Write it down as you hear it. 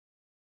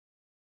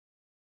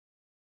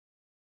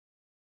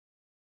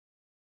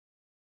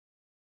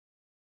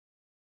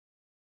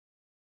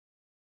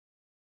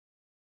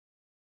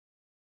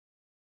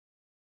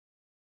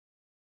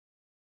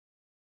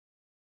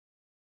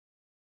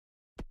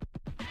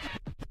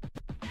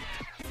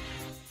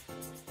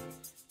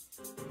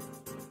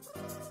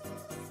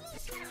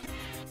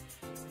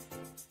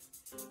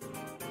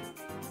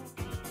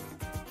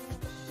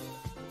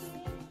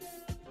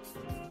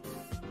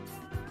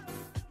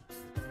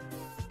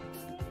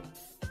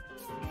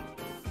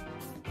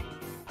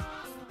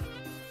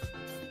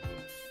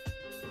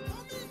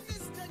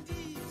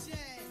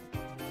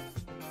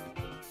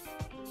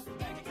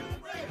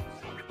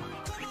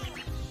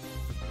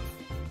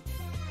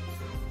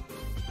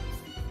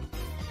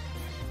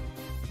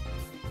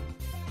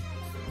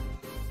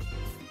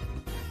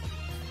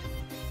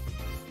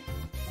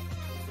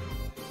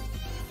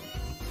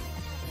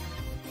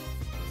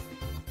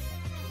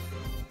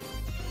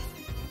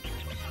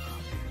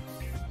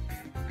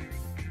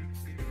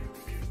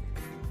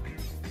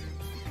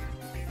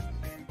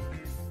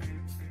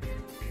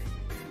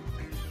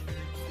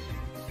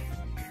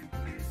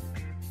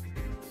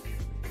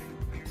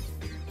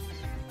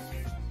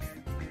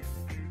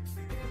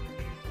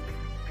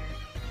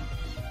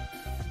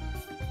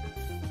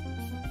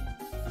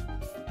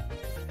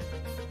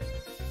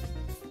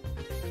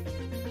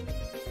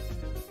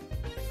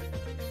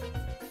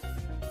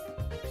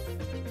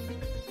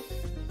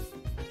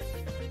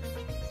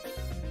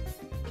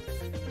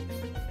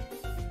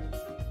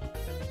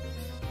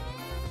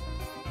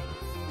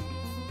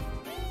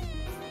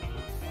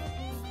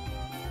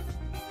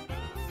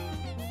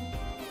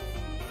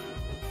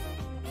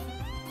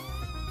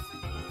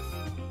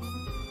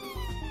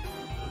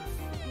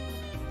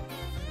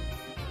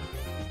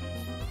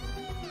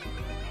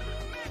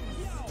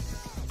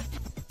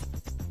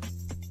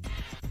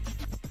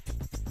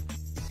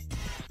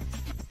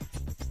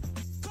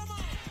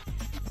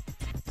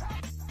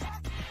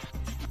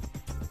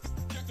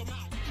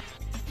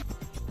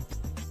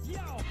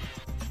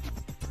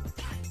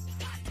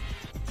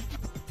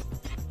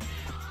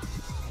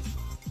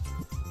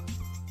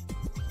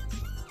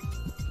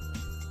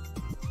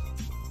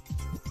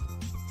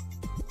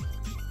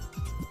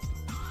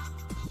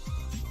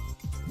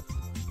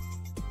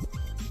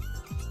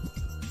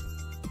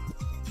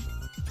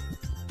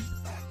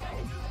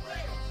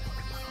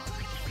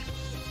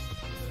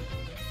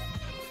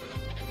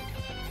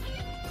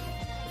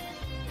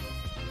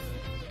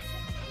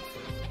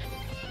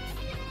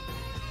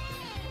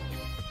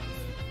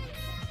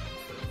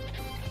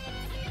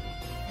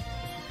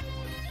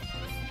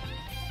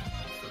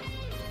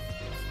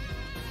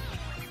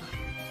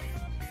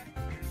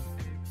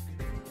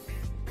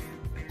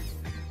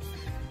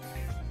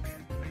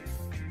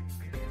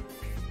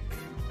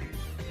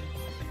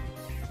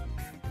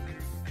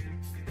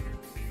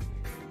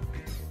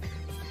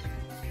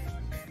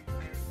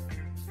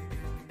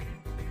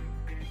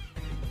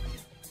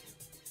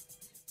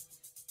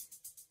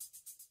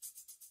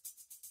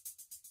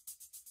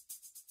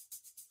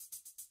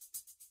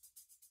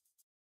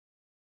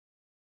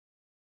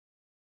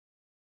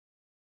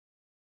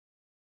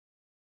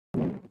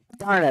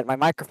Darn it, my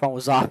microphone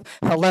was off.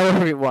 Hello,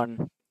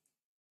 everyone.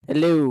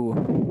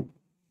 Hello.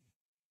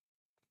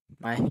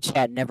 My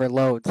chat never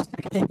loads.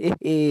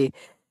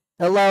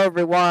 Hello,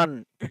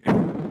 everyone.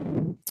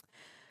 Hold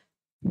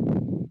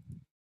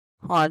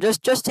on,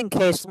 just in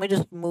case, let me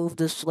just move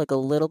this like a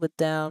little bit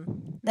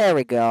down. There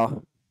we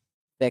go.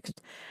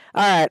 Fixed.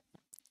 Alright,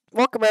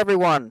 welcome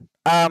everyone.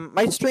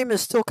 My stream is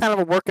still kind of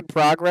a work in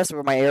progress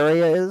where my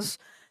area is.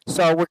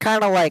 So we're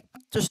kind of like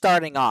just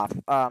starting off.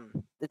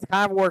 It's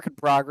kind of a work in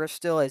progress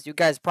still, as you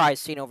guys probably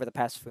seen over the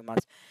past few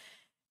months.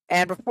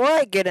 And before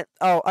I get it,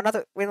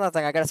 another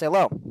thing I gotta say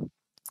hello.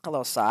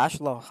 Hello, Sash.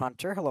 Hello,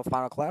 Hunter. Hello,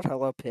 Final Cloud.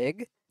 Hello,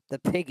 Pig. The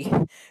Piggy.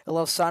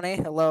 Hello, Sunny.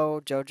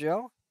 Hello,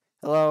 Jojo.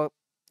 Hello,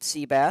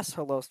 Seabass.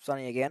 Hello,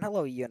 Sunny again.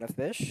 Hello,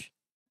 Unifish.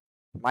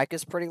 Mic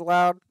is pretty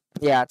loud.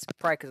 Yeah, it's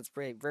probably because it's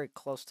very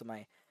close to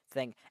my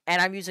thing,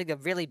 and I'm using a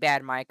really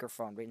bad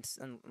microphone,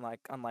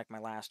 unlike my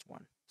last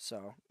one.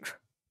 So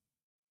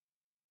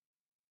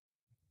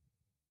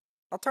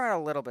I'll turn it a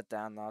little bit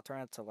down though. I'll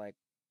turn it to like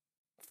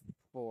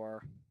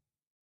 4.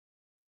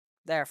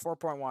 There,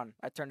 4.1.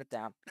 I turned it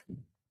down.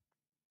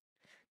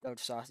 Doge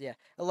sauce, yeah.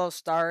 Hello,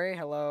 Starry.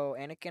 Hello,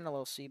 Anakin.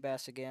 Hello,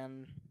 Seabass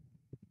again.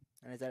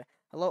 And is that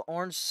hello,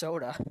 Orange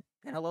Soda.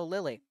 And hello,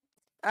 Lily.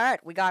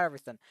 Alright, we got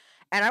everything.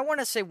 And I want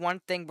to say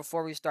one thing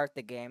before we start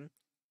the game.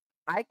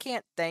 I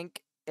can't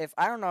thank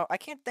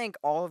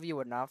all of you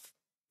enough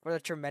for the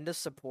tremendous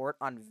support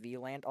on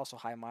VLAND. Also,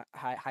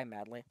 hi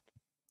Madly.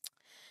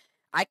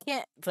 I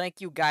can't thank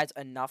you guys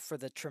enough for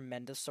the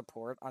tremendous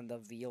support on the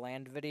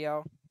VLAND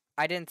video.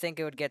 I didn't think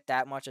it would get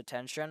that much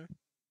attention.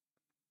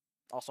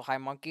 Also, hi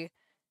Monkey.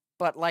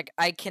 But like,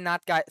 I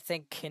cannot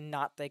thank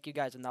you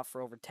guys enough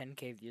for over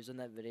 10k views in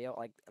that video.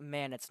 Like,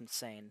 man, it's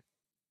insane.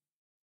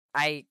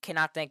 I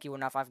cannot thank you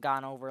enough. I've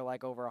gone over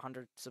like over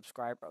 100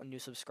 new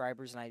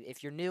subscribers, and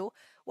if you're new,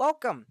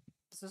 welcome.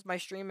 This is my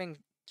streaming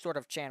sort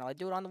of channel. I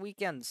do it on the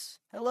weekends.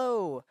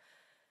 Hello.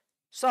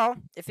 So,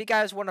 if you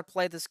guys want to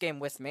play this game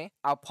with me,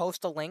 I'll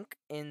post a link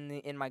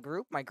in my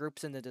group. My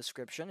group's in the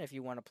description if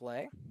you want to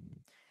play.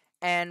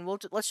 And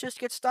let's just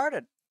get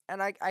started.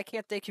 And I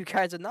can't thank you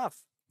guys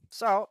enough.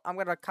 So, I'm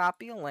going to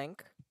copy a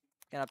link,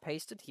 going to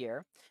paste it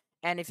here.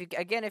 And if you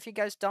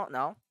guys don't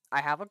know,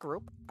 I have a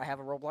group. I have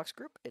a Roblox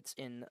group. It's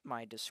in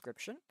my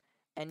description,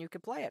 and you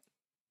can play it.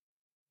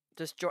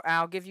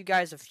 I'll give you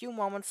guys a few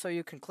moments so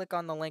you can click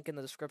on the link in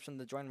the description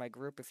to join my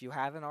group if you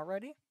haven't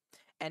already,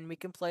 and we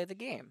can play the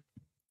game.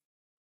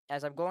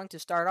 As I'm going to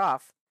start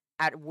off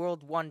at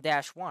World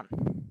 1-1.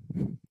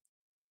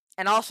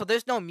 And also,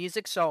 there's no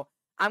music, so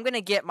I'm going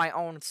to get my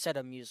own set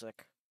of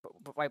music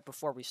right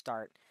before we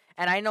start.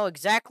 And I know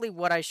exactly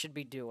what I should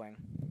be doing.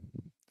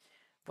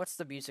 What's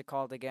the music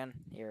called again?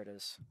 Here it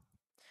is.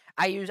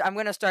 I'm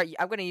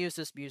gonna use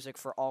this music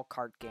for all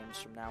cart games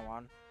from now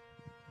on.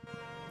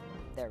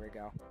 There we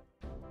go.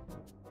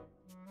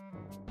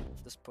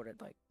 Just put it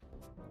like,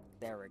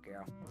 there we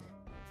go.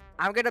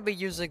 I'm gonna be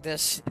using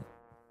this.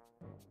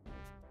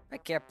 I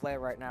can't play it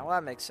right now. Well,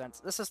 that makes sense.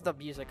 This is the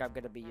music I'm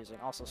gonna be using.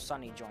 Also,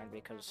 Sunny joined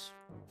because,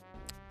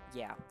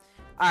 yeah.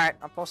 Alright,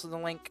 I'm posting the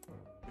link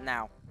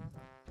now.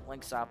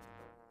 Link's up.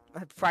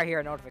 I'll probably hear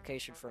a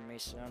notification from me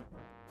soon.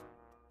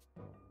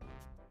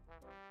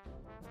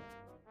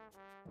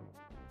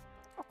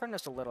 I'll turn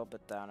this a little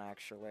bit down,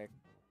 actually.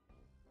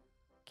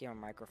 Keep my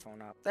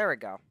microphone up. There we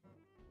go.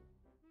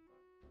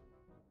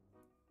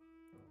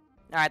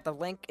 Alright, the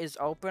link is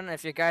open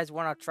if you guys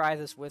want to try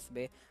this with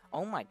me.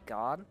 Oh my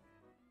god.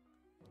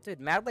 Dude,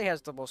 Madly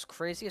has the most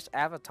craziest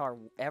avatar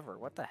ever.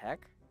 What the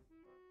heck?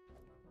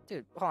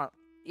 Dude, hold on.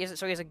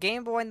 So he has a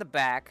Game Boy in the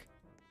back.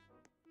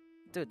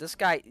 Dude, this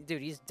guy,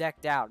 he's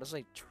decked out. This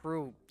is a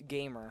true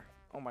gamer.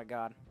 Oh my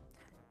god.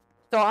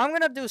 So I'm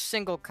gonna do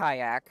single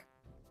kayak.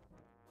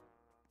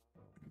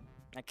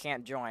 I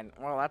can't join.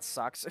 Well, that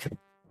sucks.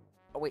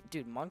 Oh wait,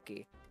 dude,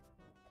 monkey.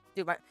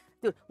 Dude,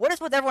 what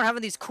is with everyone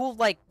having these cool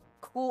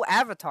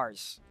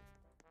avatars?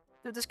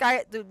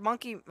 Dude,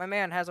 monkey, my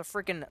man, has a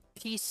freaking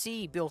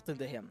PC built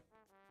into him.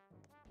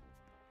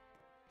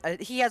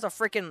 He has a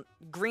freaking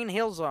Green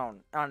Hill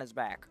Zone on his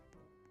back.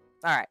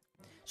 Alright,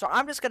 so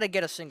I'm just gonna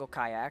get a single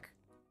kayak.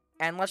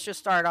 And let's just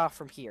start off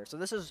from here. So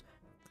this is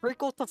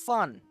Prickle to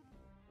Fun.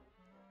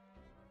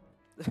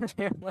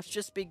 Let's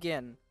just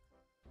begin.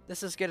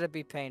 This is gonna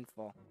be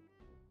painful.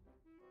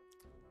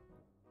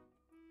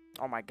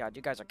 Oh my god,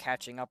 you guys are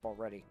catching up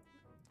already.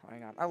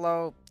 Hang on.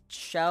 Hello,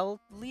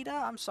 Chelita?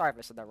 I'm sorry if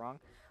I said that wrong.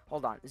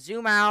 Hold on.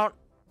 Zoom out.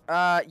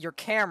 Your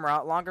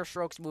camera. Longer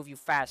strokes move you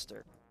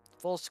faster.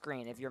 Full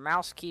screen. If your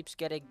mouse keeps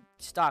getting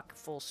stuck,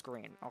 full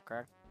screen.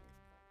 Okay.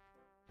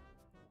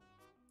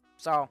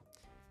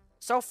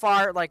 So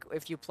far, like,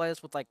 if you play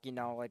this with, like, you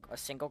know, like, a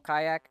single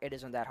kayak, it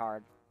isn't that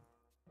hard.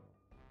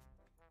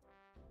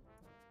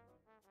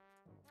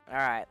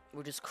 Alright,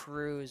 we're just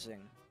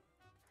cruising.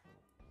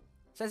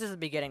 Since this is the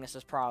beginning, this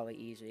is probably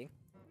easy.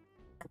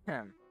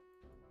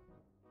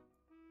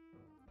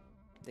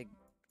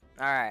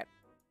 Alright.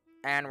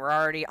 And we're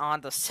already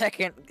on the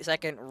second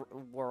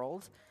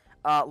world.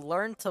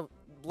 Learn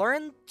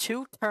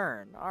to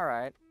turn.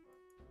 Alright.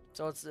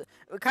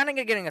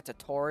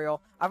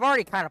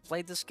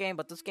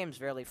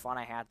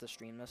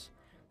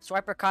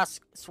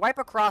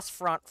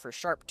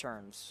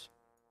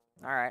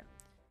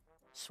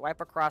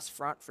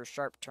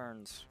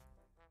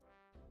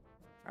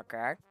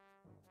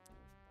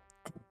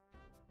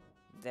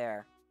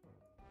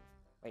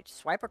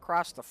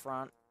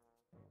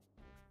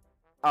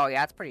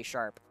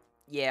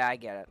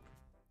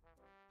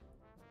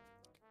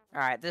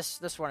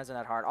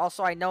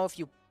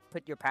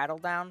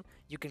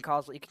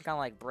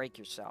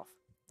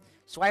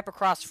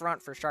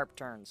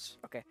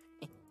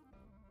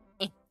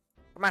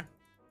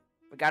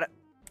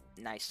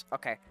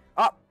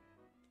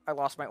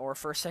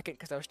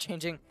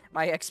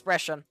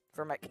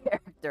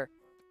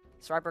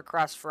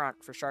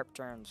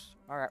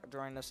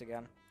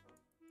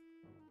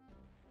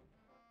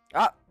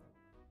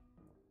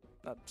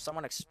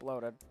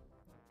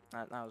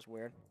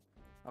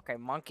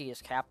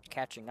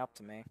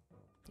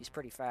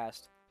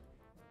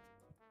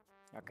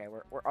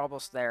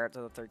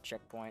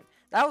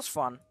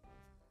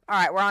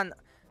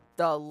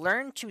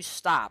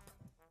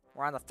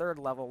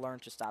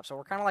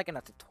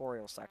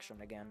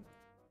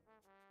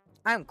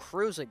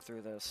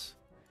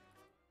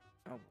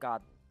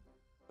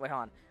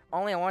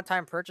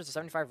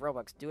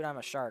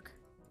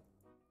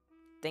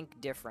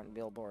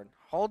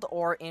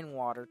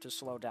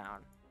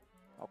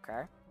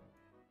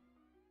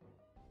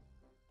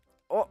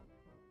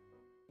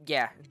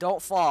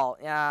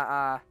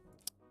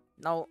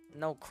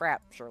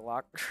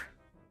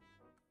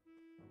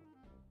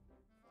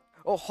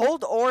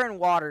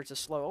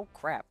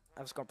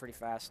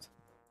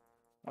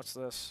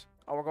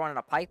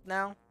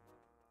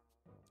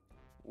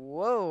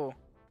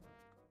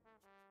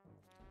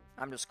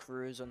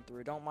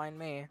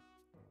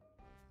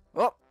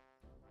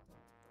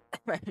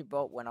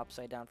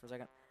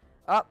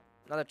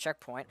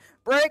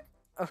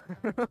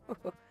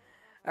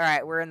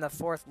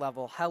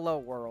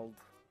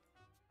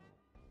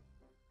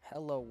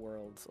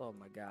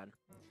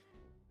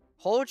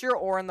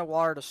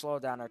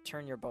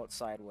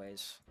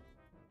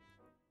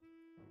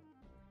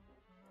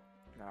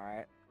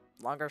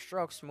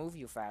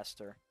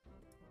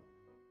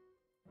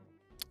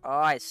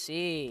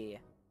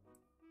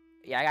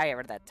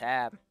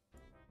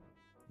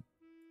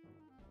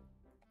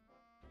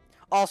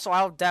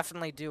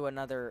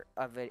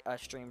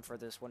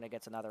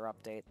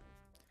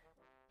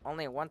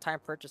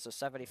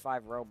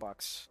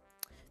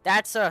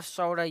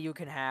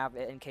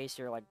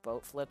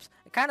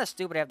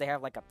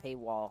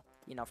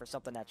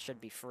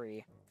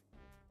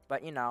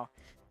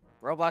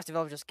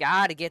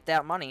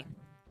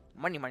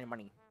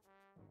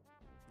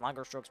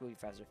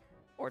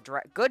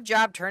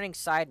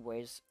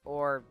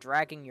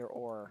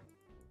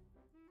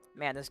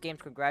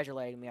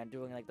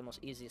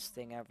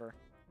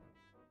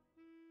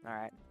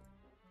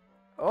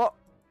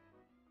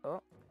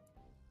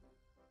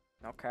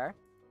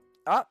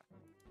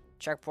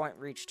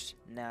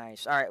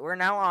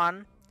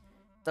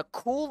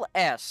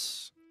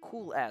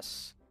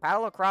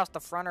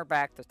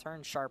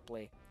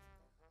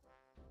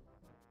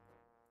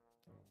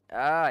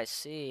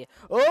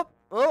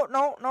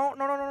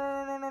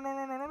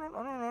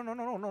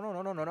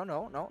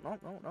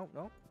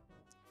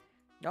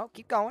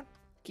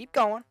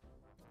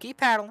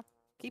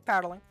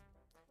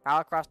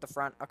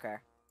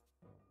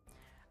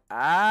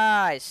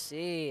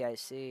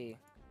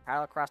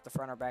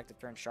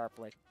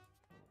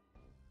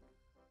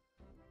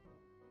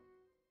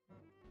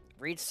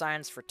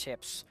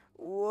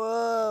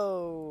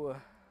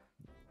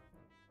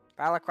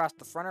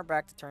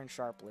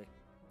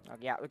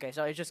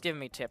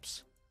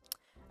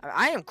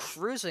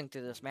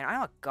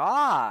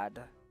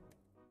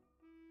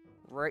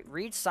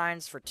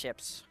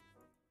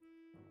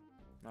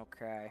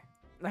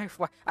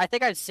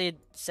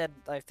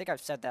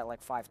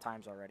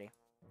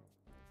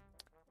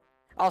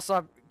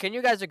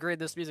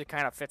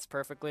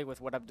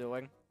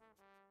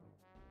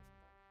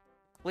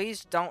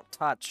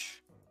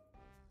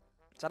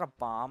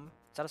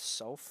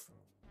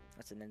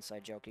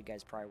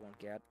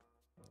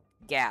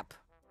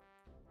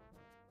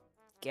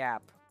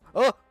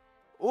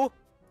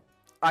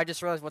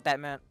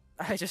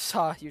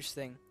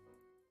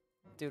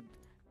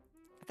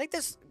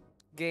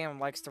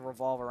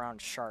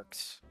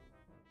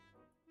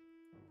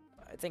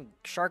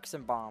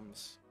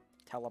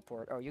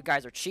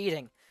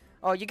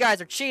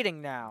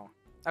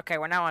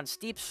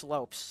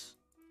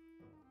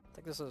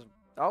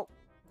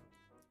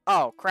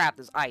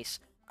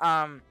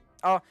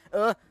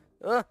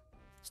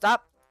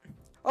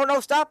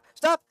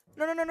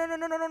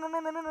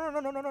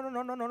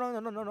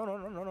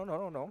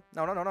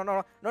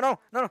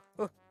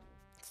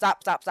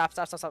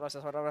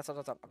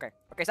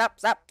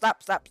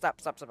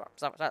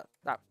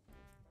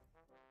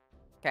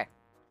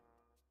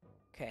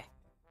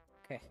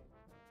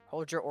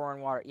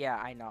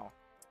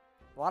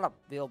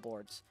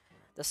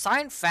 The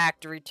sign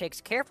factory takes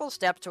careful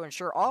steps to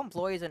ensure all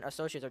employees and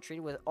associates are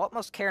treated with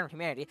utmost care and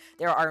humanity.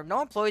 There are no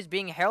employees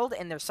being held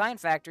in their sign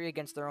factory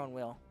against their own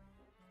will.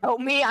 Help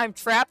me, I'm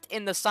trapped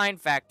in the sign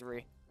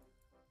factory.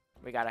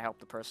 We gotta help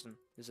the person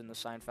who's in the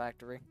sign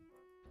factory.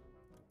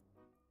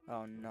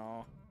 Oh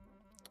no.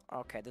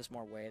 Okay, there's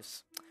more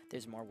waves.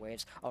 There's more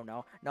waves. Oh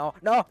no. No,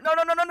 no, no,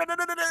 no, no, no, no, no,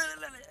 no,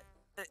 no,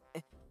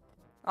 no.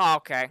 Oh,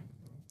 okay.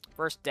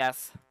 First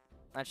death.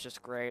 That's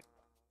just great.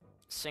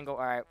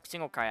 Alright,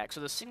 single kayak.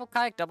 So the single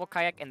kayak, double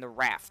kayak, and the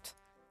raft.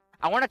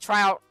 I want to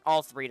try out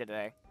all three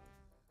today.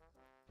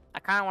 I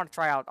kind of want to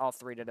try out all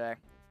three today.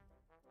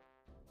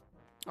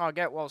 Oh,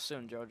 get well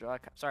soon, Jojo.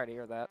 Sorry to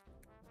hear that.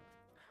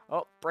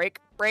 Oh, break,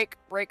 break,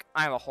 break.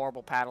 I'm a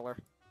horrible paddler.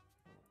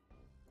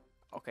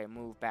 Okay,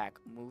 move back,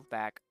 move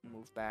back,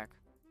 move back.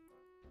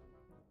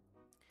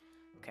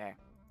 Okay.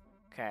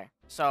 Okay.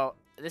 So,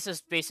 this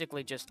is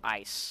basically just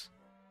ice.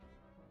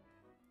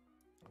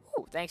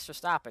 Ooh, thanks for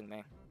stopping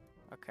me.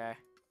 Okay.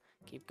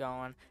 Keep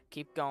going,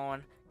 keep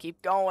going,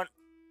 keep going.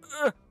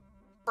 Ugh!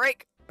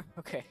 Break!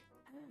 Okay.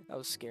 That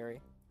was scary.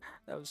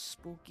 That was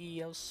spooky,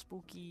 that was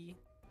spooky.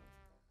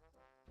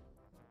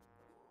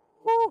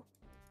 Woo!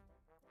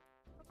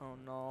 Oh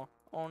no,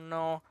 oh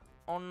no,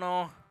 oh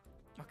no.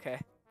 Okay.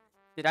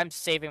 Dude, I'm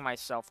saving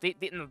myself.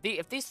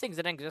 If these things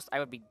didn't exist, I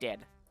would be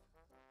dead.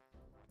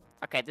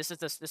 Okay, this is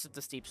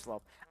the steep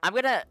slope. I'm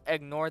gonna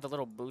ignore the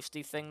little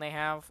boosty thing they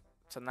have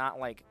to not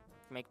like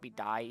make me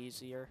die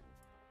easier.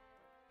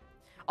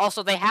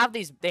 Also, they have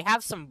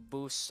some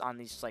boosts on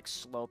these like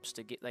slopes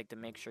to get like to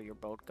make sure your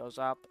boat goes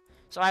up.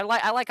 So I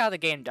like how the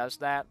game does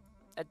that.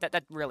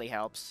 That really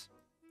helps.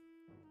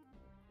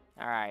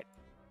 All right.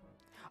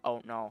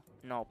 Oh no,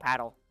 no,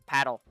 paddle,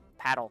 paddle,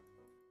 paddle.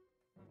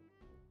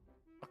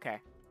 Okay.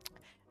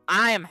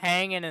 I am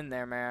hanging in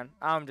there, man.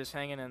 I'm just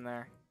hanging in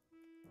there.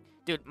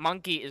 Dude,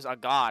 Monkey is a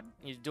god.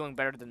 He's doing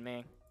better than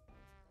me.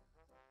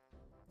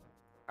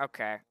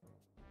 Okay.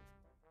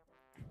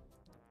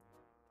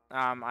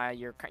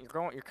 You're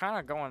kind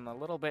of going a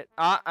little bit.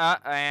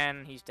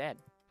 And he's dead.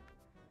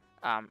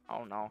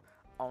 Oh no,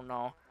 oh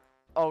no,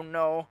 oh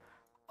no,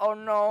 oh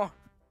no.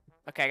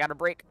 Okay, I gotta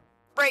break,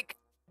 break,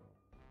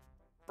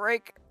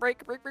 break,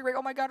 break, break, break, break.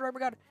 Oh my god, oh my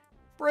god,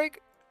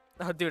 break.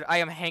 Oh, dude, I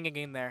am hanging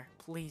in there.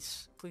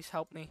 Please, please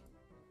help me.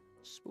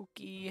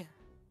 Spooky.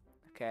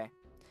 Okay.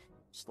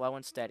 Slow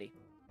and steady.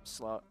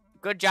 Slow.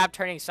 Good job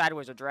turning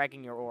sideways or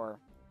dragging your oar.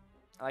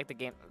 I like the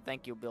game.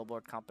 Thank you,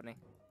 Billboard Company.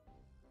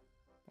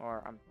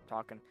 Or I'm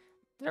talking.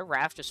 Did a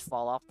raft just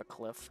fall off the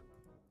cliff?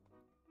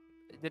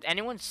 Did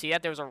anyone see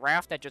that? There was a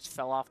raft that just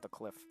fell off the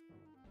cliff.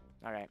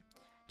 Alright.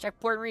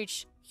 Checkpoint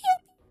reach.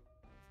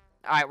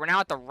 Alright, we're now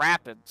at the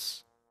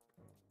rapids.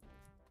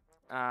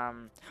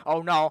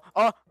 Oh no.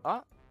 Oh!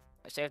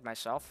 I saved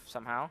myself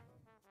somehow.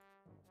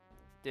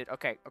 Dude,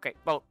 okay, okay.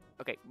 Boat.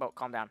 Okay, boat,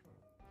 calm down.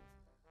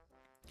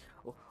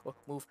 Oh,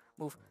 move,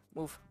 move,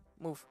 move,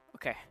 move.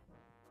 Okay.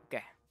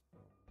 Okay.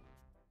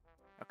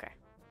 Okay.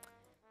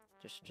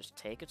 Just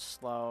take it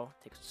slow.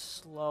 Take it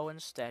slow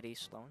and steady.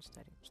 Slow and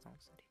steady. Slow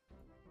and steady.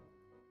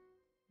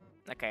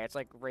 Okay, it's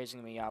like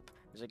raising me up.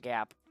 There's a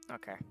gap.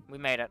 Okay, we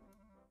made it.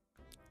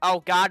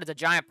 Oh god, it's a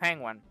giant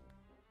penguin.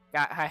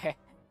 God,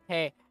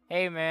 hey,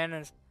 man,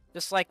 it's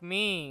just like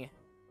me.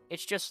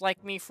 It's just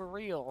like me for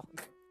real.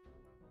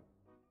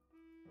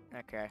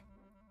 Okay,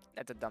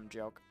 that's a dumb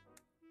joke.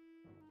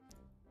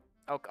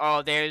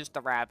 Oh, there's the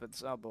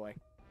rapids. Oh boy.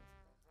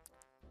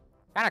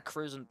 Kind of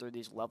cruising through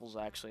these levels,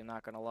 actually.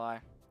 Not gonna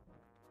lie.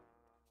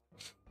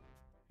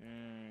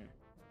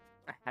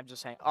 I'm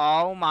just saying.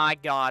 Oh my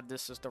god,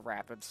 this is the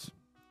rapids.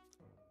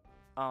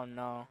 Oh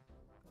no.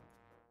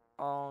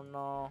 Oh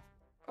no.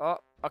 Oh,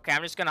 okay.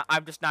 I'm just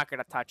not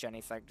gonna touch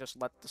anything. Just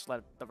let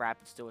the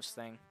rapids do its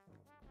thing.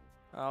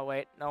 Oh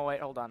wait, no wait,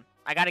 hold on.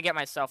 I gotta get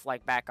myself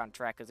like back on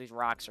track because these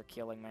rocks are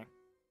killing me.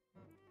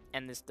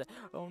 And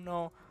oh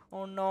no,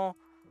 oh no,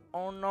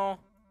 oh no,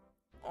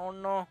 oh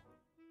no.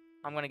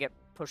 I'm gonna get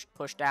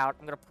pushed out.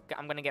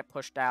 I'm gonna get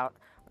pushed out.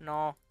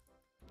 No.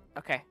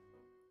 Okay.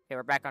 Okay,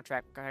 we're back on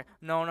track. Okay.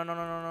 No, no, no,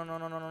 no, no, no,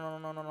 no, no, no, no,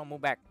 no, no, no,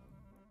 move back.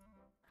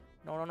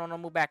 No, no, no, no,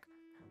 move back.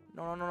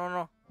 No, no, no, no,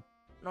 no.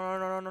 No,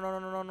 no, no, no, no,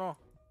 no, no, no,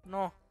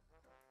 no,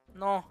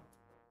 no,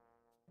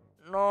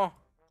 no.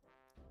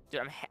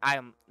 Dude,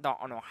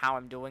 don't know how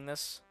I'm doing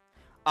this.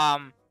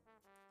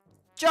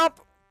 Jump.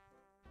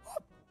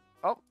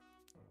 Oh,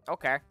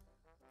 okay,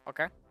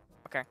 okay,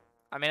 okay.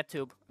 I'm in a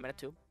tube. I'm in a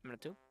tube. I'm in a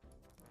tube.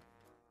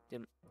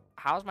 Dude,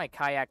 how's my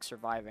kayak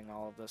surviving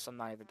all of this? I'm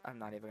not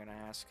even gonna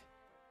ask.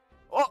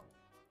 Oh,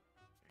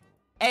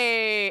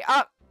 hey,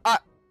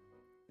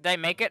 did I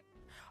make it?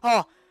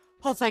 Oh,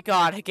 thank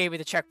God, it gave me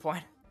the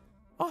checkpoint.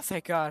 Oh,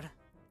 thank God,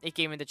 it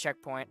gave me the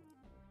checkpoint.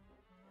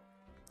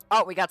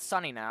 Oh, we got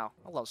Sunny now.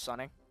 Hello,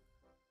 Sunny.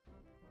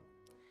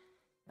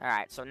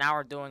 Alright, so now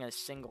we're doing a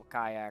single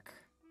kayak.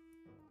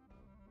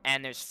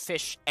 And there's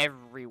fish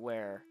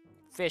everywhere.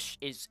 Fish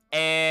is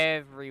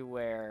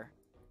everywhere.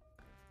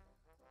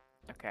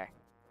 Okay.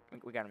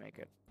 We gotta make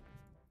it.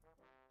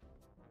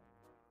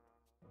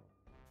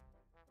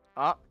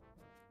 Oh.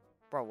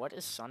 Bro, what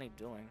is Sunny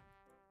doing?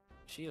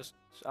 She is...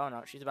 Oh,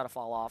 no. She's about to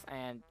fall off,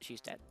 and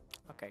she's dead.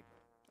 Okay.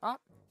 Oh.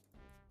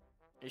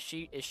 Is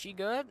she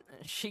good?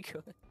 Is she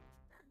good?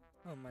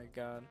 Oh, my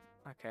God.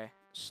 Okay.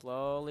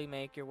 Slowly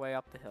make your way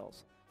up the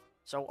hills.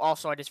 So,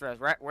 also, I just realized,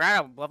 we're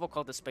at a level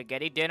called the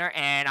Spaghetti Dinner,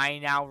 and I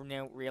now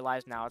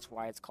realize now it's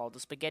why it's called the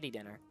Spaghetti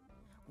Dinner.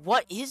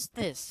 What is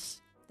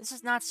this? This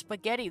is not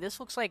spaghetti. This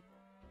looks like...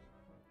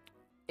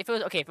 If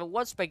it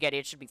was spaghetti,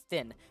 it should be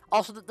thin.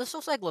 Also, this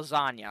looks like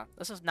lasagna.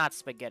 This is not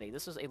spaghetti.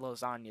 This is a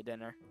lasagna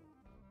dinner.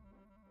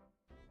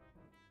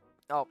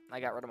 Oh, I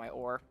got rid of my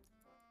ore.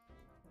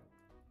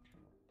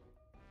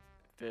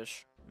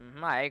 Fish.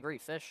 I agree.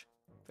 Fish.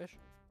 Fish.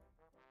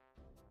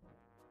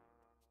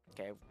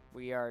 Okay,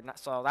 we are not...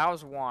 So, that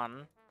was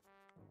 1.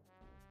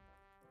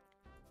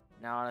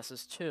 Now, this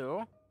is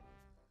 2.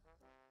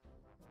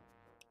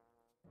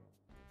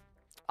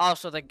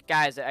 Also, the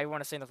guys, I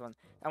want to say this one.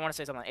 I want to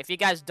say something. If you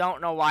guys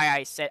don't know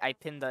why I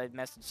pinned the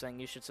message saying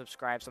you should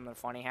subscribe, something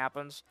funny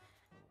happens.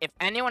 If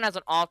anyone has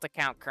an alt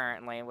account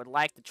currently and would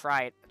like to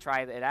try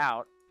it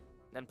out,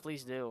 then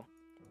please do.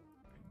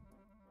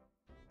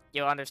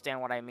 You'll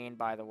understand what I mean,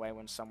 by the way,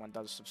 when someone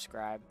does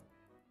subscribe.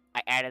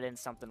 I added in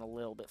something a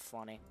little bit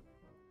funny.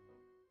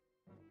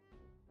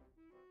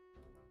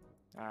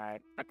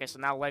 Alright. Okay, so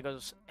now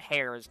Lego's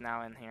hair is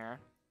now in here.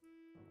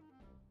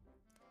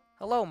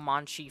 Hello,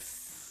 Monchi.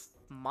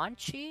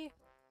 Monchi?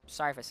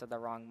 Sorry if I said that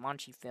wrong.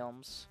 Monchi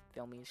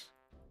Filmies.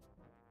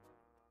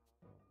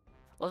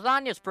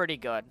 Lasagna's pretty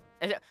good.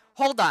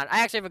 Hold on, I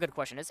actually have a good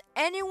question. Has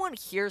anyone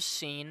here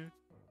seen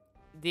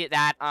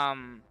that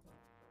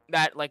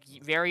like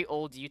very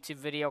old YouTube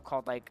video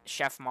called like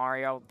Chef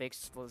Mario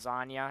Bakes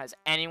Lasagna? Has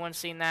anyone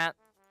seen that?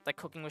 Like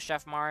cooking with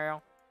Chef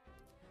Mario?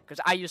 Because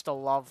I used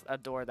to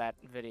adore that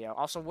video.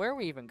 Also, where are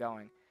we even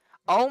going?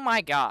 Oh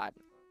my god.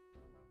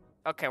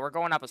 Okay, we're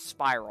going up a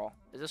spiral.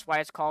 Is this why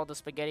it's called the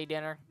Spaghetti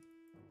Dinner?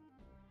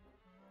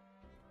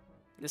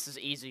 This is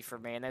easy for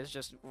me, and there's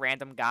just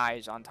random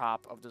guys on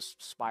top of this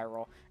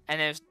spiral.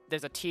 And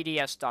there's a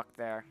TDS stuck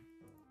there.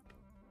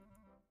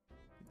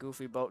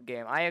 Goofy boat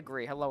game. I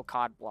agree. Hello,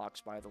 COD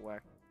Blocks, by the way.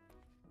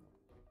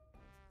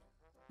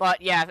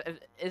 But, yeah,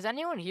 is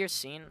anyone here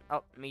seen...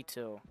 Oh, me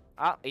too.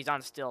 Oh, he's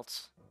on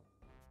stilts.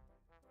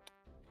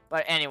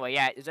 But anyway,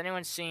 yeah, has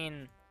anyone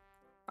seen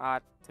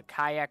to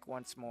kayak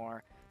once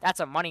more? That's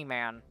a money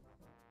man.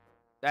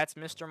 That's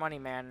Mr.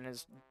 Moneyman and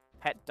his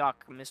pet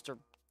duck, Mr.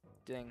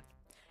 Ding.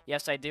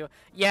 Yes, I do.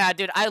 Yeah,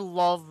 dude, I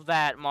love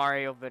that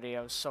Mario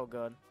video. So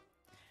good.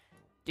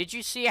 Did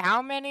you see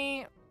how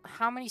many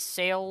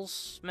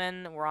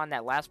salesmen were on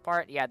that last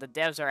part? Yeah, the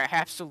devs are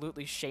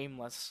absolutely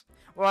shameless.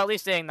 Well, at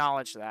least they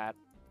acknowledge that.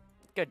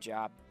 Good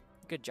job.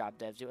 Good job,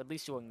 devs. At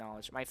least you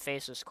acknowledge. My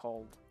face is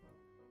cold.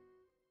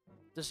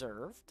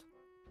 Deserved.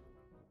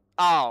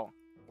 Oh,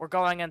 we're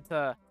going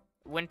into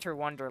Winter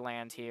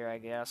Wonderland here, I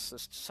guess.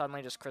 It's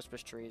suddenly just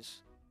Christmas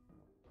trees.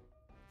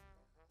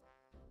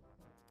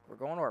 We're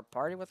going to a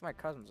party with my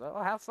cousins.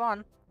 Oh, have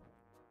fun.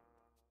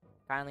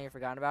 Kindly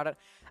forgotten about it.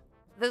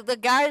 The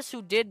guys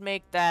who did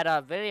make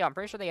that video, I'm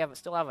pretty sure they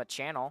still have a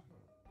channel.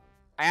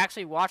 I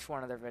actually watched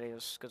one of their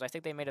videos, because I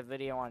think they made a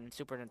video on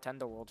Super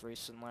Nintendo World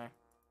recently.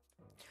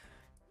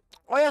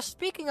 Oh yeah,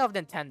 speaking of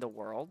Nintendo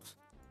World,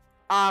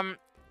 you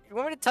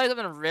want me to tell you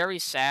something very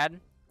sad?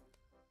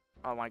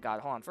 Oh my god,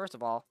 hold on. First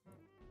of all,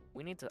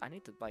 I need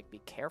to, like,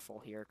 be careful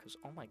here, because,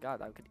 oh my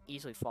god, I could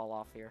easily fall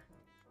off here.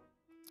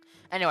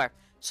 Anyway,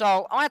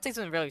 so, I want to tell you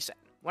something really sad.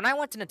 When I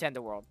went to Nintendo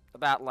World,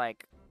 about,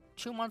 like,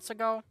 2 months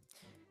ago,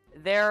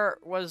 there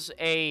was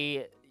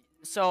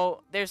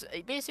there's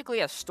basically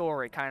a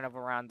story kind of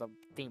around the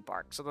theme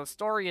park. So the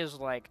story is,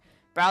 like,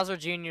 Bowser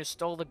Jr.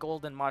 stole the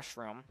golden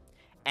mushroom,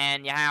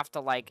 and you have to,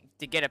 like,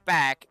 to get it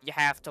back, you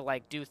have to,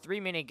 like, do 3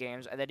 mini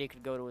games, and then you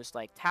could go to his,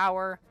 like,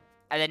 tower,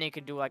 and then you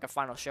could do, like, a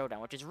final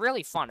showdown, which is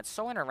really fun. It's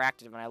so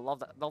interactive, and I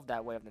love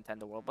that way of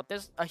Nintendo World. But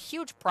there's a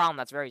huge problem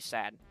that's very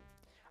sad.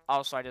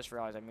 Also, I just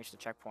realized I missed the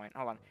checkpoint.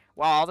 Hold on.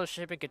 Wow, all those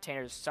shipping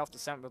containers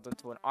self-assembled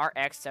into an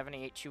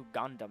RX-782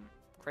 Gundam.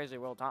 Crazy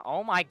World, huh?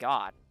 Oh my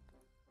god.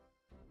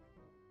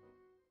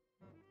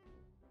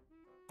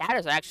 That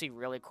is actually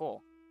really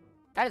cool.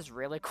 That is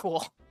really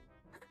cool.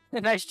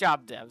 Nice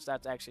job, devs.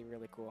 That's actually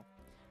really cool.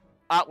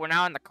 We're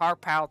now in the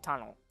Carpal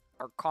Tunnel.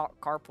 Or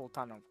Carpool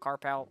Tunnel.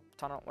 Carpal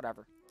Tunnel,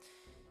 whatever.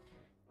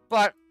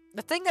 But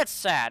the thing that's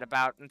sad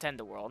about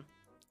Nintendo World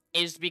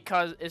is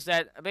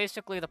that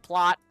basically the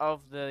plot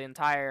of the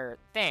entire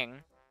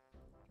thing,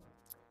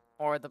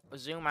 or the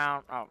zoom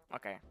out. Oh,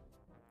 okay.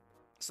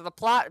 So the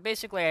plot,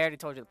 basically, I already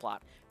told you the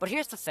plot. But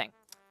here's the thing.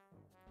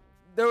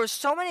 There were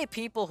so many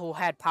people who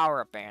had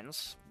power-up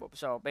bands.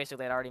 So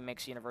basically, it already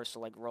makes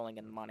Universal, like, rolling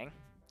in money.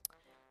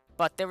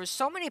 But there were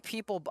so many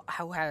people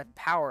who had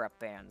power-up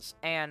bands.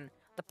 And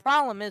the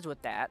problem is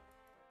with that,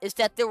 is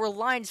that there were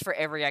lines for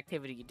every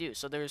activity you do.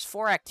 So there's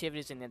 4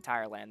 activities in the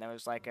entire land. There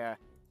was, like, a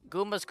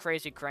Goomba's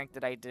Crazy Crank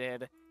that I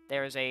did.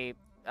 There was a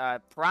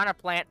Piranha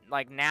Plant,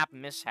 like, nap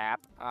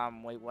mishap.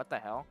 Wait, what the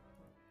hell?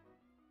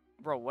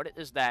 Bro, what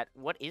is that?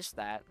 What is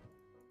that?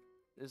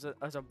 There's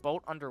a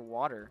boat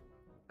underwater.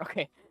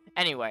 Okay.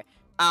 Anyway,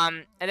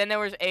 And then there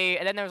was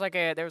like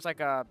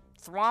a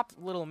thwomp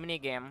little mini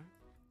game,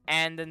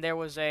 and then there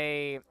was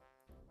a,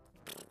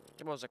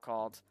 what was it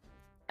called?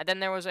 And then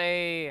there was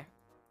a,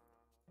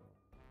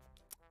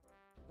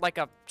 like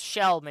a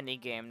shell mini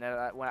game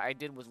that what I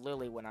did with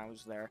Lily when I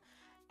was there,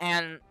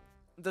 and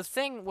the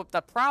thing with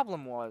the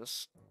problem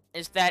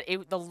is that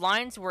the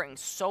lines were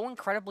so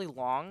incredibly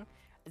long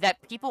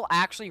that people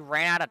actually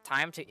ran out of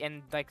time to,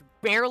 and like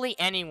barely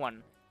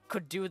anyone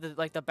could do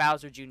the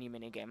Bowser Jr.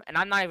 minigame. And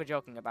I'm not even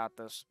joking about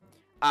this.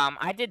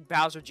 I did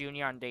Bowser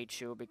Jr. on day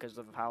 2 because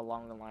of how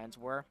long the lines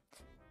were,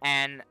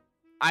 and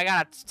I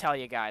gotta tell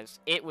you guys,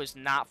 it was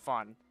not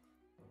fun.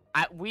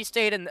 I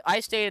stayed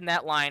in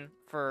that line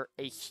for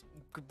a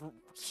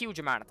huge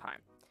amount of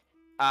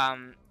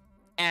time.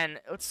 And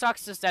what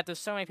sucks is that there's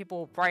so many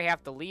people who probably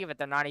have to leave it,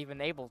 they're not even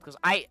able, because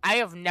I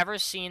have never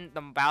seen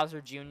the Bowser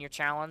Jr.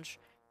 challenge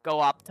go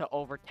up to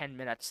over 10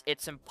 minutes.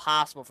 It's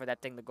impossible for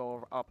that thing to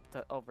go up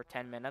to over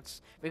 10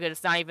 minutes, because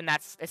it's not even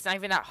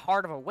that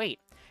hard of a wait.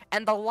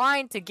 And the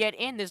line to get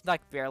in is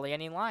like barely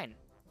any line.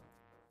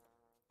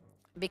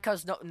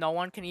 Because no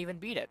one can even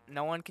beat it.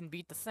 No one can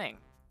beat the thing.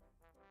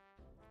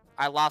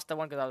 I lost that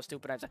one because I was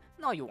stupid. I said,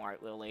 no, you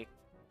aren't, Lily.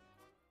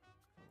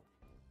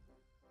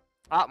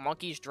 Oh,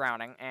 Monkey's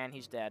drowning, and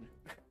he's dead.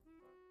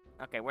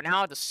 Okay, we're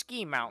now at the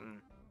ski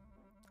mountain.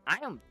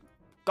 I'm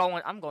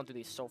going through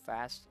these so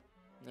fast.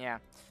 Yeah.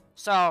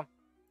 So,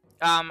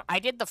 I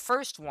did the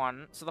first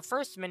one. So the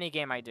first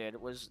minigame I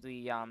did was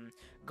the,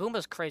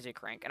 Goomba's Crazy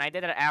Crank. And I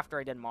did it after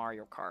I did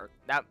Mario Kart.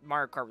 That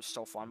Mario Kart was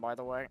so fun, by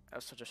the way. That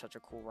was such a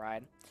cool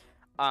ride.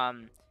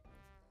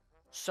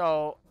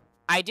 So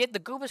I did the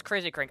Goomba's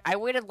Crazy Crank. I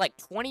waited like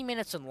 20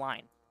 minutes in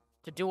line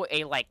to do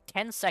a like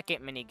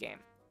 10-second minigame.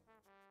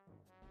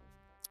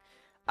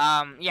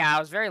 Yeah, it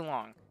was very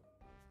long.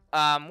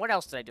 What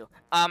else did I do?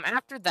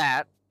 After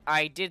that,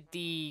 I did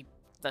the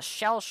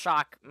Shell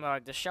Shock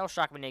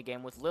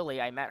minigame with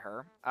Lily. I met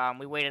her.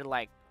 We waited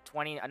like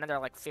another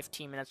like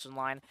 15 minutes in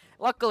line.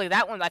 Luckily,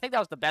 that one, I think that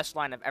was the best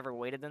line I've ever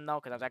waited in, though,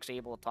 because I was actually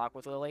able to talk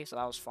with Lily, so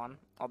that was fun.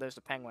 Oh, there's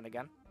the penguin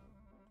again.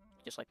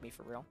 Just like me,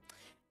 for real.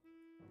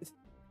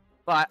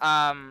 But,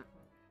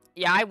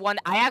 yeah, I won.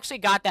 I actually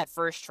got that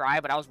first try,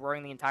 but I was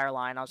worrying the entire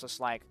line. I was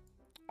just like,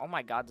 oh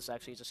my god, this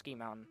actually is a ski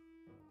mountain.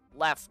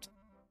 Left.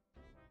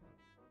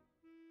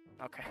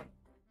 Okay.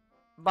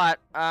 But,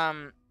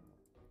 oh,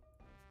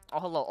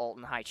 hello,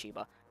 Alton. Hi,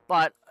 Chiba.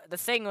 But the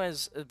thing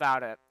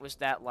about it was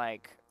that,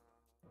 like,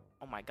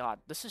 oh my god,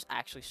 this is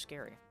actually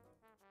scary.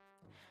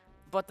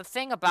 But the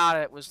thing about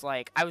it was,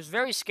 like, I was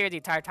very scared the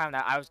entire time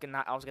that I was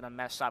gonna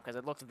mess up, because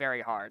it looked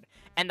very hard.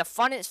 And the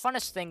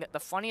funniest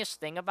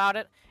thing about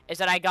it is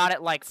that I got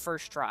it, like,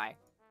 first try.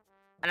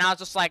 And I was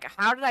just like,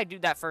 how did I do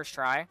that first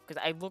try?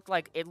 Because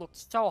it looked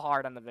so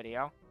hard on the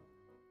video.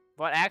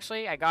 But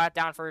actually, I got it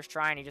down first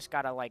try, and you just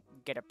gotta, like,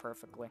 get it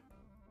perfectly.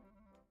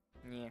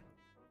 Yeah.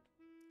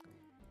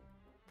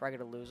 Probably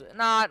gonna lose it.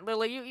 Nah,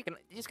 Lily, you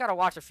just gotta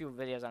watch a few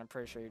videos, and I'm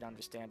pretty sure you'd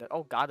understand it.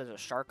 Oh god, there's a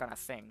shark on a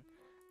thing.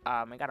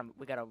 We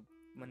gotta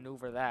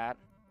maneuver that.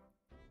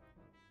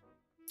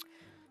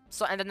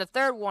 So, and then the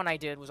third one I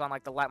did was on,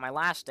 like, my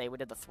last day. We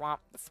did the Thwomp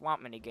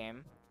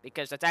minigame,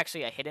 because it's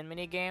actually a hidden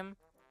minigame,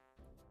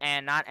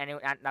 and not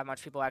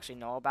much people actually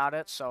know about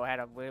it, so I had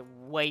a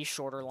way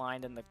shorter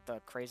line than the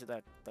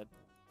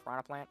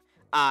piranha plant.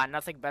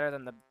 Nothing better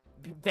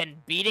than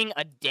beating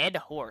a dead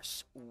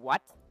horse.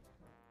 What?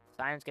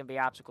 Signs can be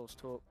obstacles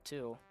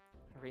too.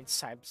 Read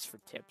signs for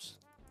tips,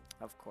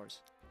 of course.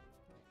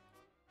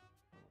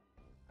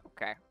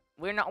 Okay,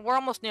 we're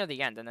almost near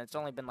the end, and it's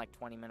only been like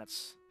 20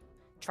 minutes.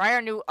 Try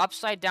our new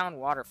upside down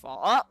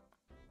waterfall.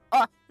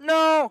 Oh,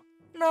 no,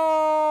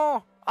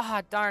 no!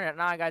 Ah, darn it!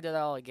 Now I gotta do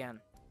that all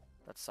again.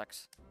 That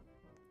sucks.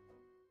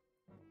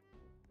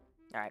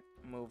 All right,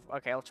 move.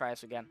 Okay, I'll try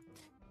this again.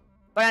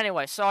 But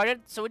anyway, so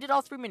we did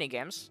all 3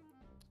 minigames,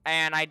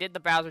 and I did the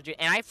Bowser Jr.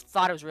 and I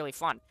thought it was really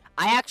fun.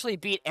 I actually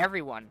beat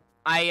everyone.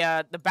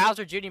 The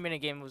Bowser Jr.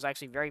 minigame was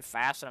actually very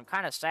fast, and I'm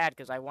kind of sad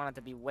because I wanted it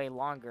to be way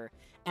longer.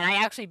 And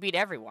I actually beat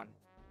everyone.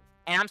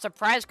 And I'm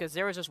surprised because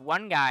there was this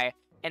one guy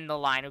in the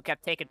line who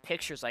kept taking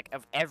pictures, like,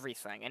 of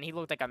everything. And he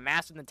looked like a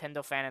massive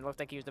Nintendo fan, and it looked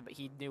like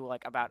he knew,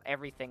 like, about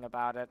everything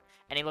about it.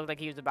 And he looked like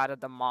he was about to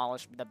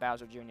demolish the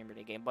Bowser Jr.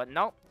 minigame. But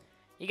nope.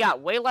 He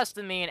got way less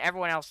than me, and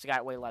everyone else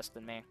got way less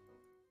than me.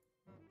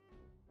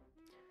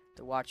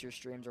 To watch your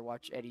streams or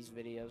watch Eddie's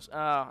videos.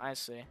 Oh, I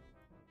see.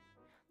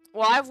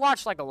 Well, I've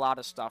watched, like, a lot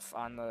of stuff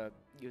on the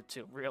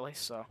YouTube, really,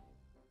 so.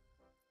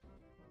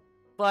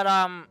 But,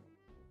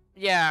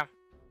 yeah.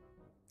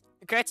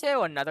 Can I tell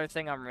you another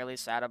thing I'm really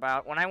sad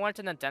about? When I went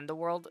to Nintendo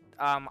World,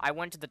 I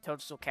went to the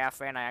Toadstool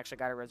Cafe, and I actually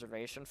got a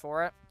reservation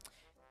for it.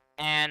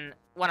 And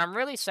what I'm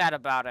really sad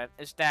about it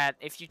is that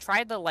if you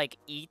tried to, like,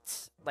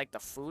 eat, like, the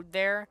food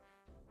there,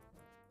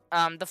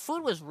 the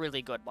food was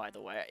really good, by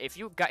the way. If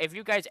you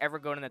guys ever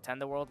go to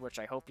Nintendo World, which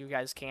I hope you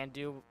guys can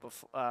do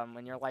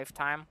in your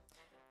lifetime,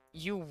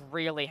 you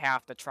really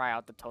have to try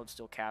out the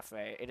Toadstool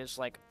Cafe. It is,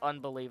 like,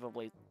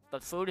 unbelievably... The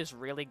food is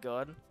really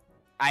good.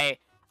 I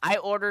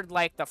ordered,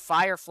 like, the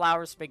fire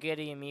flower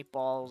spaghetti and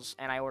meatballs,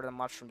 and I ordered a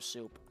mushroom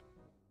soup.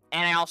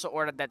 And I also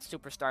ordered that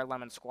Superstar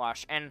Lemon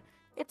Squash, and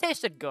it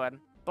tasted good.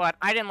 But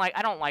I don't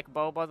like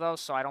boba, though,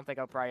 so I don't think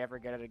I'll probably ever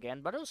get it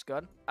again. But it was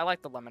good. I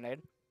liked the lemonade.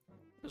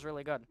 It was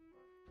really good.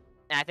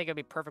 And I think it'd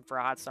be perfect for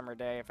a hot summer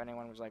day if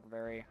anyone was, like,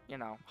 very, you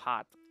know,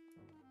 hot.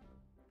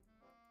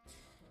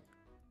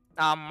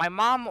 My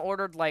mom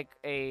ordered, like,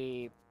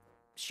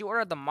 she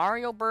ordered the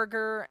Mario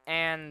Burger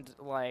and,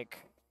 like...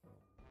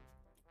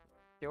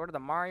 She ordered the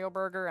Mario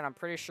Burger, and I'm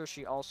pretty sure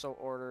she also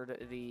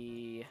ordered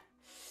the...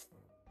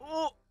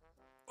 Oh,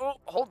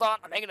 hold on.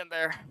 I'm hanging in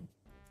there.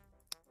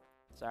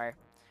 Sorry.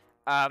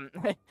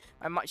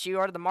 She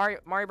ordered the Mario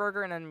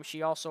Burger, and then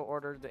she also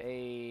ordered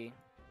a...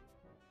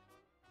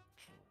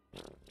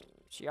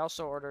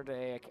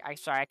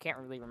 Sorry, I can't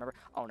really remember.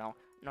 Oh, no.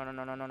 No.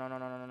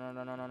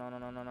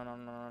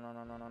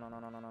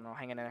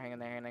 Hang in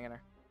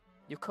there.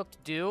 You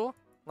cooked dew?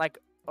 Like,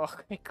 oh,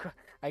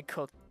 I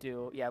cooked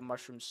dew. Yeah,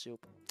 mushroom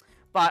soup.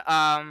 But,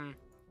 I'm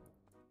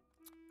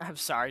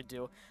sorry,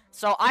 dew.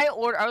 So, I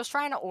was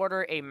trying to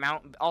order a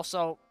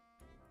also,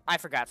 I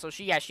forgot. So,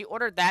 she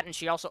ordered that, and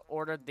she also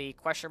ordered the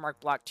question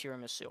mark block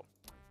tiramisu.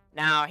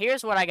 Now,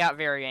 here's what I got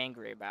very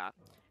angry about.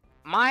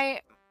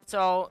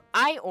 So,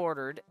 I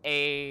ordered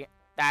this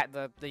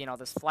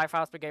fly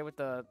file spaghetti with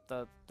the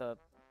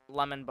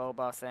lemon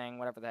boba thing,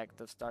 whatever the heck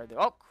the started.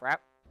 Oh,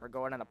 crap. We're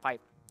going in a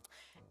pipe.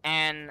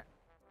 And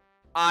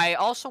I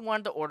also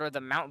wanted to order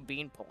the Mount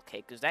Beanpole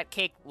cake, because that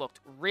cake looked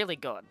really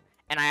good,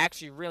 and I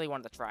actually really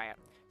wanted to try it.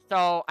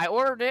 So, I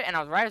ordered it, and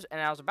I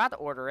was about to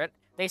order it.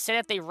 They said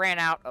that they ran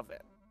out of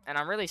it. And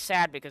I'm really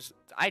sad because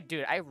I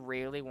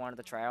really wanted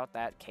to try out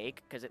that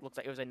cake, because it looked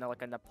like it was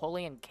like a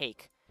Napoleon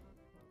cake.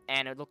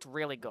 And it looked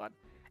really good.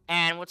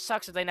 And what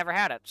sucks is they never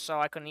had it, so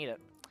I couldn't eat it.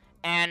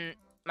 And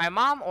my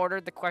mom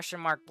ordered the question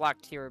mark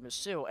block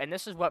tiramisu, and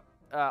this is what,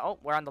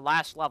 we're on the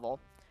last level.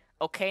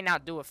 Okay, now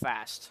do it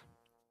fast.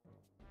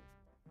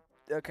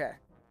 Okay.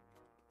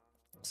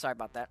 Sorry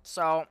about that.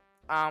 So,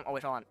 oh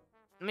wait, hold on.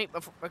 Let me,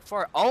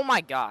 oh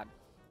my god.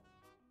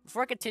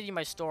 Before I continue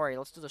my story,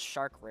 let's do the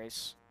shark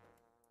race.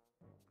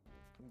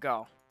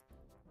 Go.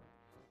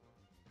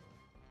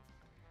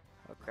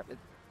 Oh crap.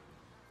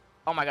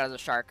 Oh my god, there's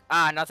a shark.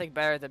 Nothing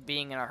better than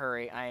being in a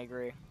hurry. I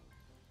agree.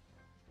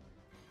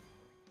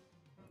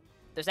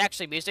 There's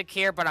actually music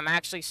here, but I'm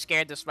actually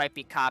scared this might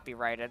be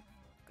copyrighted.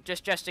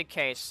 Just in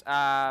case.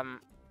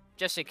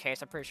 Just in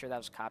case. I'm pretty sure that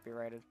was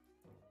copyrighted.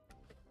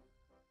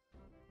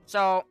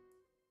 So,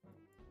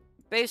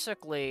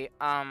 basically,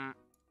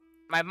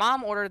 my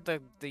mom ordered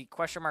the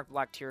question mark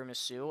block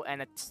tiramisu,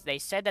 and they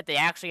said that they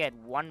actually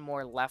had one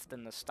more left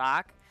in the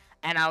stock.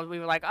 And we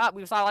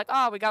thought,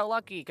 oh, we got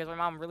lucky, because my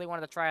mom really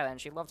wanted to try that,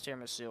 and she loves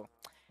tiramisu.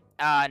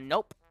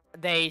 Nope.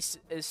 As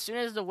soon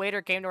as the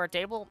waiter came to our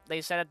table,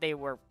 they said that they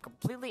were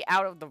completely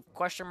out of the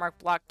question mark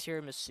block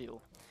tiramisu.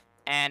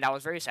 And I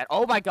was very sad.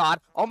 Oh my god,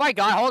 hold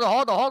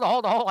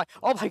on.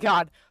 Oh my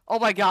god,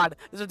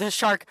 the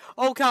shark.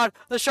 Oh god,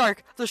 the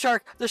shark.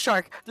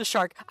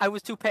 I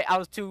was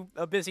too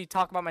busy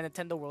talking about my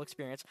Nintendo World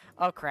experience.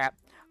 Oh crap.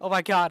 Oh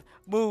my god,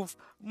 move,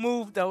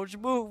 Doge,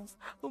 move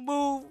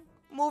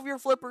your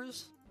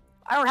flippers.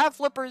 I don't have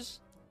flippers.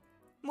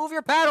 Move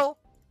your paddle.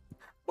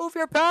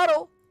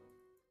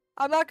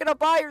 I'm not gonna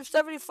buy your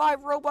 75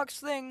 Robux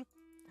thing.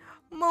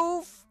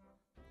 Move.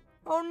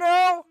 Oh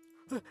no.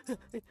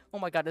 Oh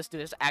my god, this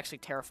dude is actually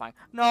terrifying.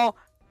 No.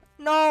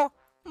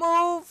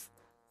 Move.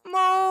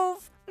 No,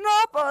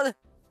 bud.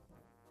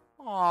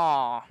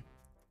 Aww.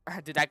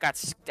 Dude,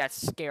 that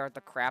scared the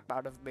crap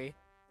out of me.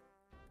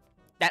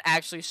 That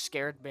actually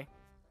scared me.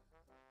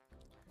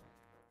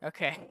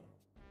 Okay.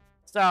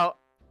 So,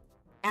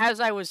 as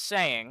I was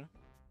saying,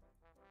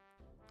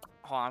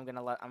 hold on,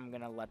 I'm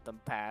gonna let them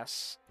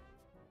pass.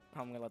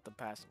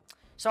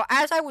 So,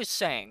 as I was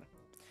saying,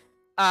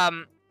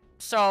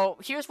 so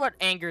here's what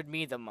angered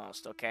me the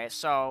most, okay?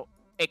 So,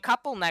 a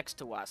couple next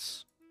to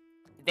us,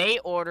 they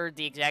ordered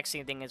the exact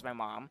same thing as my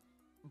mom,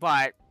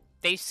 but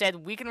they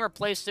said we can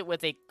replace it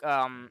with a,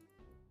 oh,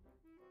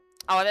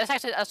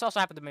 that's also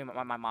happened to me with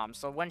my mom.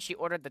 So, when she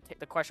ordered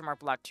the question mark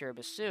block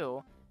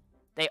tiramisu,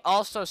 they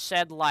also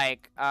said,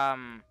 like,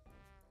 oh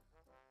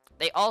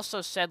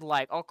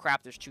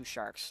crap, there's 2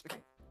 sharks.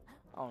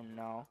 Oh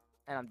no.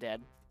 And I'm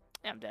dead.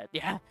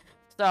 Yeah.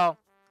 So,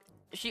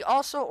 she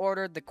also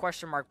ordered the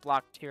question mark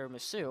block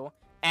tiramisu,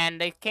 and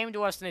they came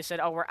to us and they said,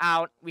 oh, we're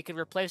out. We could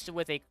replace it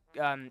with a,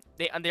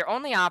 their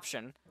only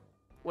option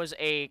was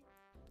the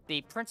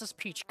Princess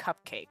Peach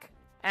cupcake.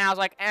 And I was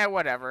like,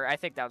 whatever. I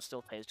think that would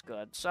still taste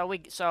good. So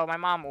my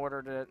mom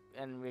ordered it,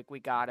 and we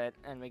got it,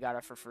 and we got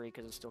it for free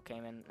because it still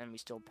came in, and we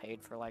still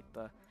paid for, like,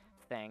 the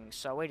thing.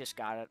 So we just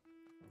got it.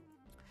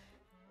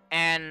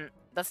 And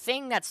the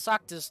thing that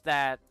sucked is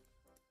that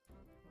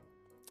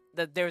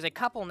there was a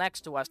couple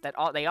next to us that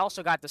they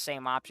also got the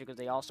same option because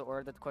they also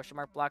ordered the question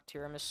mark block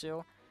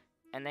tiramisu,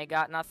 and they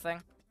got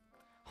nothing.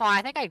 Hold on,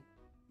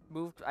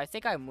 I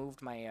think I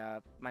moved my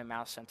my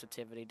mouse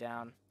sensitivity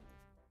down.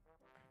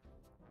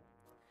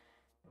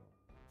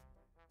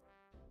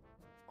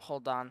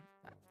 Hold on.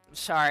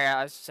 Sorry,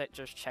 I was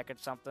just checking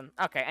something.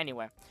 Okay,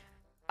 anyway.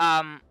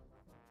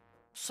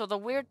 So the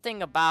weird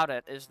thing about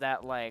it is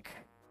that, like,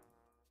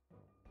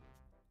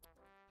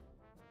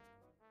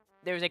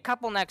 there was a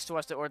couple next to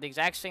us that were the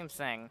exact same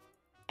thing,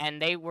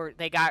 and they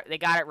got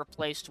it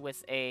replaced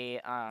with a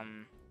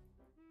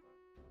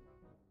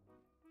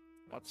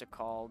what's it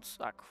called?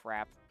 Oh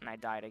crap! And I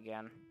died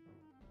again.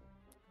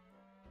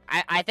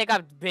 I think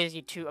I'm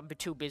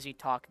too busy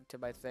talking to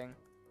my thing.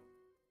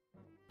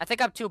 I think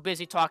I'm too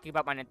busy talking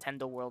about my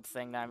Nintendo World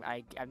thing that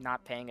I'm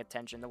not paying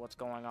attention to what's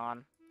going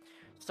on.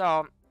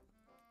 So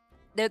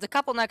there's a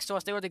couple next to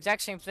us. They were the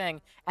exact same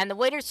thing, and the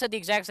waiter said the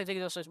exact same thing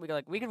to us. We were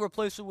like, we could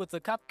replace it with a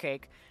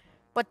cupcake,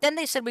 but then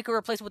they said we could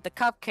replace it with the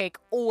cupcake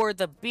or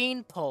the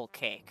beanpole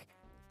cake,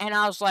 and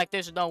I was like,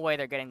 there's no way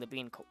they're getting the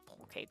beanpole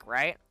cake,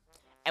 right?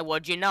 And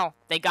what'd you know?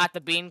 They got the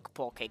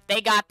beanpole cake.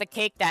 They got the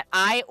cake that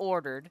I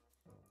ordered,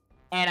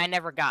 and I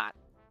never got.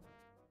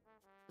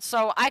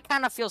 So I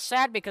kind of feel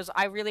sad because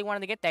I really wanted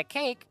to get that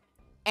cake,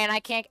 and I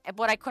can't.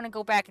 But I couldn't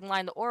go back in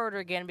line to order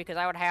again because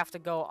I would have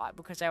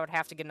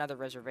to get another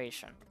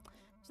reservation.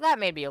 So that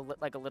made me a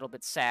little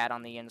bit sad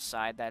on the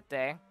inside that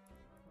day.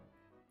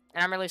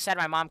 And I'm really sad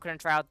my mom couldn't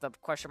try out the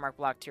question mark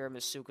block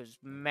tiramisu because,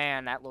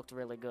 man, that looked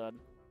really good.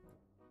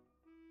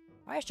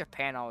 Why does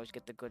Japan always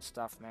get the good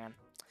stuff, man?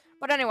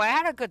 But anyway, I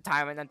had a good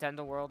time at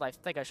Nintendo World. I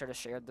think I should have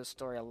shared this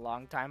story a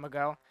long time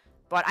ago.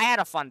 But I had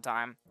a fun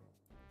time.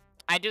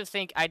 I do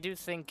think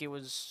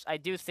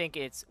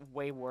it's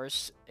way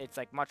worse. It's,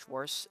 like, much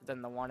worse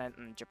than the one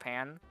in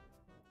Japan.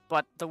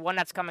 But the one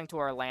that's coming to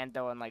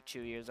Orlando in, like,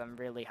 2 years, I'm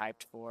really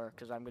hyped for.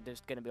 Because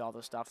there's going to be all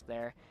the stuff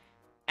there.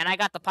 And I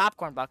got the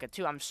popcorn bucket,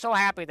 too. I'm so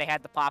happy they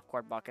had the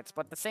popcorn buckets.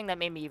 But the thing that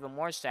made me even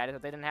more sad is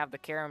that they didn't have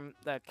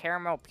the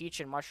caramel, peach,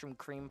 and mushroom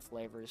cream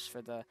flavors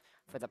for the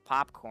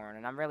popcorn.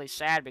 And I'm really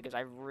sad because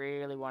I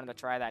really wanted to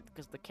try that.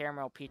 Because the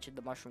caramel, peach, and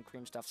the mushroom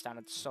cream stuff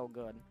sounded so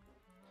good.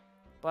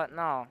 But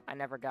no, I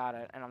never got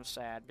it. And I'm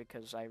sad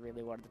because I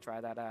really wanted to try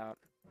that out.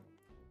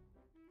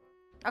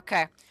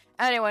 Okay.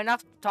 Anyway,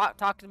 enough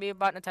talk to me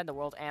about Nintendo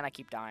World. And I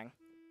keep dying.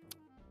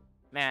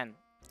 Man,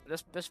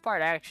 this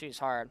part actually is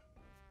hard.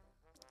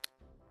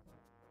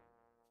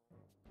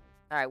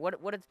 Alright,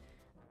 what did...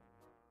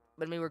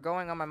 When we were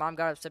going on, my mom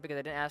got upset because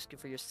I didn't ask you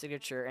for your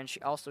signature, and she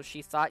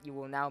thought you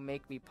will now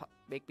make me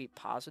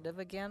positive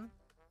again?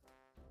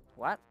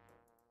 What?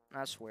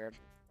 That's weird.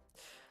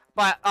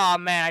 But, oh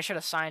man, I should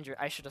have signed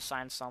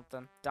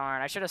something.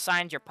 Darn, I should have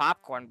signed your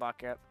popcorn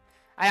bucket.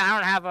 I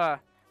don't have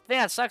a... The thing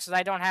that sucks is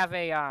I don't have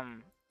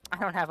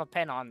a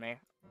pen on me.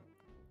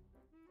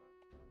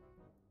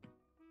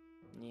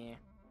 Yeah.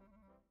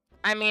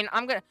 I mean,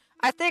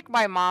 I think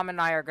my mom and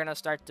I are gonna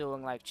start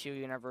doing, like, 2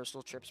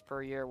 Universal trips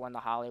per year, one to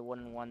Hollywood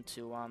and one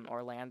to,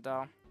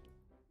 Orlando.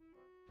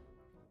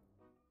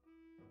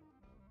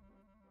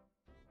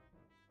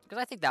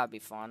 Because I think that would be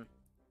fun.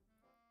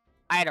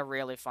 I had a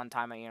really fun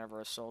time at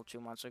Universal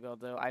 2 months ago,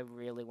 though. I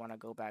really want to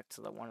go back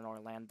to the one in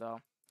Orlando.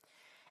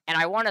 And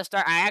I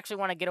actually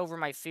want to get over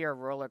my fear of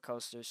roller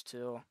coasters,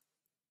 too.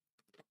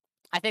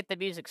 I think the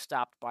music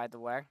stopped, by the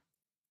way.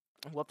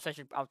 Whoops,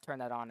 I'll turn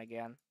that on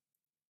again.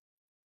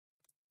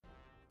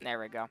 There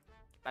we go.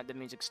 The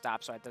music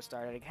stopped, so I had to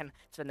start it again.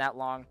 It's been that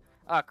long.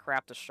 Oh,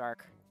 crap, the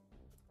shark.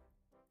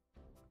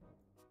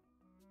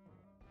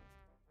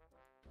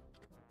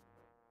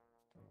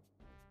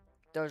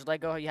 There's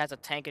Lego, he has a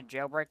tank and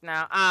jailbreak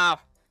now. Oh!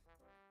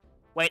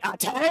 Wait, a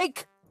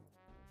tank?!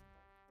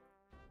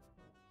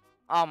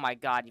 Oh my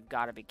god, you've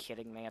got to be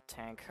kidding me, a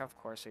tank. Of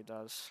course he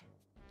does.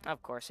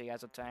 Of course he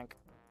has a tank.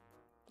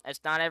 It's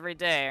not every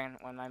day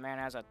when my man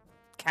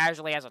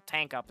casually has a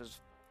tank up his...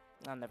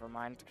 Oh, never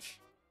mind.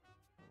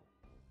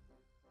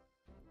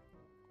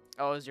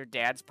 Oh, is your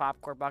dad's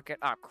popcorn bucket?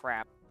 Oh,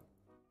 crap.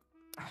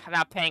 I'm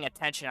not paying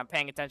attention. I'm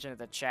paying attention to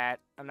the chat.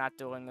 I'm not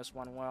doing this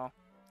one well.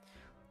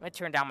 Let me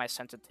turn down my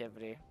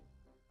sensitivity.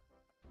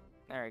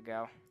 There we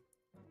go.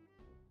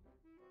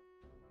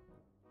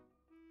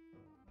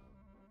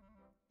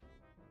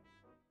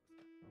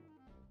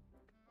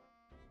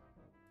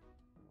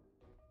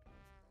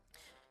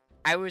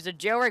 I was a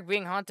jailbreak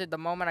being hunted the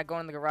moment I go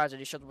in the garage and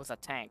he showed up with a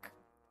tank.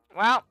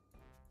 Well,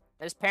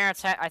 his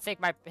parents I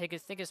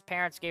think his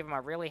parents gave him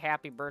a really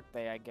happy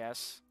birthday, I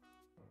guess.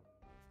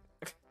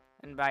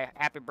 And by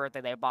happy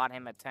birthday, they bought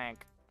him a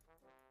tank.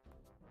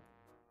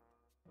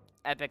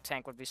 Epic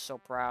Tank would be so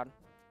proud.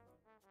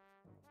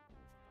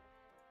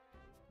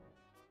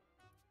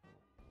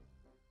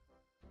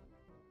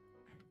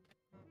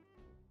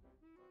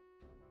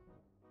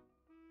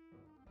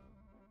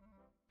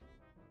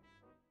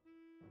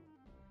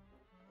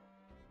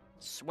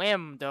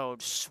 Swim,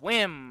 dude,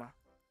 swim.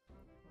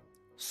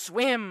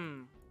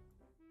 Swim.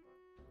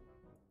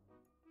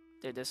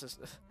 Dude, this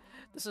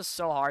is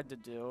so hard to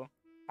do.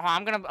 Oh,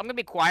 I'm gonna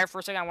be quiet for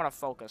a second. I want to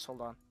focus.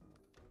 Hold on.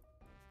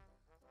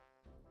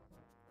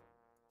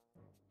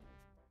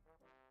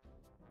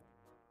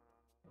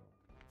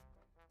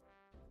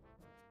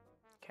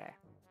 Okay.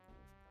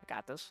 I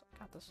got this. I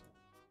got this.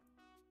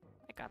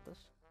 I got this.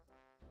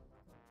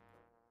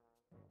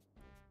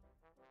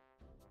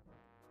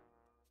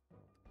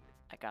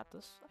 I got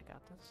this. I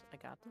got this. I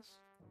got this.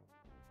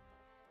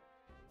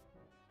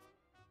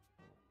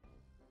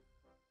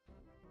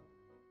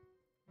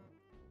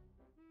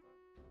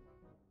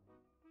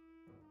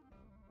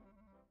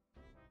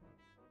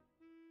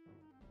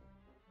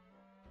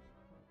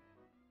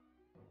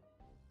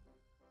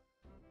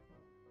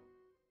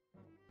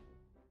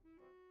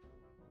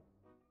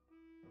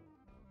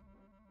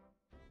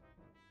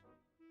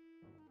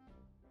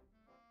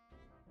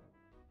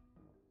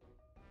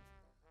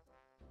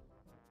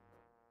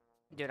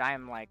 Dude,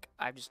 I'm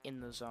just in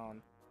the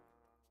zone.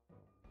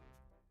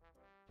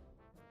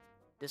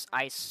 This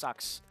ice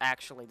sucks,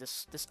 actually.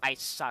 This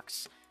ice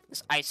sucks.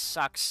 This ice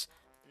sucks.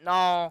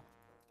 No.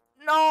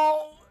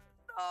 No.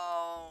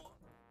 No.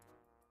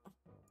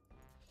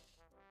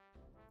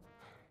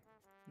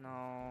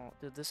 No.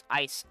 Dude, this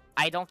ice.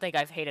 I don't think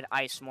I've hated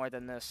ice more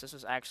than this. This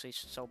is actually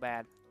so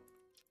bad.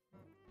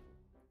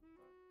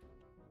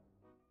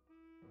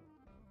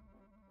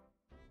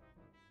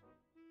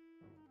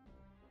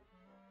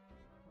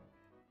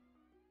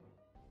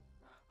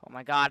 Oh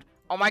my god.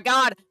 Oh my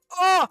god.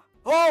 Oh!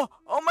 Oh!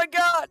 Oh my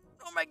god!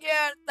 Oh my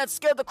god! That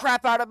scared the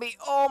crap out of me.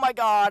 Oh my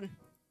god.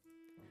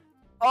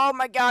 Oh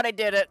my god, I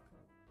did it.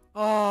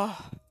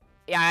 Oh.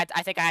 Yeah,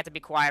 I think I had to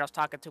be quiet. I was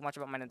talking too much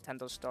about my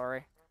Nintendo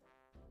story.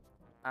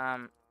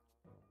 Um.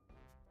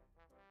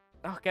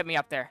 Oh, get me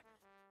up there.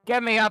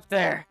 Get me up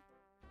there.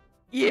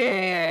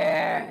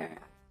 Yeah.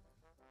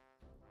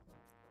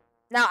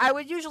 Now, I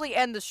would usually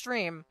end the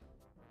stream,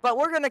 but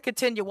we're gonna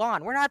continue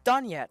on. We're not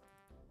done yet.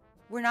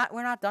 We're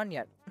not done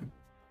yet.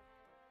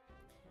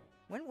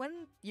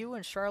 When you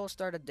and Charlotte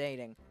started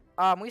dating?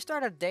 We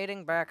started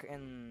dating back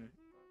in...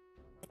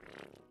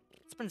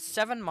 It's been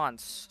 7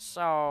 months,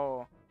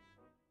 so...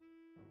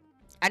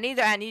 I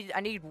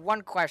need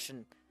one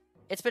question.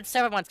 It's been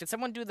 7 months. Can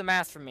someone do the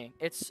math for me?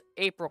 It's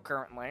April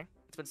currently.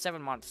 It's been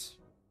 7 months.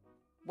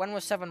 When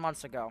was 7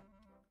 months ago?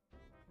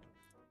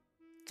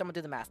 Someone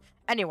do the math.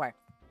 Anyway,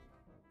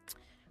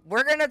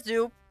 we're gonna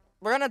do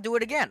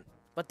it again,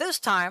 but this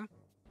time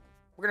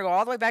we're gonna go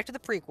all the way back to the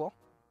prequel,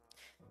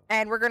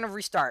 and we're gonna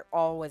restart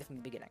all the way from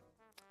the beginning.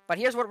 But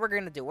here's what we're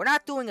gonna do. We're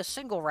not doing a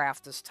single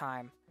raft this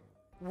time.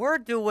 We're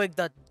doing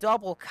the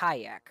double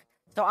kayak.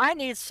 So I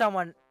need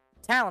someone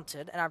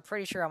talented, and I'm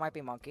pretty sure I might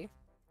be Monkey,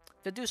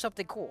 to do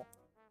something cool.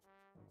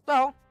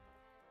 So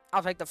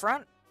I'll take the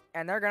front,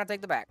 and they're gonna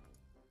take the back.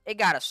 It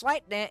got a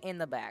slight dent in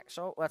the back,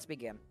 so let's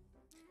begin.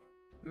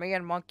 Me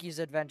and Monkey's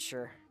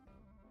adventure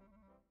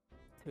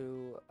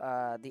to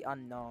the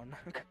unknown.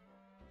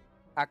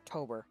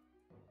 October.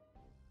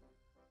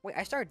 Wait,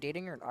 I started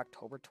dating her on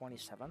October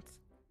 27th?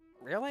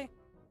 Really?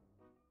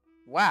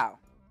 Wow.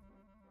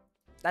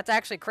 That's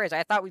actually crazy.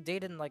 I thought we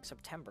dated in, like,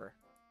 September.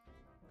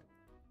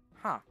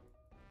 Huh.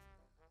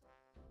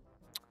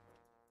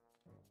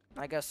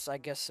 I guess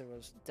it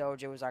was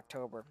Doge, it was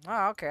October.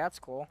 Oh, okay, that's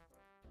cool.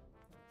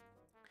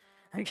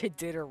 I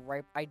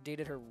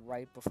dated her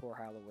right before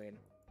Halloween.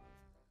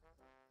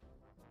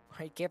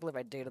 I can't believe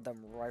I dated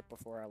them right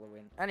before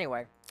Halloween.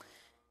 Anyway.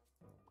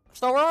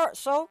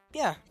 So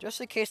yeah,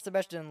 just in case the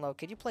match didn't load,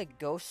 could you play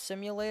Ghost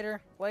Simulator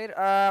later?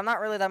 I'm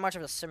not really that much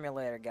of a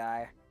simulator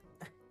guy.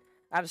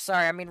 I'm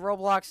sorry. I mean,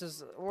 Roblox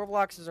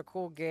is a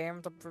cool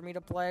game for me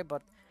to play,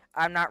 but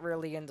I'm not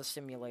really into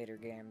simulator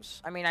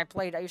games. I mean,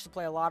 I used to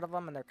play a lot of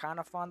them, and they're kind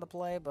of fun to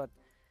play, but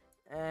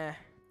I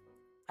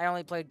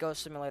only played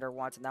Ghost Simulator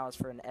once, and that was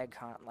for an egg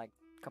hunt like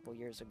a couple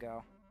years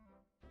ago.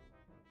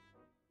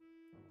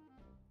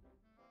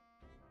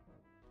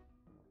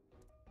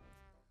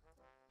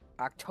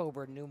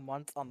 October, new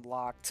month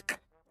unlocked.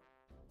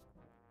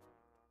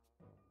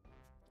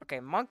 Okay,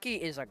 Monkey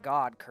is a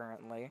god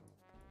currently.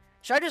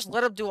 Should I just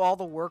let him do all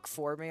the work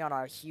for me on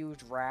a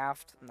huge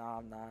raft? No,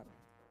 I'm not.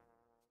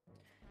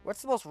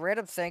 What's the most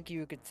random thank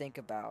you could think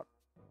about?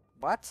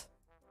 What?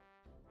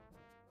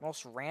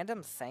 Most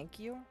random thank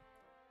you?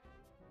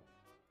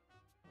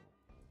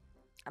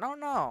 I don't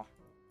know.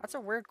 That's a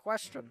weird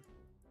question.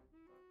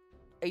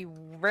 A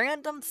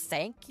random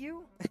thank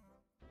you?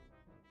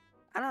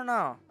 I don't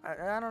know.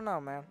 I don't know,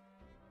 man.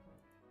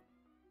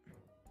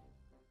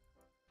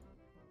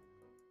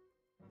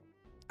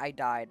 I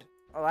died.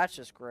 Oh, that's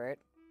just great.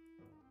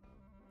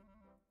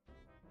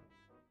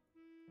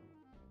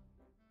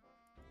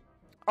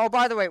 Oh,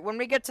 by the way, when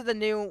we get to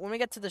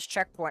this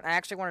checkpoint, I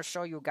actually want to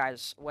show you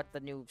guys what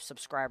the new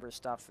subscriber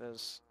stuff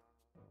is.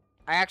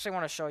 I actually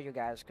want to show you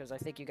guys, because I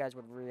think you guys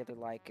would really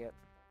like it.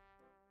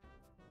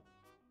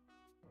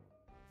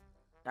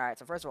 Alright,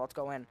 so first of all, let's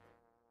go in.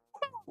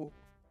 Ooh.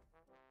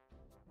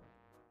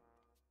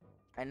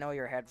 I know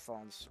your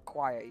headphones.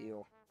 Quiet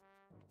you.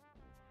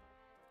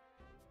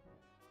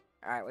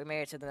 Alright, we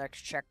made it to the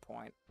next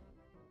checkpoint.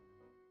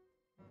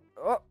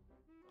 Oh!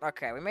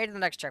 Okay, we made it to the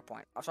next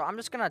checkpoint. So I'm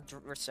just gonna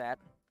reset.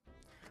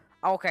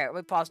 Okay, let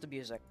me pause the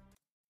music.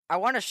 I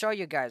want to show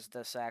you guys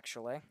this,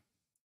 actually.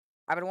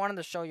 I've been wanting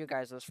to show you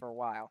guys this for a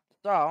while.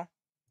 So,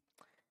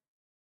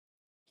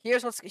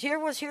 here's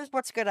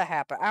what's gonna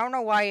happen. I don't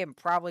know why it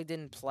probably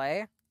didn't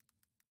play.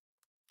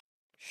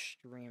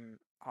 Stream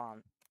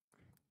on.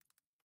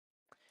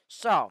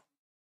 So,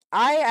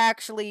 I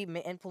actually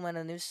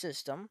implemented a new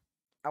system.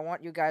 I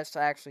want you guys to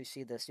actually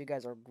see this. You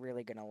guys are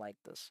really gonna like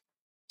this.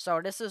 So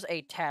this is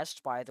a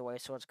test, by the way,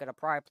 so it's gonna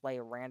probably play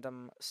a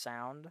random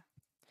sound.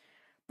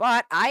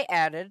 But I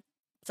added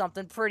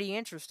something pretty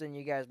interesting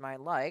you guys might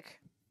like.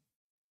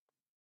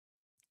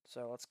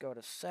 So let's go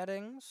to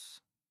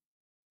settings.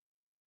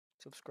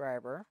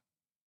 Subscriber.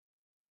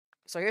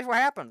 So here's what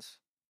happens.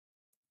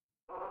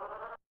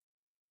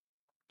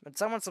 When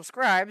someone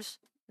subscribes,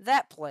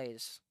 that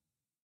plays.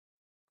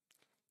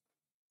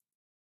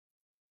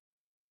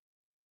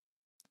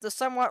 the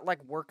somewhat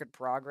like work in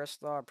progress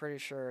though. I'm pretty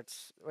sure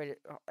it's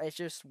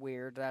just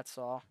weird. That's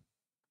all.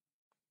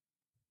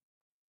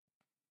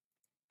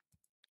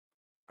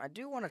 I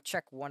do want to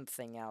check one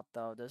thing out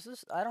though.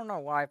 I don't know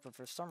why, but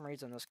for some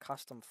reason this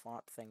custom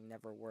font thing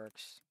never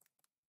works.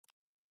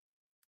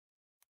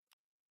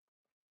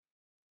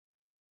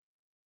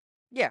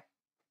 Yeah.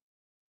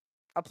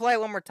 I'll play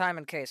it one more time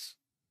in case.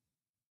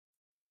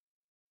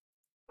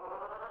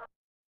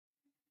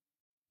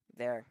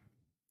 There.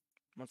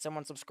 When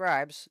someone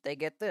subscribes, they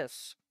get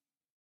this.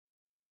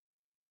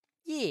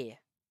 Yeah.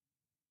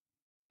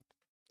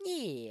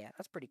 Yeah,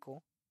 that's pretty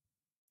cool.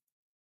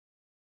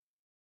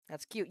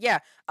 That's cute. Yeah.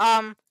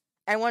 And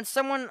when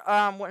someone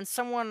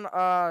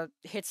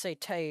hits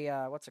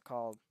what's it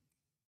called?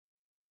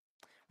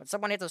 When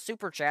someone hits a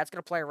super chat, it's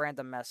gonna play a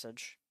random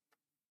message.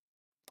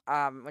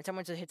 When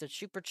someone hits a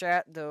super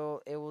chat,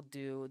 though, it will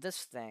do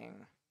this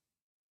thing.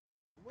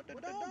 What the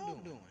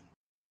dog doing?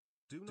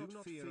 Do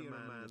not fear a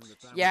man that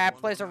spams Yeah, it me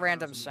plays a 1,000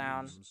 random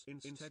sound. times.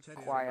 Instead, fear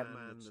Quiet. a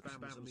man that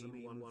spams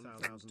me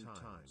 1,000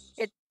 times.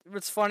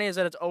 What's funny is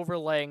that it's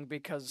overlaying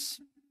because,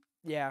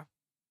 yeah.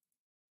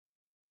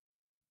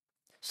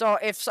 So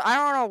I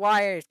don't know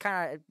why it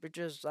kind of it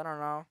just I don't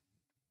know.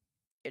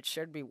 It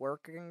should be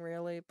working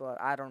really,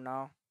 but I don't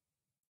know.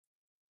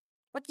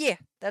 But yeah,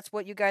 that's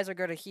what you guys are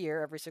gonna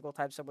hear every single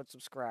time someone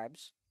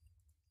subscribes.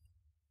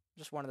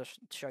 Just wanted to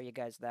show you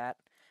guys that.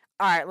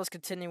 All right, let's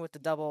continue with the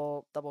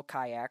double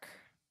kayak.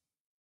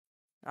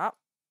 Oh,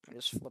 I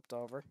just flipped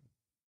over.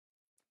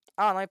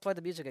 Oh, let me play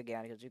the music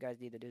again because you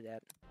guys need to do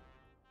that.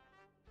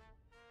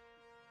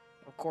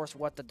 Of course,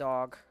 what the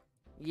dog?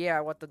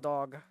 Yeah, what the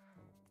dog?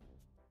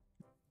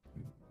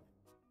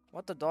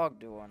 What the dog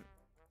doing?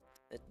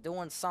 It's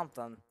doing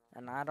something,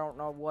 and I don't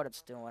know what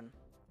it's doing.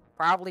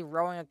 Probably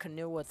rowing a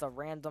canoe with a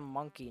random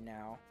monkey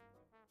now.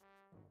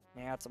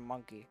 Yeah, it's a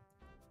monkey.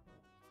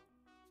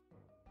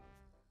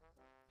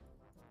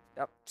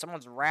 Yep,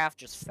 someone's raft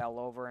just fell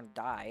over and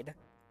died.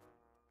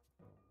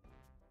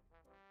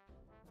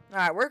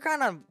 Alright, we're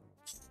kind of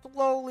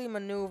slowly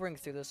maneuvering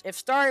through this. If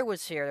Starry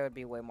was here, that would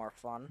be way more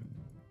fun.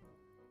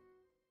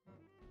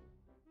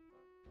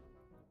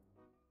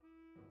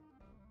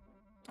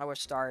 I wish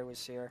Starry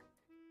was here.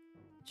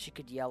 She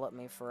could yell at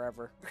me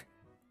forever.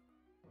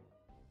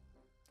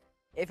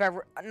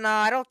 No,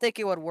 I don't think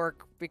it would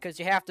work because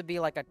you have to be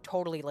like a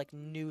totally like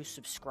new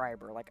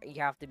subscriber. Like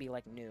you have to be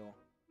like new.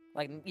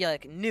 Like yeah,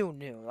 like new.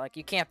 Like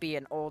you can't be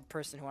an old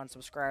person who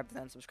unsubscribed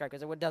then subscribe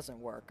because it doesn't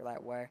work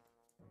that way.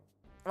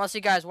 Unless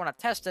you guys want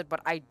to test it,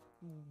 but I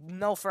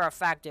know for a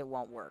fact it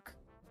won't work.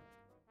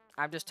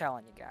 I'm just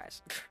telling you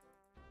guys.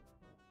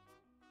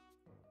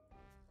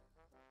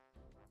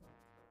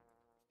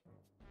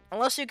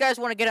 Unless you guys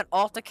want to get an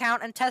alt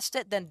account and test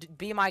it, then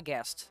be my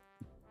guest.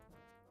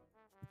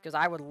 Because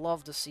I would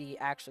love to see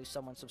actually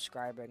someone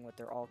subscribing with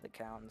their alt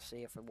account and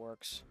see if it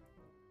works.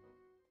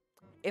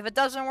 If it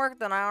doesn't work,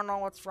 then I don't know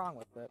what's wrong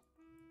with it.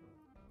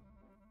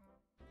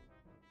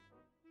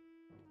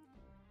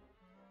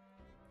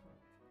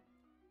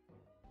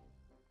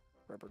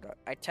 Rubber duck.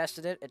 I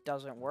tested it. It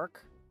doesn't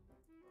work.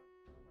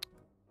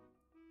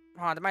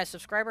 Did my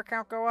subscriber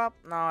count go up?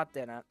 No, it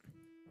didn't.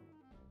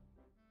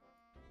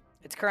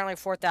 It's currently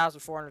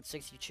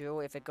 4,462.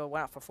 If it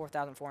went up for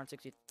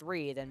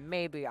 4,463, then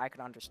maybe I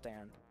could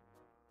understand.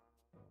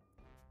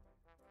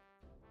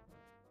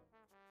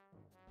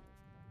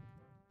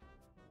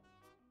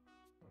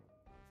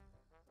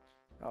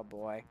 Oh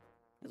boy.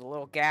 There's a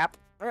little gap.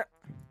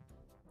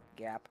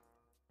 Gap.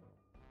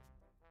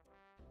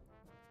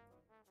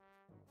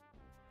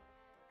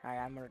 Hi,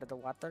 I'm under the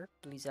water.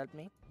 Please help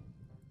me.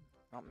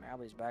 Oh,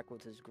 Mally's back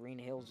with his Green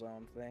Hill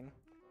Zone thing.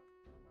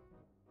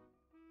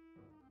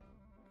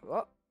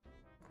 Oh.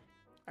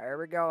 There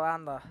we go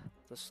on the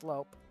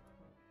slope.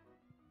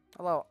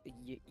 Hello,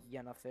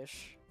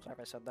 Yennafish. Sorry if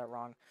I said that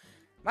wrong.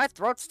 My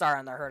throat's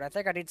starting to hurt. I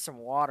think I need some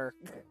water.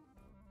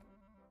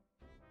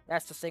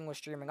 That's the thing with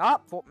streaming.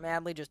 Oh,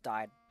 Madly just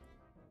died.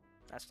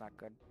 That's not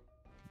good.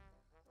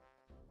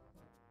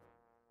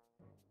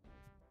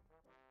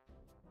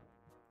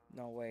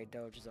 No way,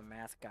 Doge is a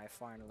math guy,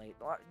 finally.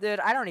 Dude,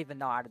 I don't even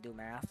know how to do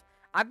math.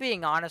 I'm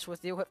being honest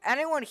with you. If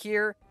anyone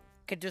here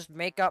could just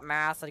make up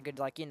math and could,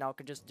 like, you know,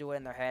 could just do it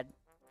in their head,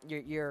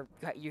 you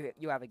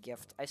have a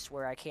gift. I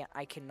swear,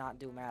 I cannot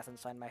do math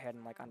inside my head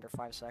in, like, under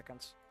 5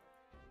 seconds.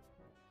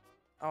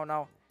 Oh,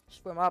 no.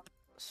 Swim up.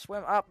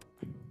 Swim up.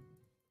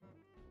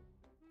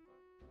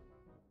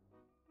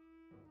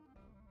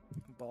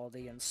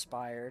 Baldy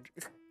inspired.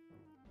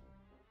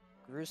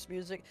 Goose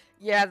music?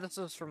 Yeah, this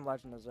is from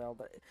Legend of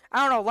Zelda.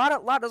 I don't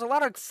know, there's a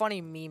lot of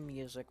funny meme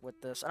music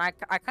with this, and I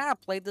kind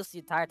of played this the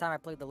entire time I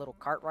played the little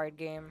cart ride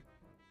game.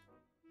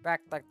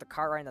 Back, like, the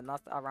cart ride in the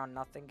around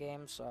nothing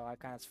game, so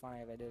it's funny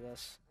if I do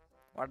this.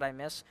 What did I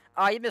miss?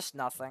 Oh, you missed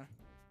nothing.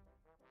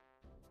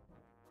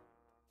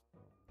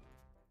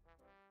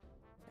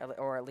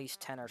 Or at least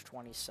 10 or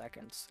 20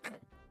 seconds.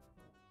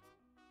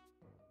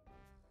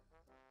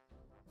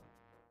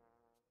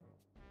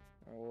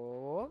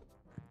 Oh.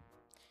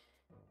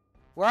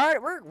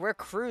 We're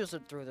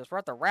cruising through this. We're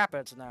at the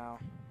rapids now.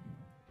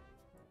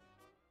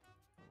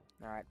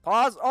 Alright,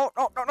 pause. Oh,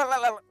 no, no, no,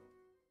 no, no.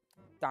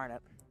 Darn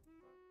it.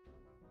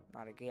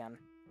 Not again.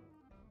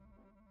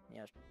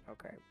 Yes,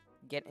 okay.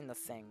 Get in the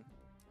thing.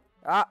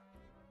 Ah!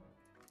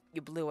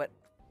 You blew it.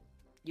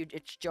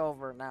 It's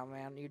over now,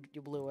 man.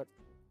 You blew it.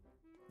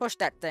 Push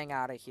that thing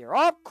out of here.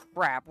 Oh,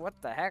 crap. What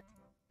the heck?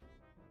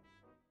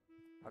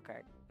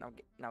 Okay,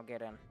 now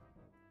get in.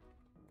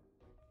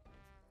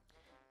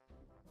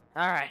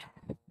 Alright.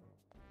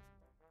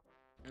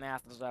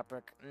 Math is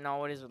epic.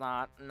 No, it is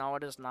not. No,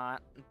 it is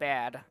not.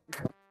 Bad.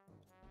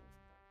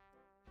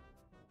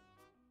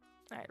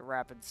 Alright,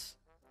 rapids.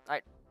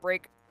 Alright,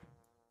 break.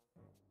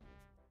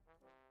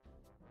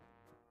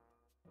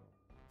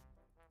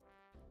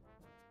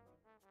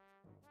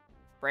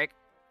 Break.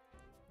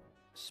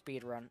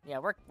 Speed run. Yeah,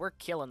 we're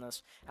killing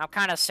this. I'm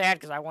kind of sad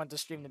because I want the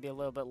stream to be a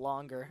little bit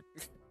longer.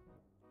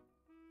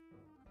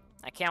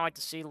 I can't wait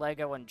to see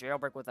Lego and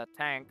Jailbreak with a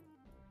tank.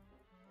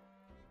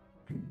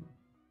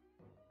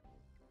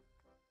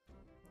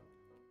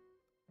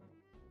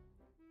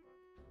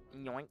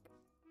 Yoink.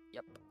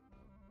 Yep.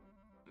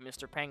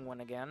 Mr.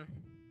 Penguin again.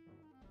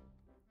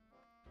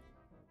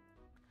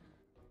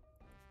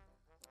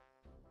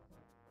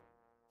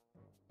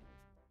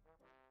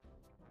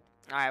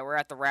 Alright, we're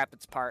at the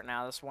rapids part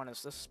now. This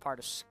part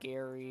is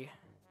scary.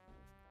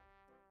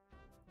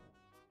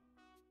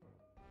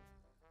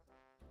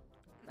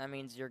 That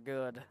means you're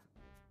good.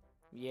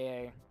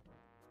 Yay.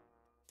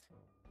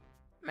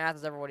 Math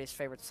is everybody's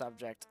favorite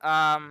subject.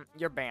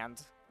 You're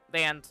banned.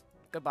 Banned.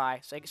 Goodbye.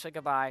 Say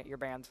goodbye. You're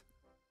banned.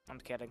 I'm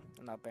kidding.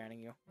 I'm not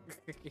banning you.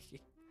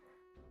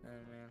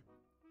 Oh, man.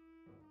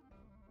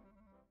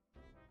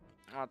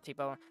 Oh,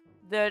 T-Bone.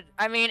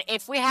 I mean,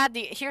 if we had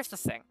the... Here's the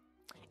thing.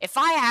 If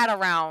I had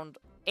around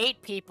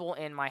 8 people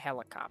in my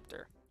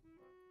helicopter...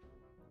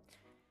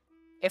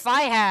 If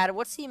I had...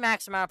 What's the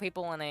max amount of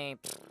people in a...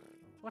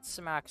 What's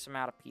the max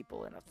amount of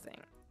people in a thing?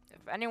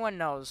 If anyone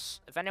knows...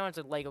 If anyone's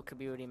a LEGO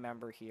community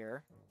member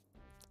here...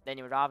 Then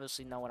you would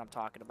obviously know what I'm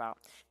talking about.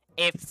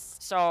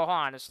 So, hold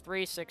on. It's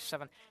 3, 6,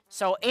 7...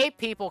 So, 8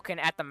 people can,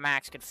 at the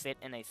max, could fit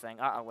in a thing.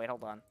 Uh-oh, wait,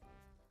 hold on.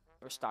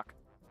 We're stuck.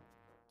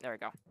 There we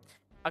go.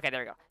 Okay,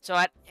 there we go. So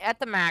at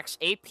the max,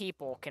 8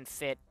 people can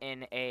fit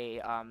in a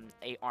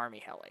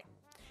army heli.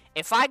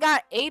 If I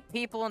got 8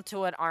 people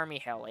into an army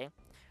heli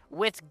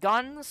with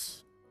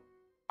guns,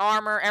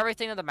 armor,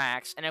 everything to the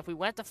max, and if we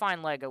went to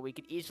find Lego, we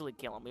could easily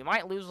kill him. We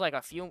might lose like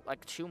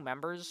 2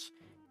 members,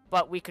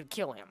 but we could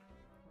kill him,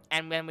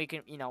 and then we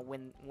can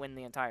win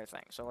the entire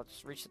thing. So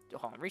let's reach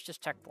this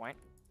checkpoint.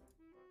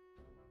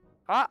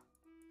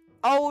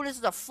 Oh, this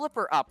is a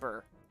flipper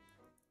upper.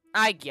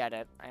 I get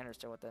it. I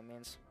understand what that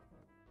means.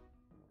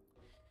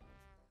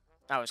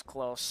 That was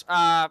close.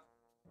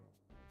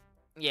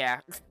 Yeah.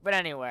 But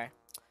anyway.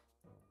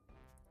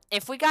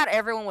 If we got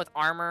everyone with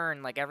armor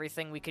and, like,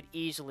 everything, we could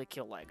easily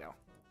kill Lego.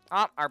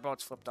 Oh, our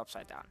boat's flipped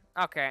upside down.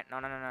 Okay.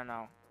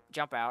 No.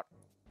 Jump out.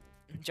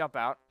 Jump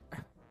out.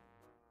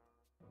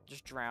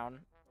 Just drown.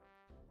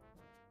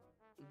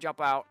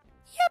 Jump out.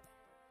 Yep!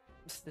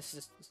 This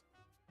is...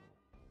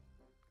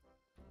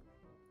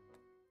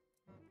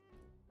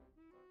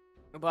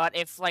 But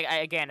if, like,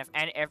 again,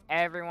 if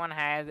everyone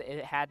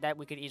had that,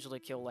 we could easily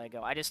kill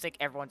Lego. I just think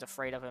everyone's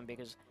afraid of him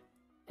because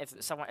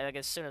if someone, like,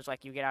 as soon as,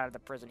 like, you get out of the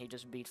prison, he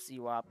just beats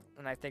you up.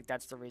 And I think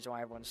that's the reason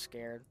why everyone's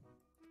scared.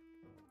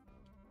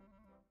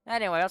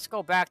 Anyway, let's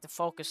go back to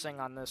focusing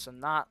on this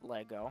and not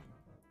Lego.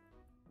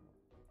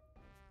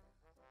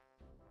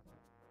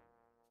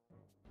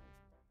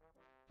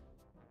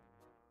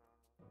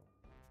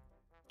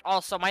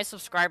 Also, my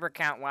subscriber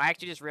count, well, I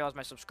actually just realized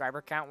my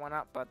subscriber count went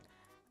up, but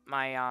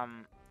my,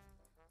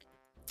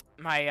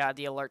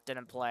 the alert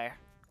didn't play.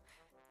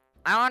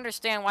 I don't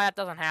understand why that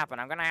doesn't happen.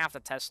 I'm gonna have to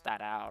test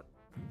that out.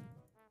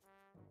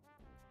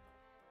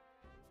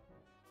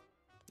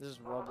 This is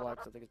Roblox.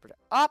 I think it's pretty...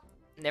 Oh!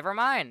 Never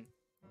mind.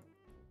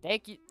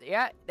 Thank you.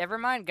 Yeah, never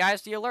mind,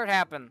 guys. The alert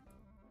happened.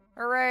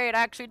 Hooray, it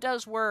actually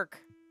does work.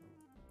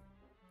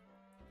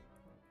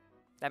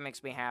 That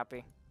makes me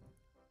happy.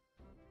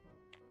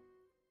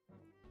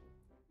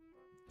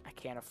 I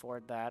can't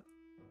afford that.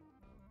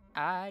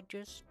 I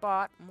just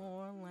bought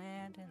more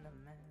land in the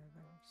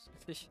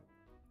mountains.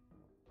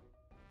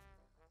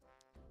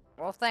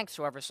 Well, thanks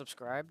whoever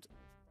subscribed.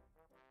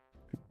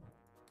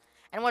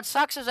 And what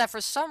sucks is that for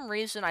some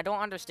reason, I don't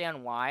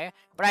understand why,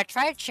 but I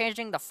tried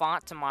changing the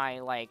font to my,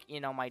 like,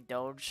 my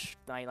Doge,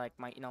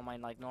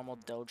 my normal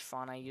Doge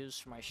font I use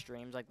for my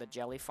streams, like the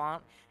jelly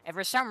font. And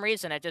for some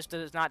reason, it just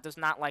does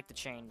not like to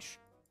change.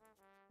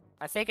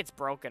 I think it's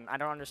broken. I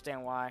don't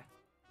understand why.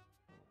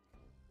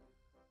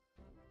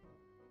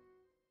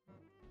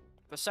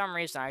 For some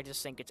reason, I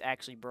just think it's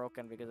actually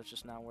broken because it's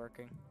just not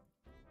working.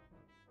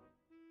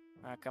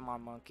 Come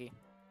on, monkey.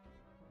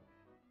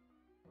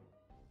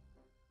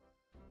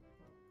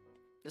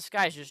 This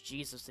guy's just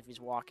Jesus if he's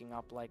walking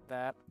up like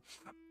that.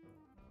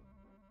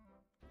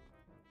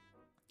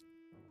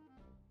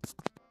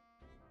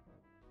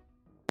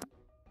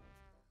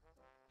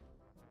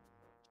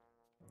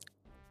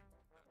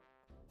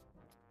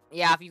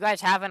 Yeah, if you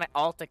guys have an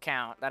alt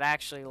account that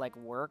actually, like,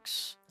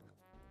 works,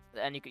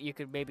 and you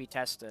could maybe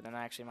test it, and it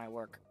actually might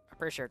work. I'm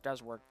pretty sure it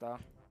does work though.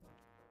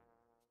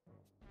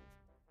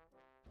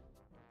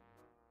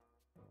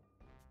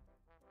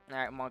 All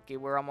right, Monkey,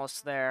 we're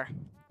almost there.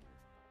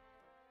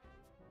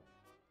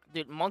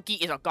 Dude, Monkey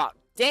is a god.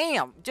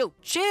 Damn, dude,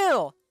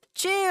 chill,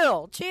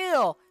 chill,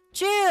 chill,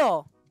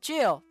 chill,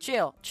 chill, chill,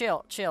 chill,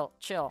 chill, chill,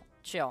 chill,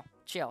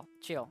 chill,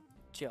 chill,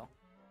 chill,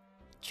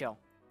 chill,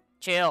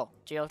 chill,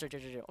 chill, chill, chill,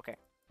 chill. Okay.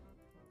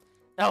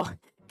 Oh,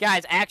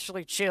 guys,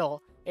 actually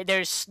chill.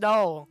 There's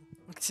snow.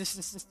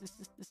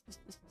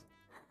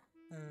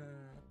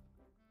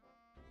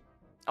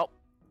 Oh,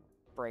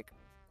 break.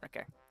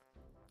 Okay.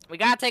 We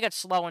gotta take it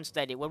slow and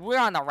steady. When we're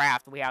on the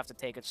raft, we have to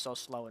take it so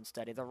slow and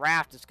steady. The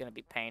raft is gonna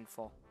be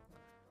painful.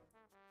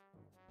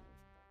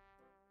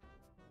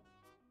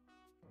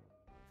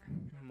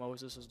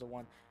 Moses is the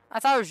one. I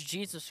thought it was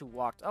Jesus who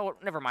walked. Oh,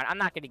 never mind. I'm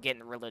not gonna get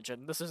into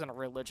religion. This isn't a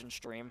religion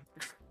stream.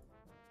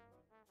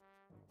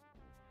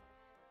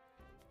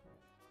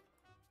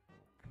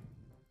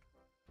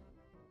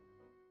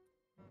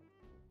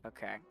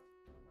 Okay.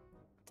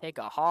 Take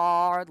a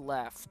hard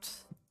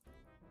left.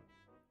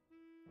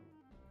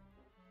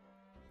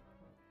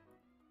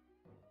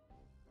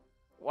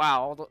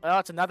 Wow, oh,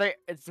 it's another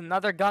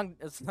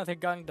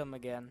Gundam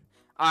again.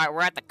 All right,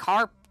 we're at the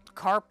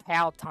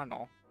Carpal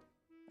Tunnel.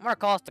 I'm gonna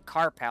call this the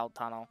Carpal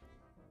Tunnel,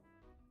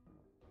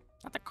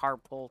 not the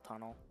Carpool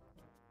Tunnel.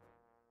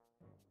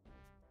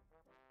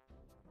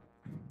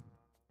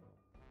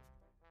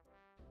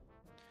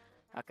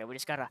 Okay, we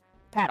just gotta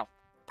paddle,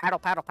 paddle,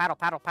 paddle, paddle,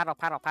 paddle, paddle,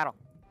 paddle, paddle.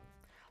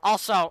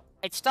 Also,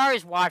 if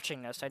Starry's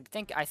watching this, I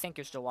think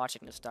you're still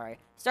watching this, Starry.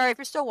 Starry, if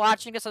you're still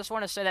watching this, I just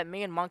want to say that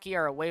me and Monkey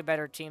are a way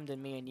better team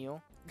than me and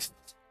you.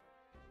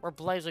 We're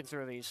blazing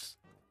through these.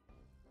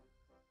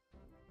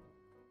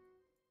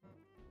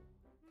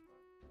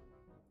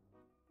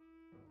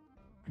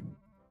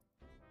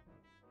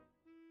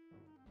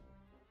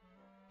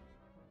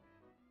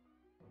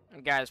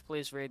 And guys,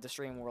 please read the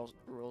stream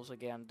rules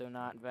again. Do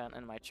not vent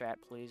in my chat,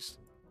 please.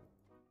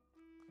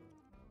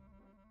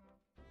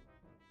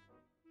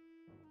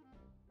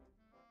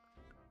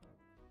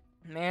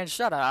 Man,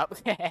 shut up.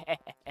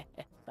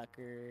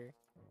 Sucker.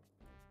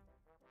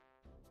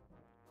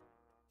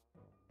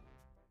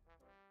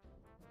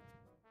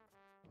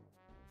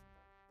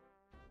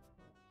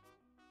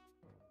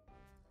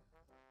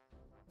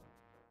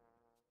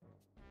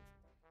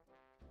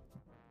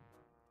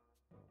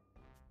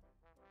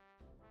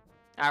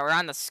 Alright, we're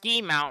on the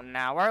ski mountain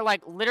now. We're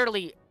like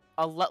literally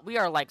we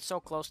are like so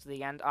close to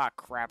the end. Ah,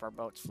 crap, our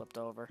boat's flipped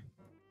over.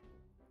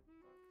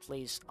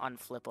 Please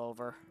unflip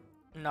over.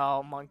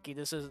 No, Monkey,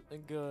 this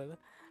isn't good.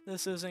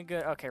 This isn't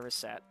good. Okay,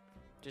 reset.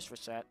 Just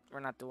reset.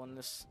 We're not doing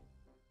this.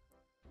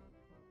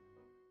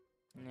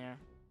 Yeah.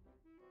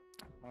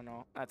 Oh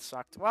no, that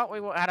sucked. Well,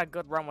 we had a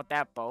good run with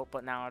that boat,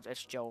 but now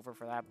it's over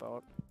for that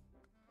boat.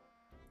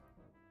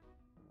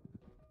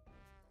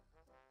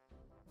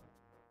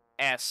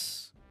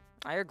 S.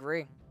 I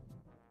agree.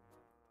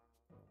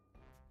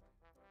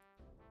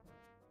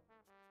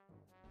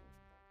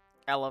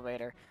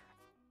 Elevator.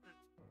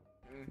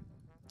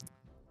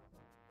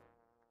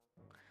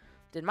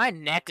 Dude, my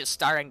neck is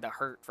starting to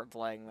hurt from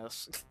playing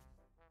this.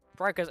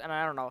 Probably because, and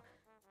I don't know.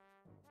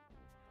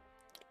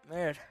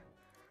 Man.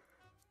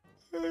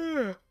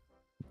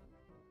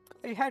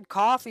 I had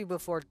coffee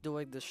before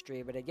doing this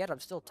stream, and yet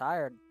I'm still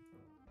tired.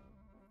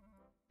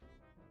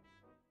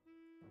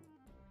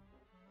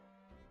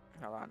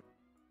 Hold on.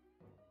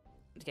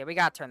 Okay, we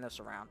gotta turn this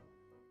around.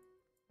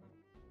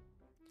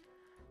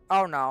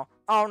 Oh no.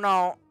 Oh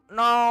no.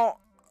 No.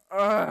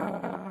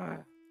 Ugh.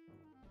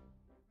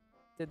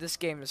 Dude, this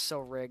game is so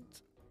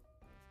rigged.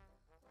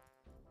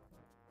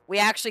 We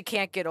actually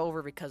can't get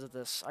over because of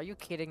this. Are you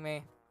kidding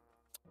me?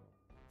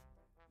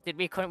 Dude,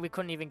 we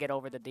couldn't even get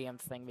over the damn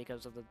thing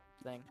because of the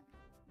thing.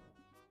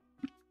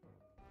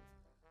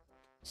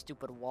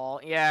 Stupid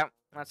wall. Yeah,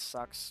 that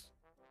sucks.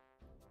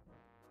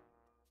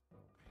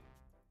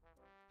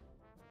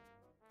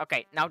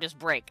 Okay, now just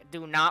break.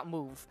 Do not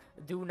move.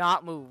 Do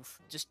not move.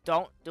 Just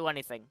don't do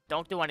anything.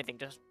 Don't do anything.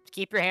 Just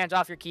keep your hands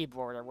off your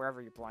keyboard or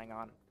wherever you're playing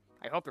on.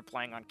 I hope you're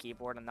playing on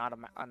keyboard and not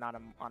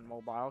on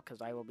mobile,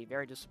 because I will be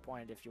very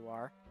disappointed if you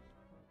are.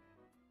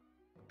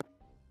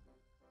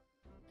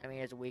 I mean,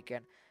 it's a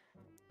weekend.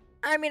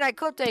 I mean, I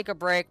could take a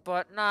break,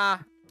 but nah.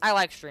 I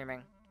like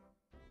streaming.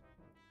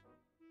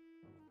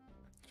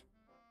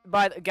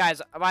 But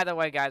guys, by the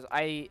way, guys,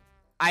 I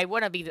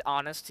want to be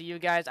honest to you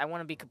guys. I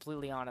want to be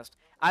completely honest.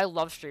 I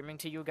love streaming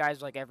to you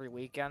guys like every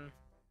weekend.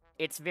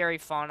 It's very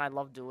fun. I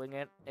love doing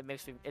it. It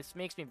makes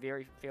me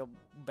very feel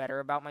better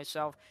about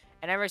myself.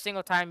 And every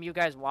single time you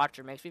guys watch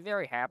it makes me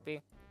very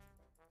happy.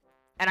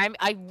 And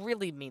I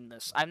really mean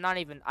this. I'm not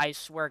even, I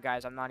swear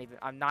guys, I'm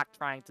not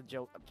trying to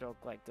joke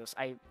like this.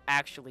 I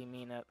actually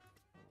mean it.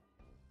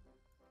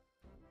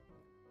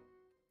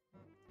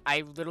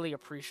 I literally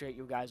appreciate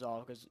you guys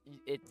all, because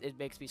it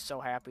makes me so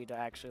happy to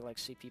actually like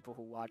see people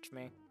who watch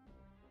me.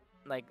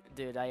 Like,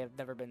 dude, I have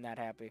never been that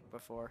happy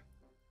before.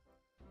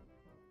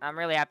 I'm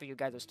really happy you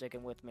guys are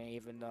sticking with me,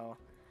 even though,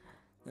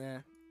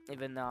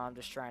 Even though I'm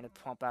just trying to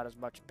pump out as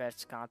much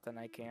best content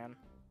I can.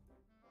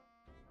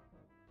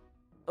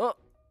 Oh,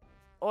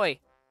 oi.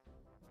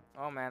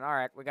 Oh man, all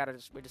right. We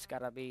just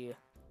gotta be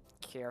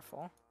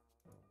careful.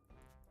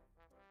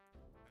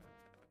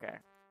 Okay.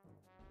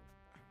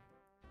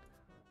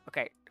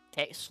 Okay.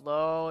 Okay.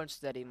 Slow and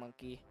steady,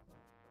 monkey.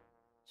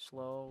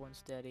 Slow and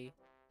steady.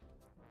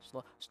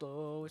 Slow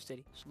and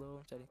steady. Slow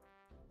and steady.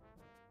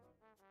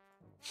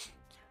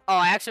 Oh,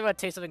 I actually want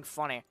to tell you something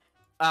funny.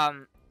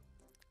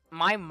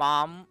 My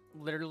mom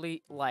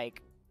literally,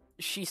 like,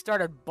 she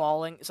started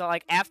bawling. So,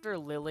 like, after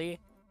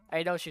Lily,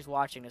 I know she's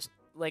watching this.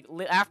 Like,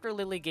 after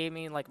Lily gave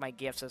me, like, my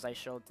gifts, as I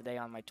showed today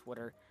on my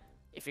Twitter.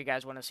 If you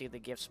guys want to see the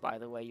gifts, by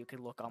the way, you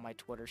can look on my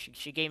Twitter.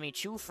 She gave me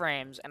 2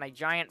 frames and a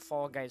giant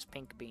Fall Guys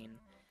pink bean.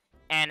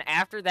 And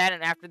after that,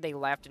 and after they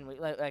left, and we,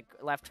 like,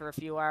 left for a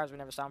few hours, we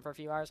never saw him for a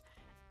few hours,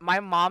 my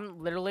mom,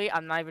 literally,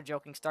 I'm not even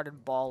joking,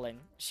 started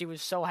bawling. She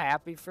was so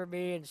happy for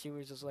me, and she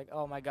was just like,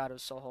 oh my god, it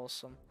was so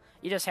wholesome.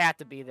 You just had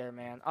to be there,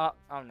 man. Oh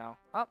no.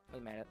 Oh, we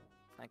made it.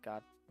 Thank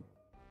god.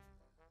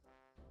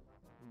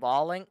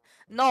 Bawling?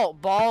 No,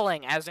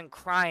 bawling, as in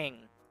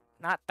crying.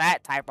 Not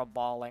that type of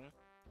bawling.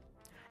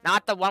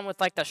 Not the one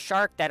with, like, the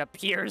shark that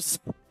appears.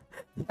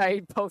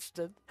 I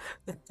posted.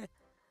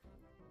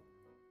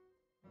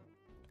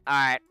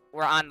 Alright,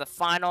 we're on the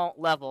final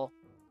level.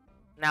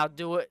 Now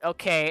do it.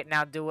 Okay,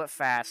 now do it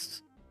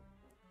fast.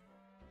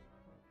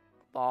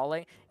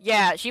 Bawling?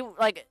 Yeah, she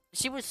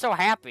was so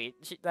happy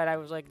that I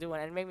was, like,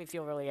 doing it. It made me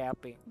feel really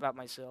happy about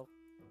myself.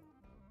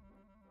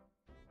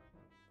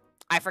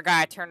 I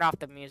forgot I turned off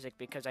the music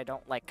because I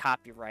don't like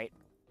copyright.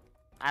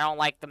 I don't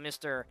like the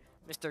Mr.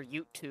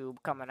 YouTube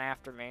coming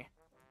after me.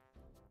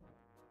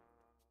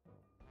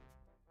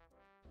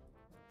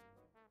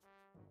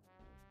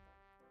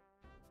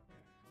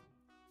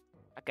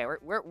 Okay,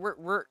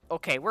 we're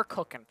okay, we're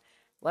cooking.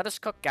 Let us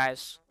cook,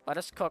 guys. Let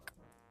us cook.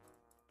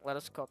 Let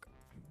us cook.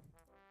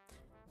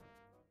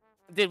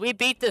 Dude, we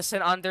beat this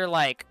in under,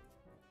 like,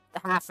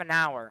 half an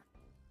hour.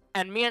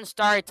 And me and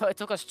Star, it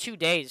took us 2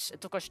 days. It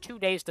took us 2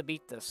 days to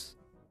beat this.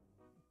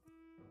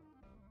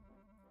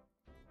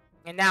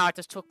 And now it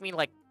just took me,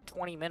 like,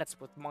 20 minutes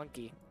with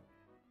Monkey.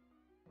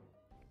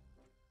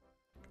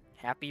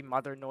 Happy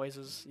mother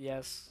noises,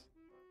 yes.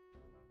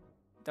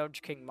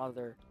 Doge King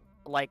Mother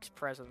likes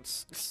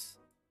presents.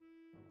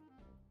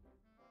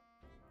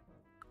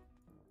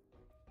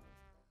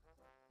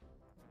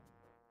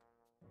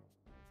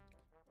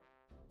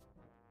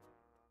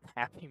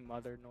 Happy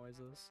mother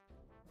noises.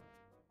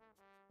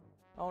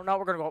 Oh no,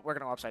 we're gonna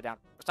go upside down.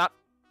 Stop!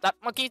 Stop!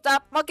 Monkey,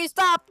 stop! Monkey,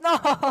 stop!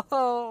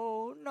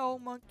 No! No,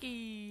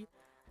 monkey!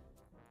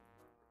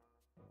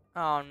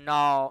 Oh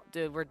no.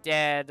 Dude, we're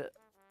dead.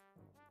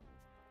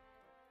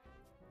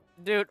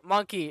 Dude,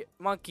 monkey,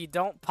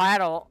 don't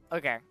paddle.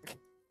 Okay.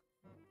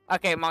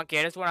 Okay, monkey,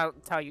 I just want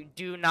to tell you,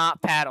 do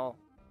not paddle.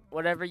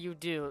 Whatever you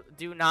do,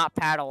 do not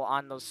paddle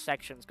on those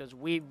sections, because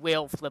we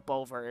will flip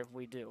over if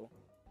we do.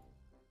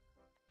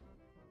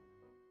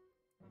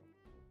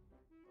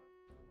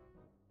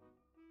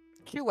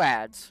 Q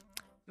ads.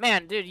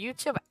 Man, dude,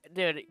 YouTube...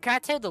 Dude, can I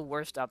tell you the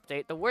worst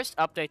update? The worst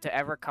update to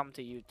ever come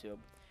to YouTube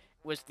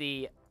was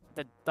the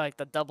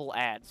double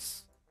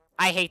ads.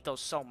 I hate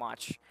those so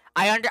much.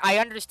 I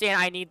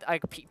understand I need,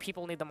 like,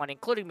 people need the money,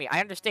 including me.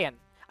 I understand.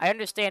 I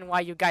understand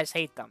why you guys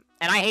hate them.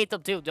 And I hate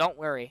them too, don't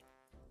worry.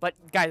 But,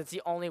 guys, it's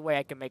the only way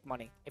I can make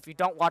money. If you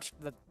don't watch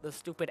the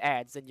stupid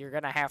ads, then you're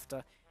gonna have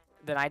to...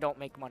 Then I don't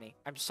make money.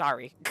 I'm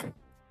sorry.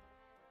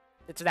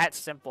 It's that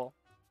simple.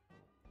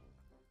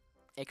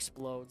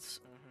 Explodes.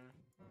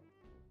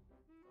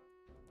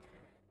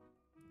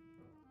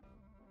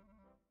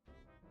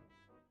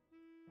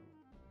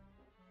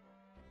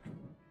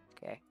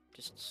 Okay,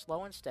 just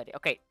slow and steady.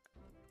 Okay,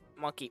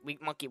 monkey,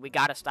 we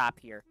gotta stop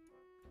here.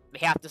 We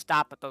have to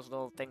stop at those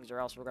little things, or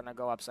else we're gonna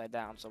go upside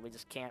down. So we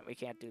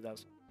can't do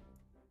those.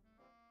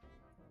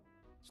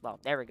 Slow.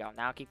 There we go.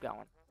 Now keep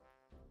going.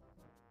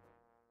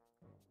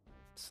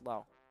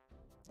 Slow.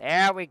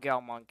 There we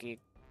go, monkey.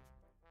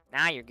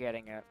 Now you're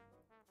getting it.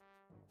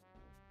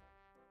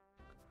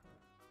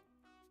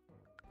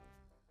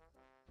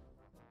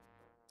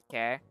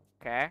 Okay.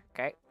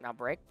 Now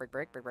break.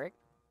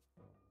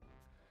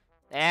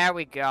 There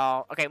we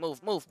go. Okay,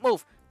 move. Oh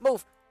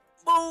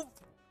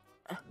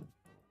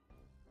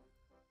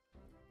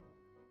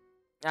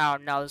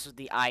no, this is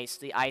the ice.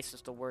 The ice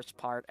is the worst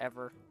part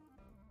ever.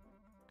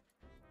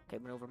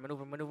 Okay, maneuver.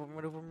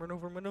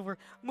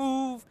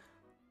 Move.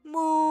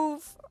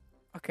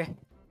 Okay.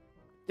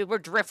 Dude, we're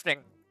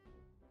drifting.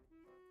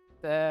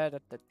 I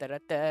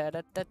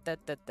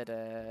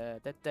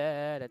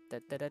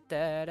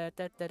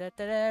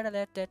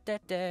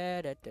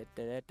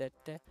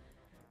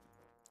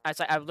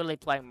I'm literally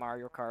playing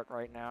Mario Kart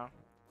right now.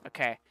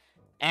 Okay.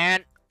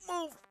 And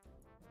move.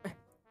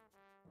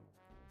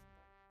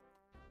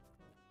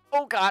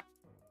 Oh god.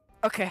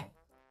 Okay.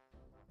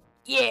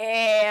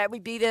 Yeah, we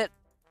beat it.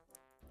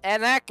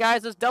 And that,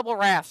 guys, is double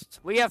rafts.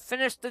 We have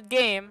finished the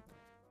game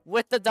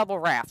with the double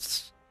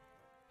rafts.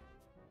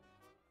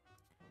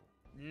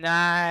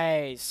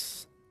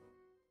 Nice.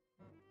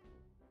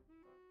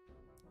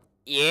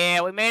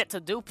 Yeah, we made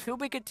it to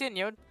be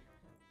continued.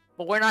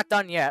 But we're not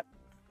done yet.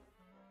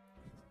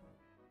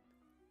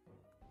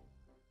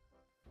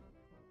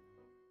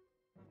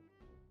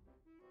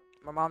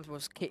 My mom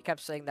kept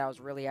saying that I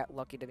was really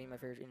lucky to be my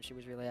favorite, and she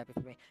was really happy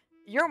for me.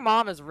 Your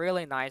mom is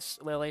really nice,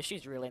 Lily.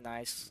 She's really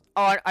nice.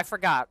 Oh, I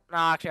forgot. No,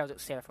 actually, I was going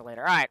to save it for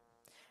later. All right.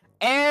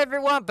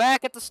 Everyone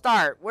back at the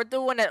start. We're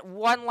doing it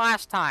one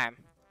last time.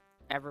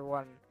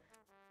 Everyone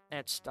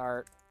at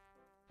start.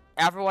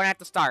 Everyone at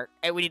the start.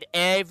 And we need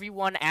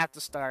everyone at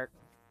the start.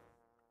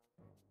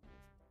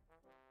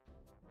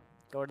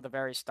 Go to the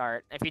very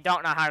start. If you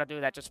don't know how to do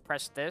that, just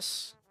press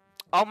this.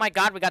 Oh my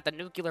god, we got the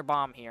nuclear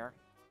bomb here.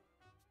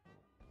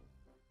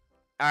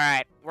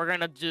 Alright, we're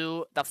gonna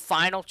do the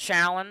final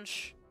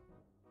challenge.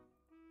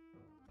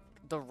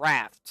 The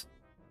raft.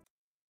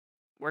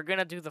 We're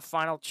gonna do the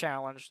final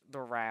challenge,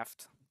 the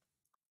raft.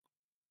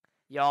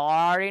 Y'all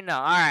already know.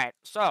 Alright,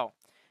 so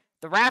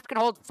the raft can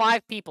hold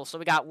 5 people, so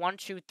we got 1,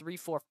 2, 3,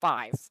 4,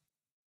 5.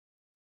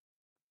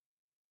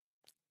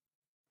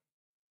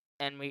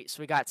 And we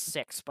got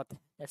 6, but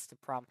that's the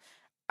problem.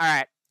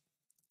 Alright.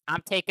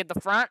 I'm taking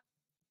the front.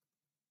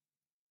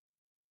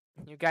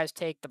 You guys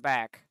take the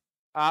back.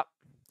 Up.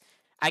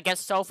 I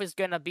guess Sophie's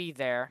gonna be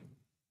there.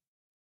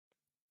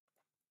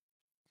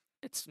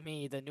 It's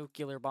me, the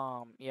nuclear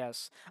bomb.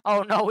 Yes.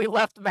 Oh no, we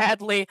left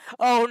Madly.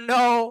 Oh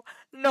no.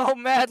 No,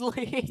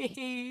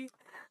 Madly.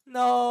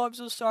 No, I'm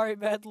so sorry,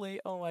 Madly.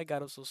 Oh my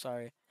god, I'm so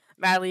sorry.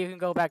 Madly, you can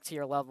go back to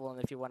your level,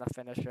 and if you want to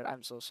finish it,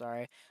 I'm so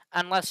sorry.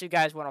 Unless you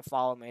guys want to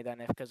follow me,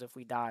 then, because if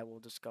we die, we'll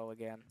just go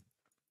again.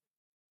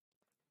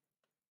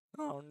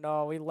 Oh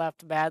no, we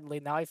left Madly.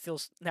 Now I feel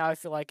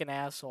like an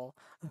asshole.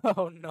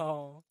 Oh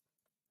no.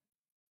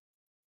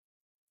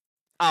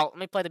 Oh, let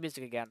me play the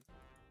music again.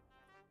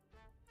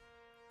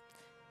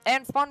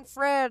 And Fun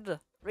Fred!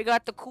 We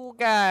got the cool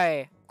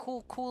guy.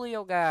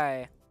 Coolio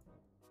guy.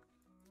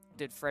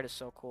 Dude, Fred is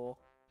so cool.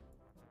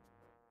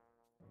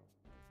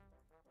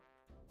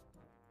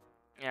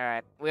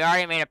 Alright, we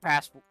already made it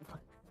past...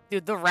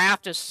 Dude, the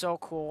raft is so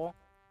cool.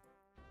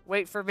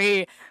 Wait for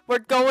me. We're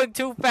going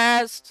too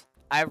fast.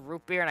 I have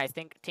root beer, and I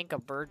think a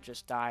bird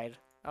just died.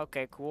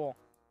 Okay, cool.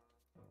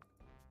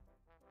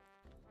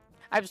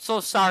 I'm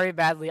so sorry,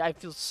 Madly. I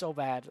feel so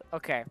bad.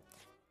 Okay.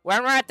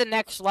 When we're at the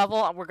next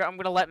level, I'm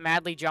gonna let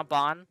Madly jump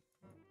on.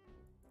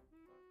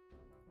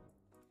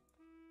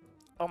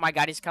 Oh my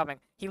god, he's coming.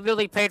 He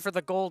literally paid for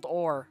the gold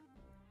ore.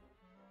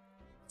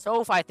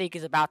 Soph, I think,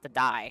 is about to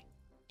die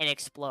and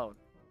explode.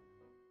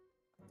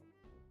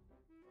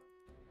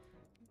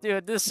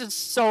 Dude, this is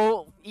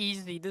so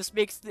easy. This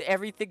makes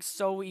everything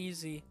so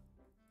easy.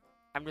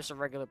 I'm just a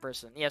regular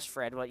person. Yes,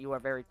 Fred, but you are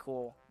very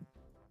cool.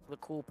 The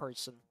cool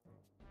person.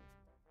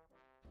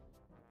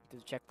 The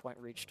checkpoint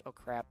reached. Oh,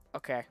 crap.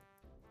 Okay.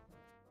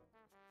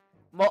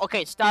 Mo,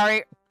 okay,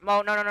 Starry.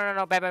 Mo,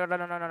 no, baby,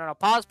 no.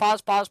 Pause.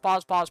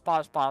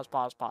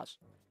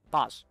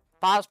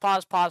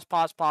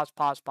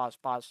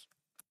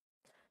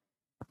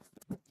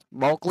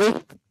 Mowgli,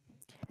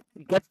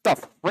 get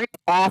the frick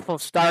off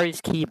of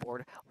Starry's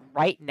keyboard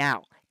right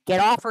now. Get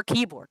off her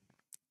keyboard.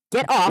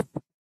 Get off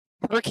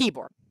her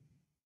keyboard.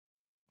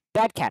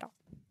 Bad cattle.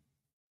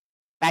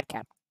 Bad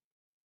cattle.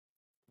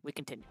 We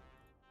continue.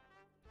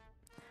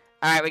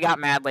 Alright, we got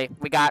Madly.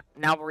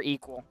 Now we're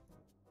equal.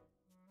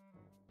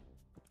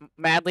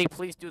 Madly,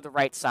 please do the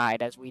right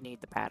side as we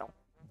need the paddle.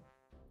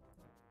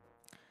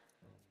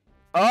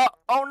 Oh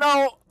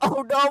no!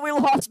 Oh no, we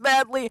lost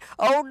Madly!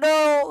 Oh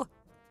no!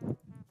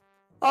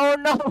 Oh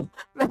no!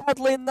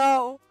 Madly,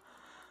 no!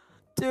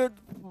 Dude,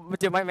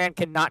 my man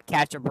cannot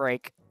catch a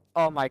break.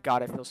 Oh my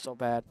god, I feel so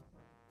bad.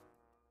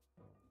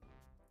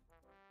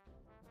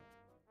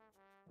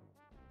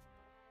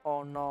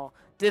 Oh no.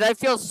 Dude, I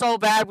feel so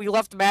bad. We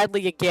left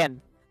Madly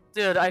again.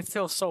 Dude, I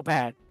feel so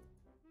bad.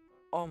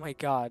 Oh my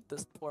god,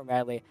 this poor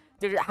Madly.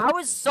 Dude, how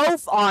is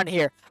Soph on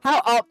here?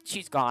 How? Oh,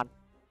 she's gone.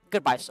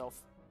 Goodbye,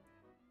 Soph.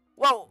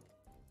 Whoa.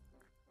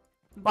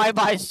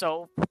 Bye-bye,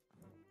 Soph.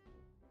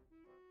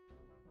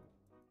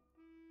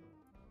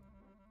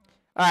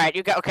 Alright,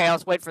 you got... Okay,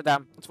 let's wait for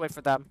them.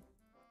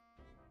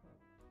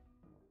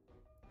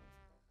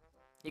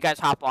 You guys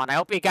hop on. I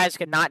hope you guys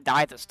cannot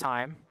die this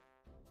time.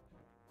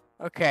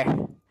 Okay.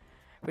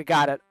 We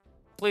got it.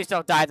 Please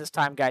don't die this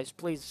time, guys.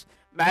 Please.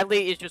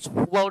 Madly is just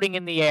floating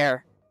in the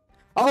air.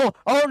 Oh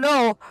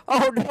no!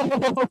 Oh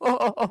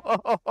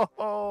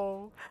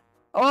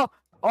no!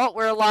 Oh,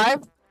 we're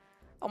alive?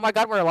 Oh my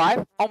god, we're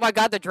alive? Oh my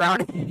god, they're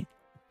drowning.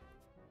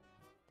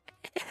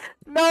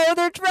 No,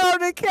 they're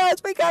drowning,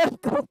 cats! We gotta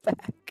go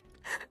back.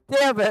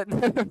 Damn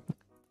it.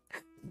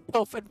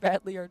 Soph and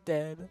Madly are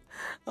dead.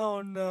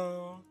 Oh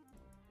no.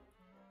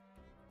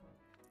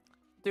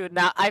 Dude,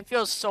 now I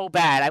feel so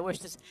bad. I wish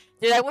this...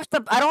 Dude,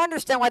 I don't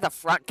understand why the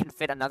front can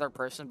fit another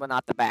person, but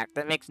not the back.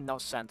 That makes no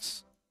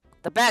sense.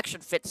 The back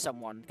should fit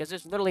someone, because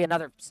there's literally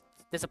another...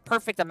 There's a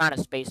perfect amount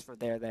of space for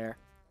there.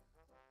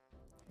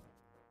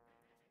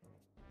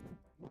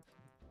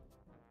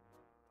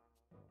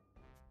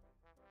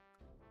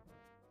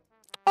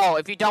 Oh,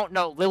 if you don't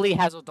know, Lily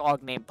has a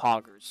dog named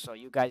Poggers, so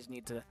you guys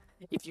need to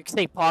If you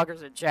say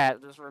Poggers in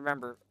chat, just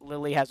remember,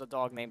 Lily has a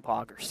dog named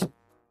Poggers.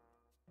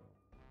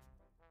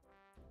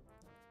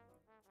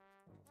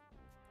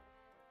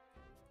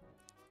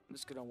 I'm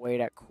just gonna wait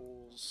at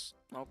Cool's.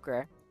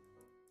 Okay.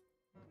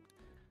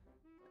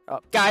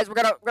 Guys, we're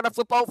gonna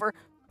flip over.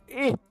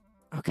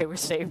 Okay, we're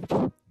saved.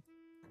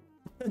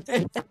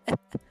 Dude,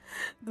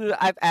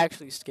 I'm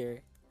actually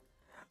scared.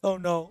 Oh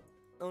no.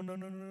 Oh no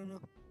no no no no.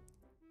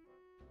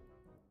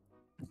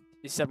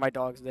 He said my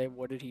dog's name.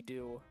 What did he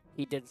do?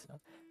 He did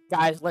so.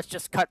 Guys, let's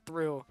just cut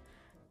through.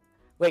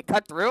 Wait,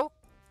 cut through?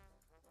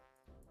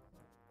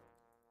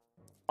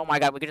 Oh my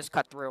god, we can just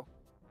cut through.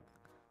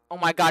 Oh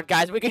my god,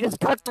 guys, we can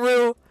just cut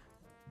through.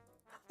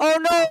 Oh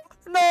no!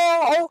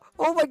 No!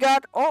 Oh my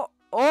god! Oh!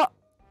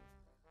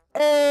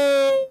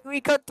 Hey!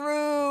 We cut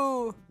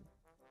through!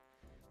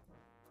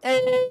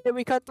 Hey!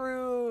 We cut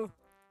through!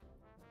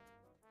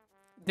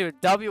 Dude,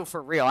 W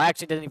for real. I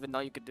actually didn't even know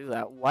you could do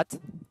that. What?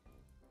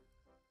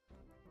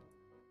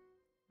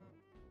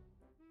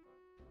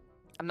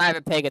 I'm not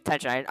even paying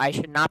attention. I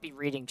should not be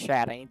reading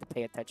chat. I need to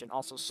pay attention.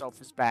 Also, Soph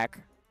is back.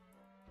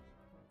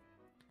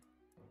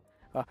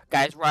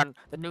 Guys, run.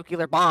 The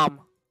nuclear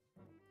bomb.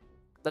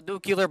 The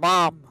nuclear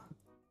bomb.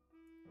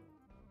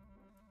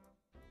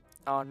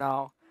 Oh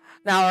no.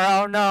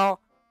 No, oh no.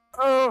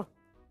 Oh!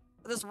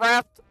 This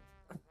raft.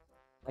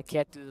 I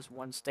can't do this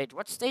one stage.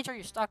 What stage are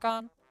you stuck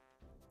on?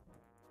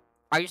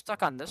 Are you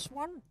stuck on this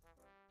one?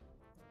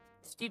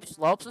 Steep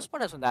slopes? This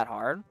one isn't that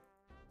hard.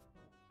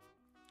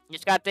 You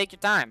just gotta take your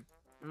time.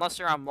 Unless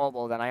you're on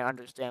mobile, then I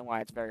understand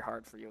why it's very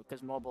hard for you.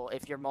 Because mobile,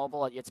 if you're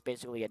mobile, it's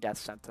basically a death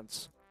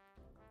sentence.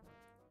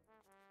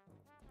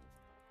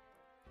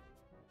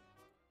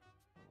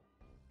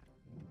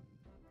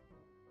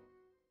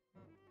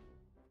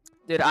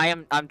 Dude,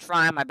 I'm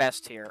trying my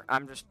best here.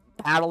 I'm just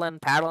paddling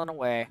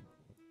away.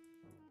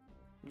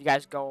 You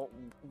guys go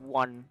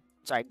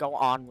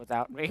on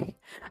without me.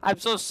 I'm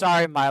so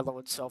sorry, Milo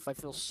and Soph. I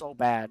feel so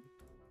bad.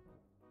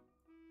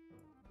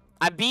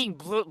 I'm being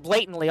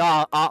blatantly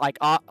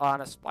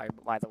honest,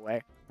 by the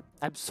way.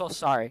 I'm so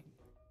sorry.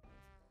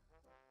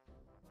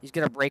 He's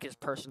gonna break his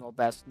personal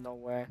best. No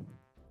way.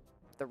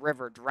 The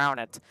river, drown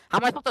it. How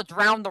am I supposed to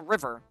drown the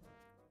river?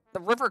 The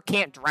river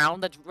can't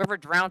drown. The river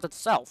drowns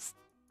itself.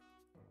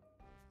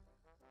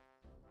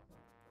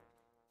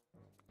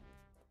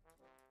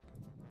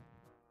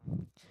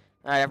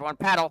 Alright, everyone,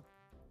 paddle.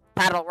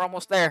 Paddle, we're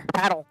almost there.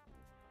 Paddle.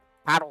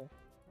 Paddle.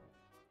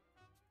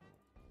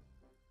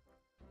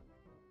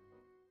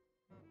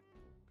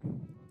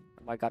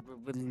 Oh my god,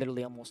 we're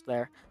literally almost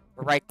there.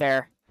 We're right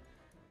there.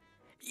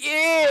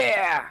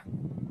 Yeah!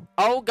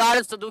 Oh god,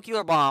 it's the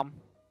nuclear bomb.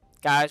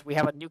 Guys, we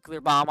have a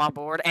nuclear bomb on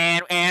board,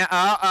 and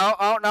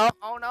oh no,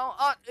 oh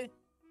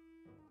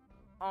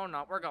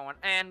no, we're going,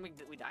 and we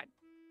died.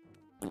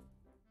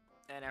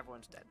 And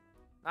everyone's dead.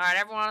 Alright,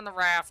 everyone on the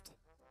raft.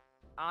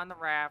 On the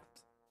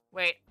raft.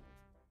 Wait.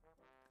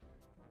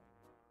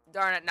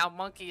 Darn it, now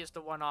Monkey is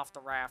the one off the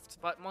raft.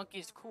 But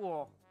Monkey's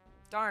cool.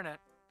 Darn it.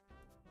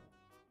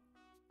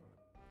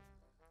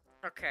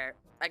 Okay,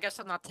 I guess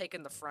I'm not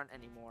taking the front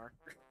anymore.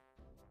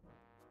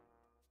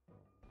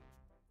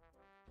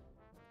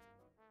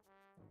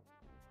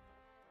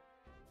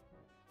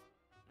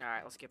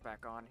 Alright, let's get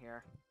back on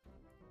here.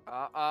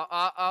 Oh no,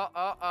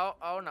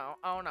 oh no,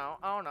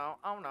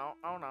 oh no,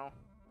 oh no.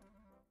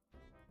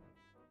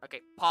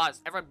 Okay,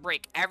 pause. Everyone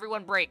break.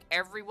 Everyone break.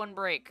 Everyone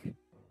break.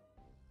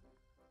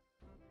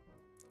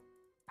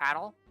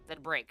 Paddle,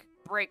 then break.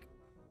 Break.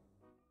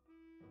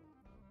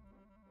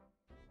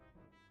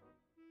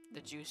 The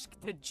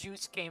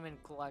juice came in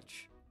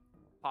clutch.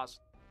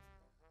 Pause.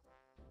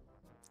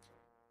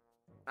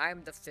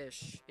 I'm the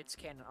fish. It's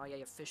canon. Oh yeah, you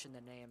have fish in the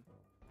name.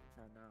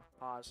 Oh no.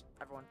 Pause.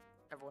 Everyone.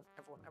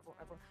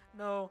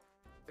 No.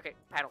 Okay,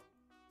 paddle.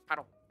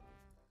 Paddle.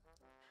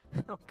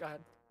 Oh god.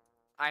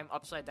 I'm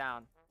upside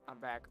down. I'm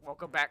back.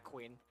 Welcome back,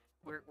 Queen.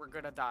 We're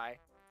gonna die.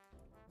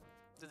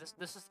 This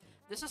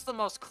is the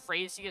most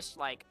craziest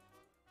like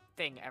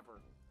thing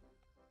ever.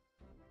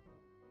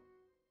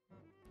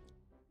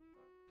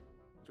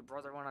 Your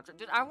brother went on a trip.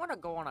 Dude, I want to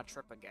go on a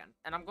trip again,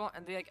 and I'm going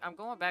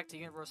back to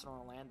Universal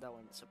Orlando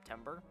in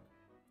September.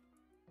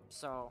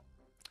 So,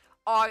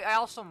 oh, I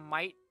also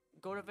might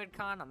go to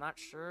VidCon. I'm not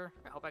sure.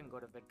 I hope I can go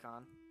to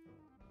VidCon.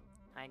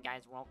 Alright,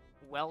 guys.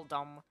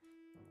 Welcome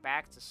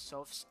back to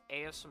Soph's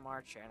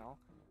ASMR channel.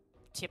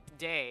 Tip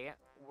day,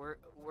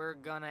 we're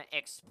gonna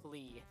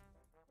explee.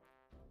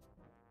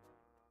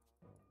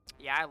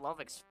 Yeah, I love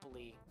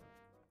explee.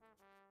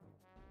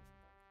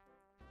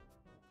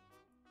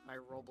 My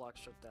Roblox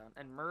shut down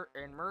and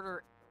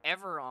murder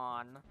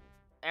everyone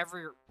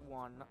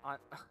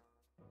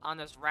on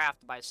this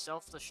raft by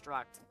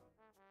self-destruct.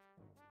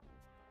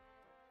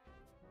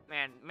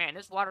 Man,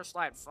 this water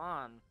slide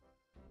fun.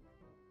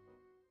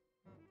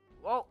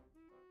 Whoa.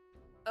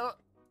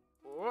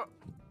 Whoa.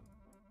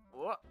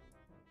 Whoa.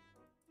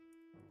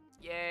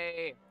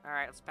 Yay!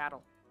 Alright, let's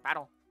paddle.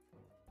 Paddle.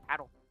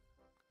 Paddle.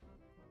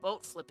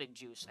 Boat flipping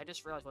juice. I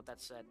just realized what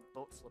that said.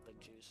 Boat flipping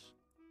juice.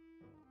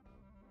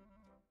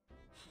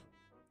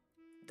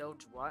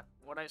 Doge what?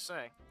 What'd I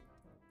say?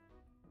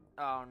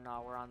 Oh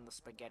no, we're on the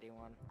spaghetti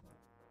one.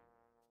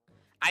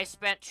 I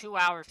spent 2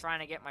 hours trying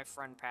to get my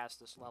friend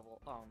past this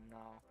level. Oh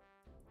no.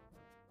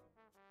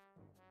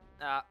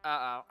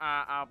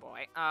 Oh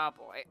boy, oh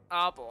boy,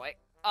 oh boy,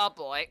 oh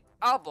boy,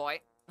 oh boy.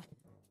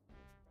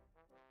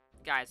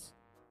 Guys,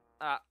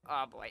 oh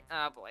boy,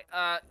 oh boy,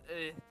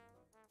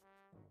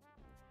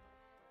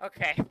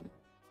 okay,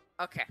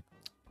 okay.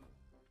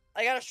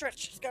 I gotta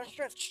stretch, just gotta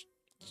stretch.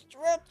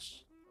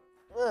 Stretch!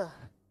 Ugh.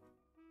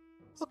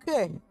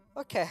 Okay,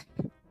 okay.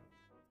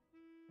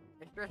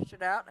 I stretched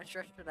it out, I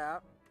stretched it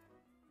out.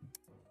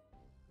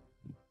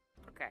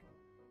 Okay.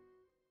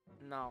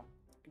 No.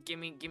 Give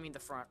me the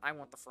front. I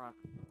want the front.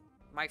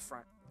 My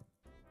front.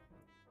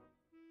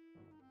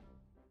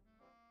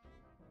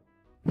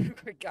 Oh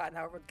my god,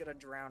 now everyone's gonna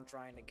drown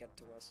trying to get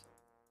to us.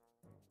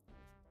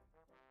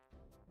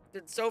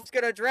 Then Soap's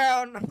gonna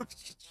drown!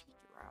 She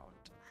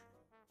drowned.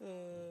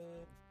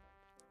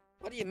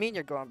 What do you mean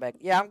you're going back?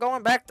 Yeah, I'm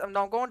going back. I'm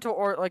going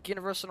to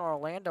Universal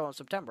Orlando in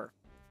September.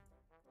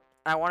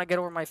 I want to get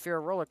over my fear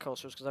of roller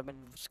coasters because I've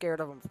been scared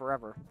of them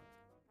forever.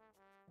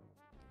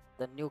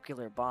 The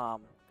nuclear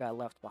bomb got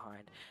left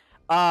behind.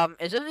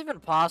 Is it even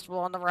possible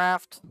on the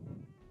raft?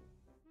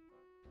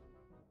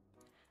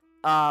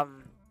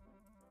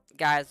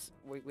 Guys,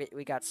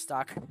 we got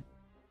stuck.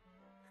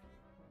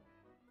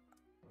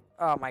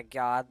 Oh my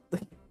god.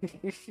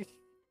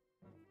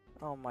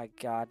 Oh my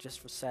god, just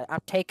for set.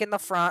 I'm taking the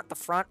front. The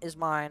front is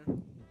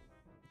mine.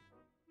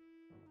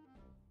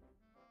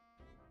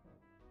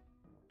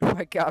 Oh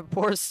my god,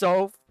 poor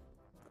Soph.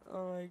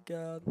 Oh my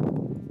god.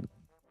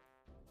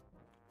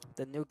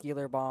 The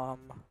nuclear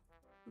bomb.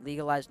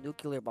 Legalize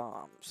nuclear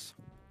bombs.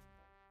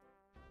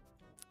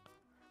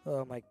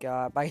 Oh my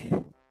god.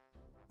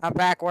 I'm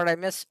back. What did I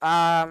miss?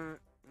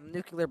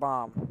 Nuclear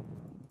bomb.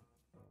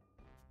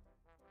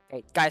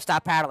 Hey, guys,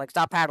 stop paddling.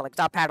 Stop paddling.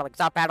 Stop paddling.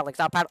 Stop paddling.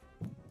 Stop paddling.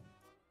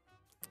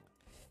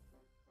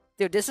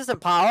 Dude, this is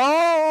impossible.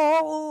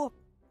 Oh!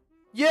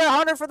 Yeah,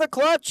 Hunter for the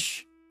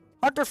clutch.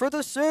 Hunter for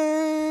the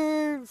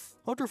save.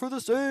 Hunter for the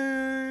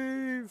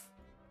save.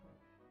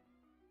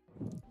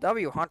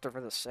 W Hunter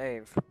for the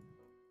save.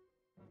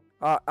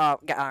 Oh no,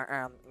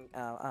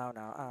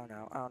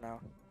 oh no.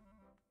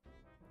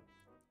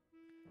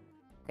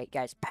 Okay,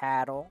 guys,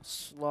 paddle.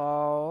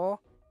 Slow.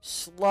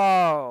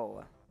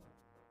 Slow.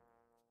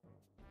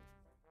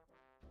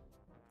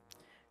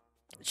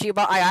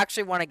 Chiba, I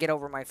actually want to get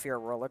over my fear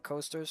of roller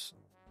coasters.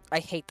 I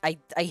hate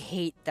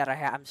that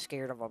I'm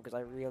scared of them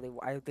because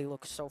they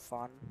look so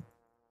fun.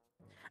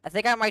 I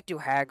think I might do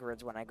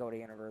Hagrid's when I go to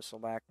Universal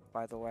back,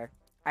 by the way.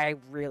 I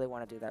really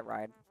want to do that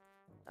ride.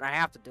 And I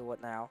have to do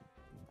it now.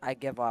 I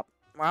give up.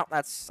 Well,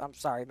 I'm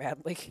sorry,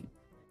 Madly.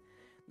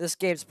 This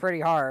game's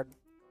pretty hard.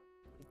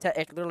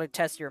 It literally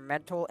tests your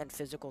mental and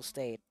physical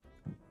state.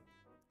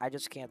 I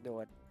just can't do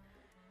it.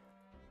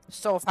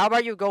 So, how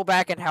about you go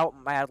back and help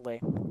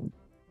Madly?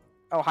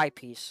 Oh, hi,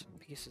 Peace.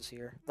 Peace is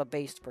here. The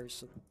based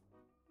person.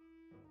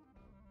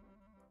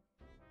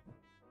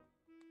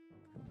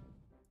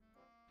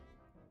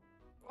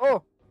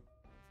 Oh!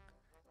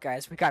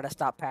 Guys, we gotta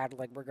stop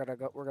paddling. We're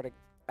gonna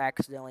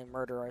accidentally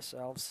murder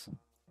ourselves.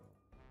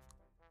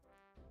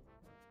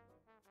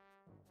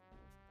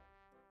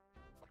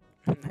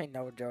 I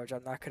know, George.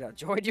 I'm not gonna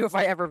join you if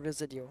I ever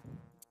visit you.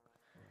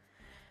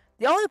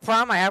 The only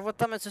problem I have with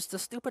them is just the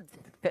stupid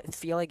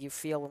feeling you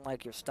feel in,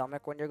 like, your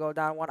stomach when you go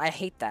down one. I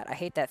hate that. I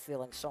hate that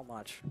feeling so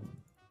much.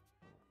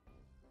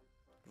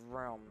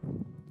 Vroom.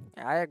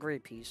 Yeah, I agree,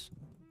 Peace.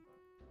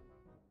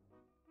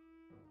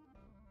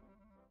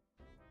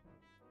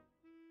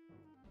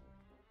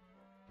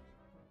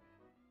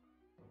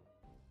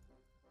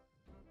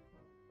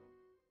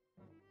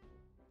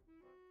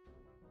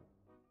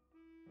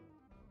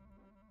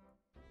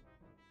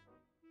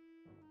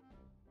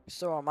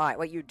 So am I.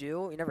 Wait, you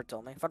do? You never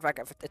told me. Fun fact,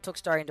 it took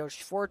Starry and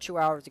Doge 2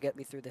 hours to get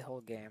me through the whole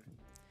game.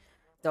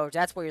 Doge,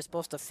 that's what you're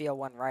supposed to feel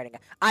when writing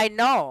it. I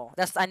know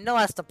that's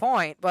the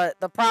point, but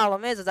the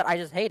problem is that I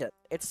just hate it.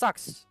 It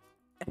sucks.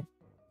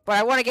 But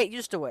I want to get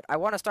used to it. I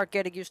want to start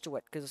getting used to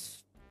it,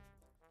 because...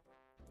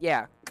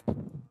 Yeah.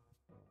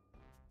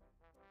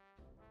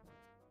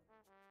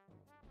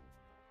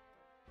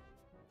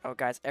 Oh,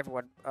 guys,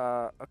 everyone,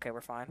 okay,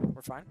 we're fine.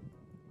 We're fine.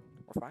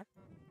 We're fine.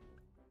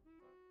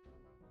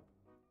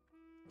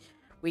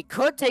 We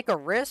could take a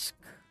risk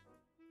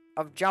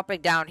of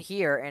jumping down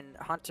here and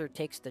Hunter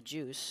takes the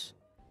juice.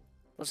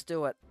 Let's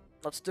do it.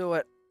 Let's do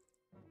it.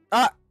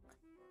 Ah!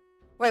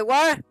 Wait,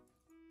 what?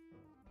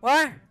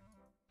 What?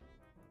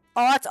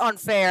 Oh, that's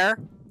unfair.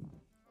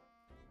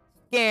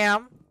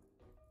 Scam.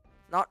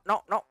 No.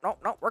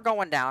 We're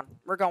going down.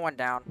 We're going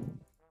down.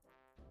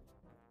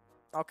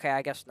 Okay,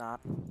 I guess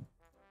not.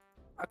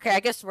 Okay, I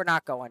guess we're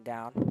not going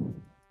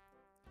down.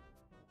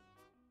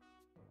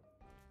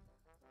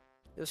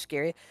 It was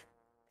scary.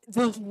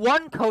 There's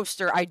one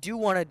coaster I do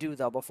want to do,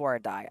 though, before I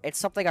die. It's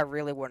something I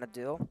really want to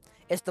do.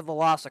 It's the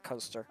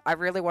Velocicoaster. I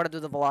really want to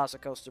do the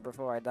Velocicoaster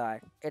before I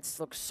die. It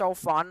looks so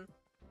fun,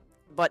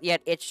 but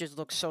yet it just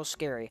looks so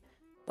scary.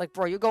 Like,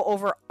 bro, you go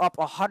up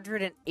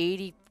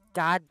 180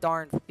 god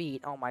darn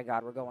feet. Oh my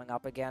god, we're going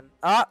up again.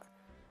 Ah!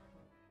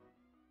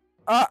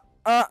 Hey,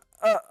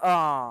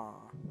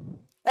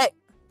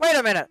 wait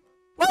a minute.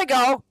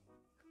 Lego.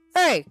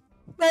 Hey.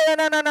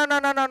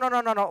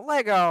 No.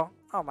 Lego.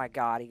 Oh my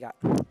God, he got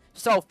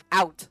so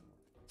out.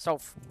 So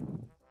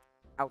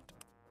out.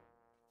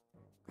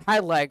 Hi,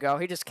 Lego.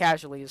 He just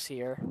casually is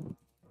here.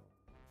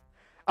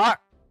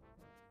 What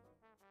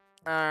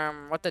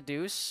the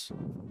deuce?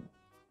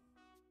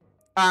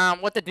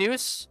 What the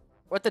deuce?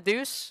 What the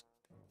deuce?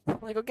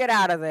 Lego, get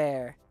out of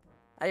there.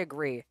 I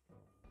agree.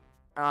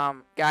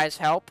 Guys,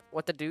 help.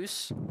 What the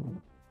deuce?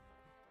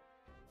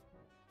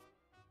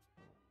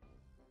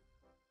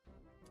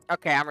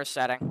 Okay, I'm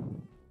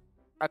resetting.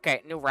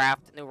 Okay, new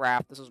raft. New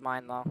raft. This was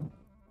mine, though.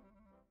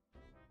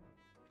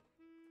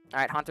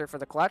 Alright, Hunter for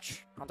the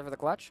clutch. Hunter for the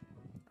clutch.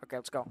 Okay,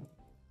 let's go.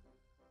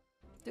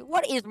 Dude,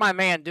 what is my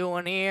man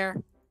doing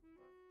here?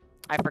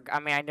 I forgot. I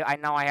mean, I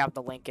know I have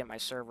the link in my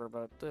server,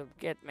 but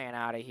get man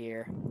out of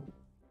here.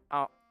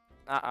 Oh,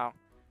 uh-oh.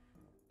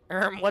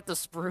 What the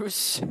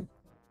spruce?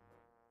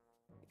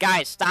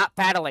 Guys, stop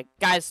paddling.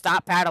 Guys,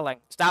 stop paddling.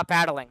 Stop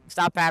paddling.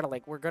 Stop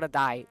paddling. We're gonna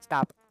die.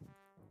 Stop.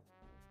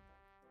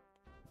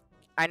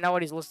 I know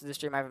what he's listening to the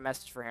stream. I have a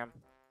message for him.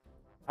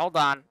 Hold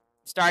on.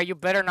 Star, you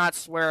better not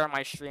swear on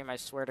my stream. I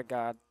swear to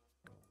God.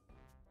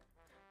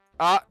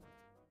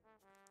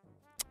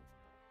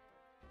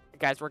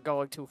 Guys, we're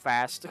going too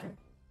fast.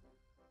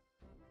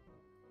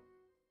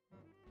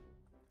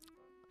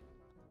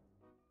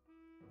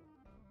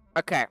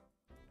 Okay.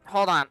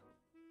 Hold on.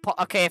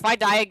 Okay, if I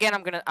die again,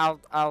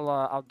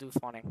 I'll do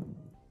funny.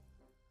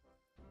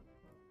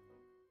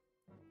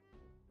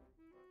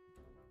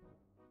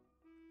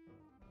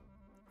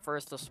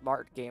 First the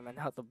smart game and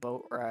now the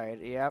boat ride.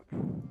 Yep.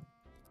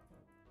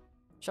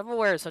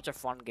 Shovelware is such a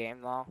fun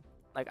game though.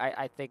 Like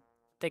I think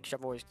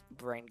Shovelware's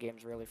brain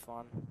game's really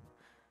fun.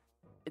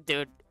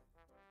 Dude,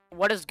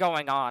 what is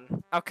going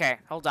on? Okay,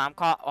 hold on.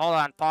 Hold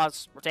on.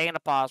 Pause. We're taking a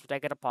pause. We're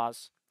taking a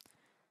pause.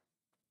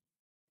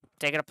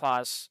 Taking a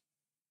pause.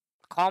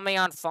 Call me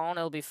on phone.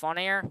 It'll be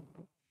funnier.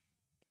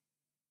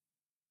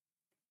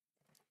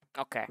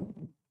 Okay.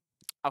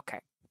 Okay.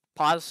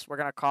 Pause. We're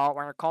gonna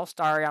call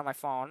Starry on my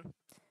phone,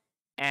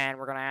 and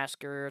we're gonna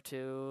ask her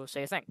to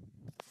say a thing.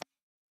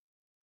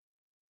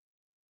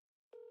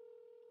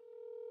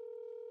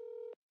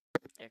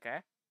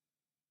 Okay.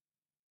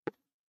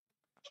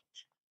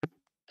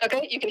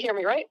 Okay, you can hear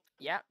me, right?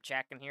 Yeah,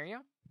 chat can hear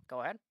you.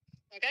 Go ahead.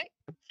 Okay.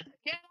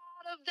 Get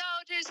out of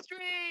Doge's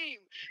stream!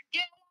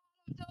 Get out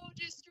of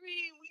Doge's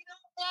stream! We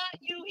don't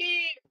want you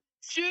here!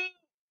 Shoot!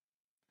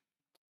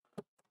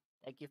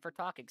 Thank you for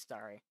talking,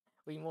 Starry.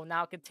 We will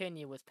now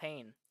continue with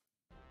pain.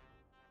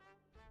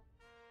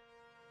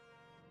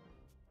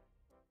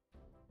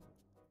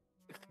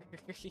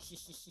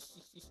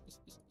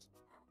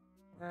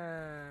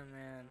 Oh,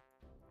 man.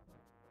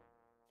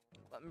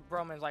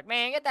 Broman's like,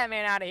 man, get that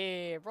man out of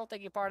here. Bro,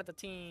 take you part of the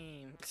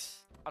team.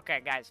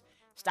 Okay, guys.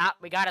 Stop.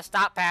 We gotta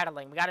stop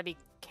paddling. We gotta be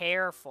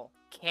careful.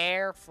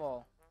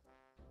 Careful.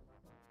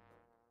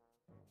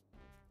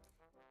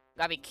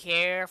 Gotta be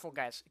careful,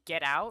 guys.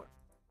 Get out.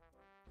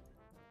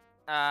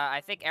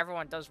 I think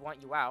everyone does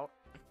want you out.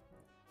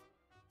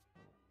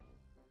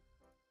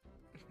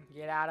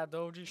 Get out of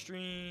Doji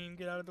stream.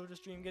 Get out of Doji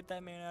stream. Get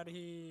that man out of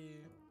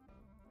here.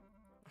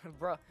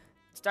 Bro,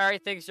 Starry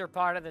thinks you're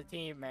part of the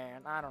team,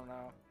 man. I don't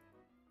know.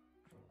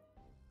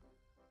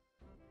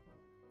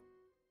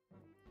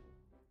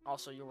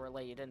 Also, you were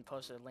late. You didn't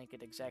post a link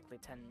in exactly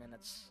 10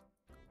 minutes.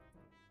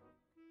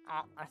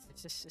 Oh, I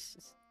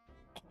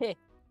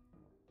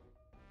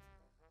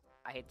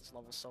hate this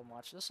level so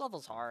much. This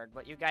level's hard,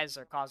 but you guys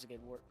are causing it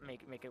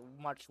make it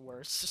much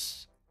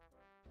worse.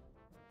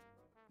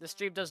 The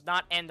stream does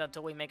not end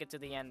until we make it to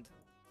the end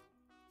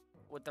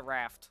with the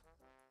raft.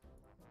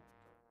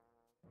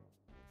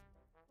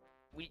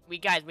 We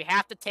guys, we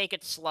have to take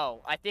it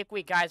slow. I think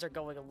we guys are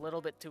going a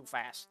little bit too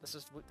fast. This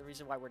is the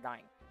reason why we're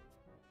dying.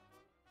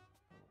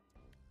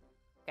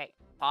 Okay,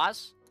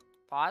 pause.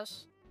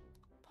 Pause.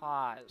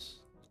 Pause.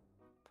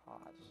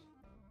 Pause.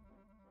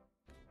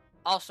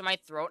 Also, my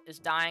throat is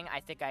dying.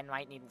 I think I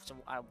might need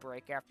some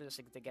break after this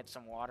to get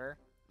some water.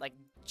 Like,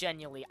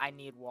 genuinely, I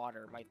need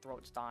water. My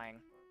throat's dying.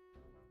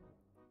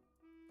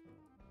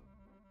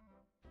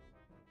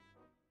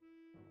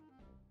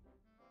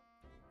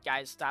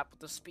 Guys, stop with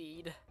the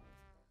speed.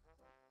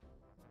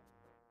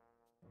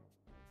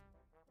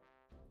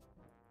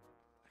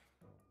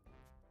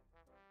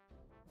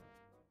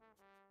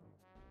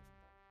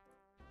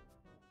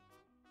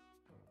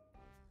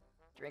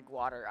 Drink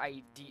water.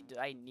 I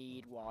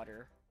need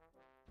water.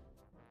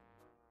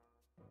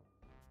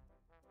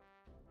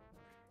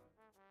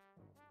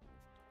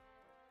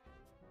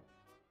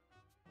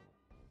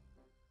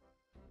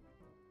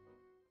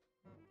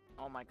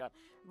 Oh my god.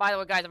 By the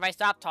way, guys, if I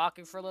stop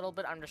talking for a little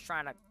bit, I'm just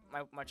trying to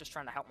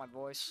help my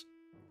voice.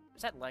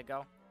 Is that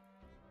Lego?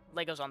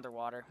 Lego's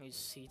underwater. He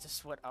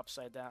just went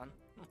upside down.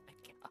 Oh my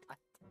god.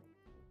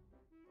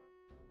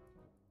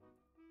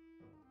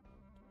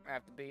 I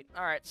have to beat.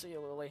 Alright, see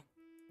you, Lily.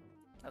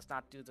 Let's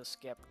not do the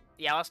skip.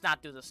 Yeah, let's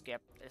not do the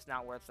skip. It's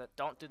not worth it.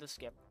 Don't do the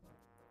skip.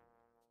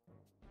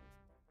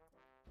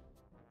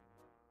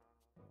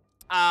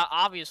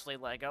 Obviously,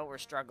 Lego, we're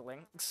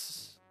struggling.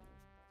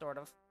 Sort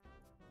of.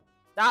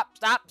 Stop,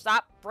 stop,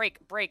 stop.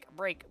 Break, break,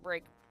 break,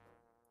 break.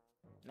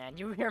 Man,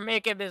 you're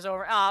making this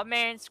over. Aw,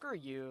 man, screw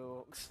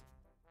you.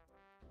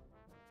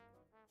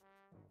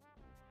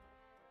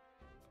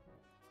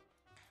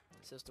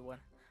 Sister one.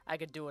 I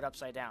could do it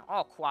upside down.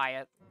 Oh,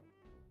 quiet.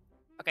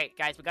 Okay,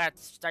 guys, we gotta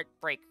start.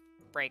 Break,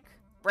 break,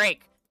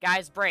 break.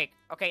 Guys, break.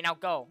 Okay, now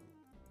go.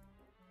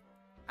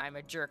 I'm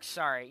a jerk,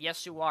 sorry.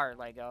 Yes, you are,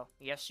 Lego.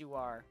 Yes, you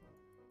are.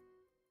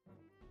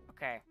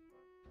 Okay.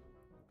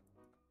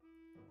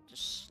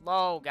 Just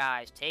slow,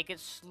 guys. Take it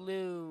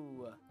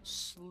slow.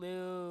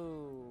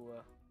 Slow.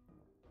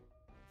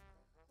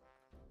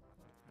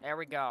 There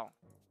we go.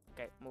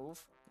 Okay,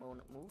 move.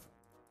 Move, move.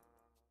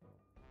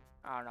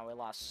 Oh, no, we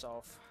lost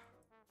Soph.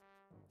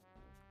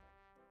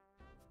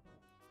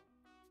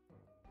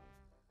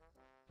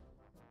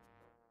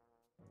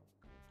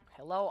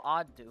 Hello,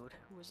 odd dude.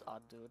 Who is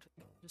odd dude?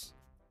 Just...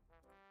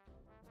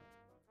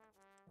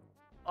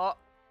 Oh.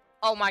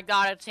 Oh my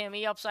god, it's him.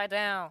 He upside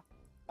down.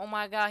 Oh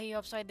my god, he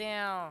upside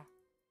down.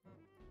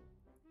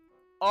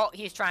 Oh,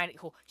 he's trying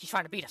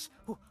to beat us.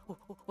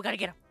 We gotta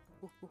get him.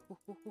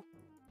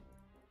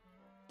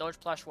 Doge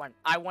plush one.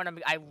 I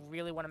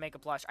really want to make a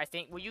plush. I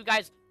think, I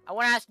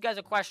want to ask you guys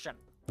a question.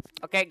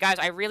 Okay, guys,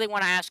 I really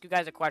want to ask you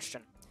guys a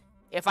question.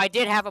 If I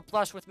did have a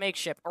plush with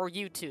makeshift or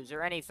U2s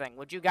or anything,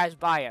 would you guys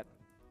buy it?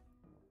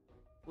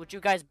 Would you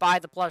guys buy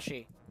the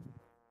plushie?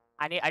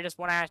 I just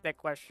want to ask that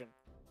question.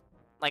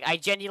 Like, I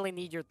genuinely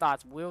need your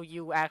thoughts. Will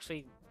you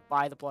actually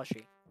buy the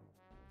plushie?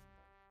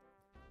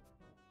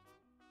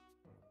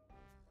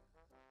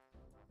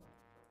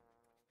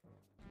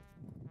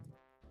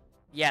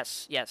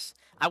 Yes, yes.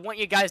 I want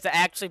you guys to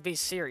actually be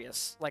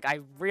serious. Like,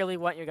 I really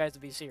want you guys to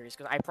be serious,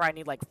 because I probably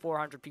need, like,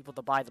 400 people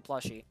to buy the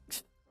plushie.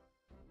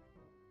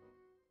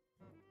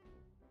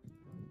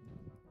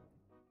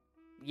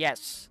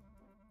 Yes.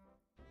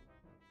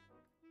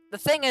 The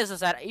thing is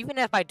that even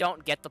if I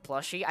don't get the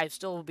plushie, I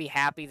still will be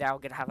happy that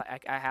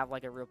I have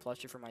like a real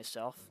plushie for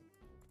myself.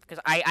 Because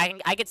I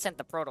get sent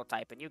the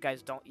prototype, and you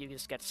guys don't. You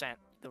just get sent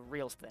the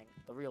real thing,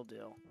 the real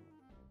deal.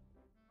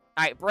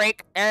 Alright,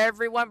 break.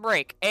 Everyone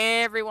break.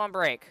 Everyone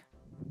break.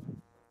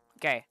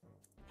 Okay.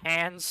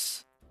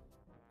 Hands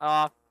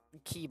off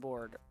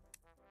keyboard.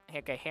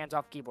 Okay, hands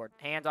off keyboard.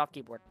 Hands off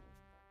keyboard.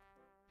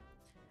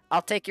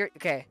 I'll take your...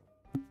 Okay.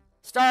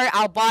 Star,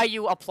 I'll buy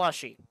you a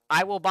plushie.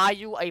 I will buy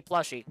you a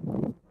plushie.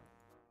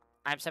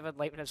 I'm 7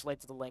 minutes late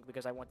to the link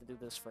because I want to do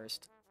this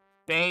first.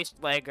 Based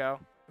Lego.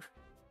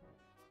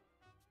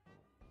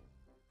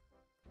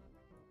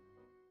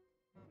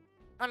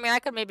 I mean, I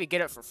could maybe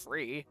get it for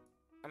free.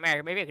 I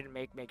mean, maybe I could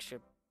make sure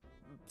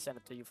send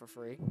it to you for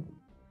free.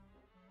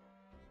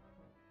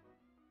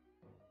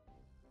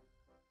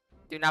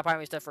 Do not buy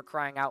me stuff for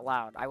crying out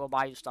loud. I will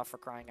buy you stuff for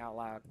crying out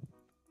loud.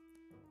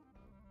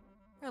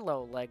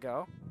 Hello,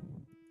 Lego.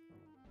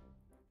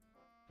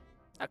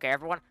 Okay,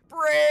 everyone,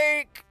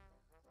 break!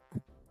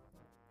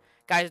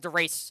 Guys, it's a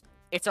race.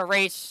 It's a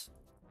race.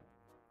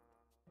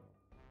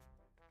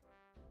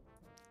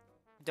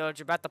 Dude,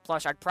 you're about the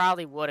plush. I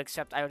probably would,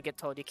 except I would get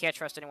told you can't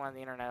trust anyone on the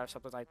internet or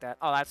something like that.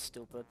 Oh, that's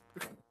stupid.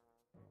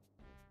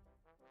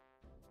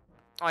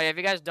 Oh yeah, if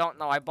you guys don't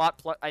know,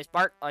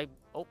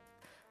 oh,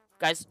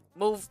 guys,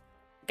 move.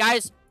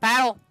 Guys,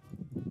 paddle.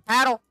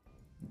 Paddle.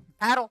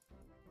 Paddle.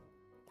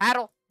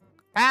 Paddle.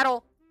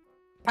 Paddle.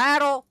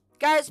 Paddle.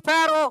 Guys,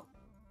 paddle.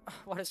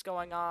 What is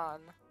going on?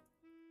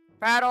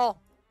 Paddle.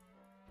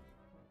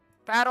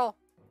 Paddle.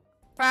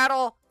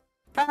 Paddle.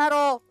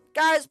 Paddle.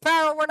 Guys,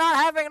 paddle. We're not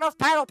having enough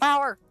paddle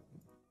power.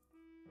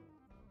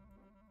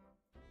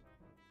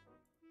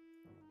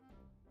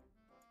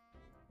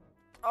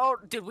 Oh,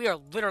 dude, we are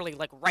literally,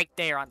 like, right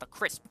there on the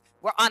crisp.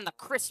 We're on the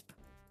crisp.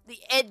 The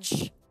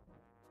edge.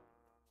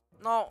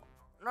 No.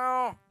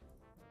 No.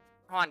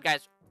 Hold on,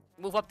 guys.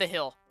 Move up the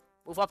hill.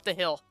 Move up the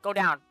hill. Go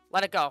down.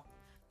 Let it go.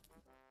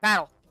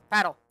 Paddle.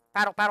 Paddle.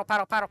 Paddle, paddle,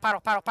 paddle, paddle,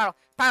 paddle, paddle, paddle,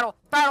 paddle,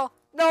 paddle.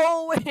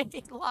 No,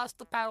 he lost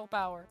the paddle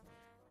power.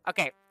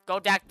 Okay, go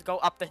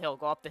up the hill.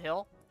 Go up the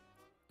hill.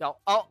 Go.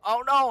 Oh,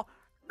 oh no,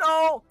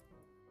 no,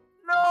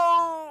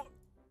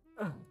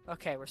 no.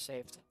 Okay, we're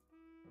saved.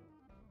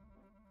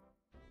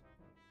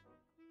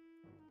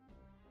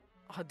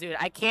 Oh, dude,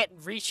 I can't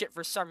reach it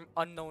for some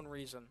unknown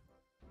reason.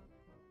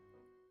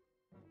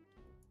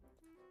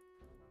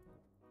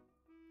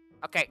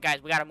 Okay,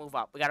 guys, we gotta move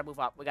up. We gotta move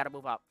up. We gotta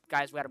move up.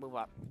 Guys, we gotta move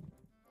up.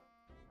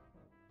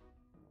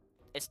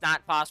 It's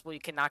not possible. You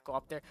cannot go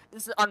up there.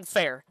 This is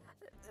unfair.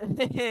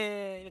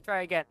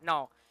 Try again.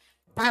 No.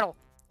 Paddle.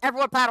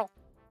 Everyone paddle.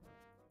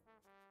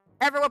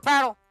 Everyone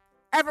paddle.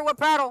 Everyone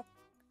paddle.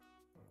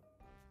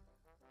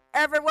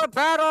 Everyone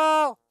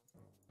paddle.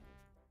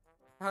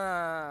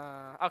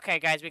 Okay,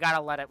 guys, we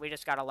gotta let it. We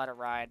just gotta let it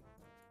ride.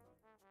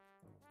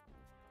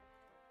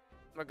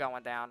 We're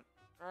going down.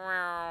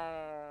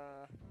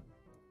 We're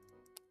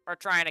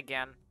trying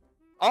again.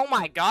 Oh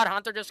my god,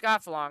 Hunter just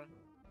got flung.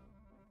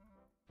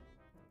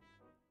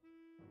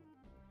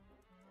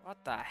 What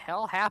the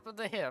hell happened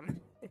to him?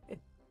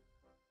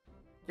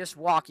 Just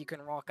walk. You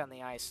can walk on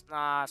the ice.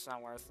 Nah, it's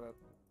not worth it.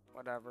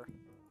 Whatever.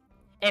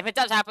 If it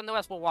does happen to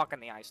us, we'll walk on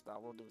the ice, though.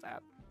 We'll do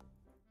that.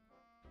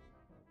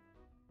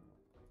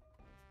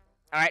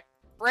 Alright.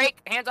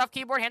 Break. Hands off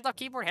keyboard. Hands off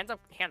keyboard. Hands up.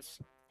 Hands.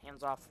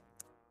 Hands off.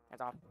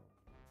 Hands off.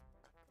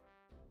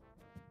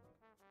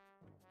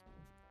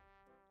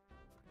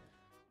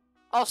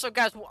 Also,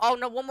 guys, oh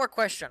no, one more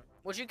question.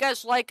 Would you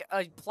guys like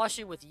a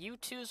plushie with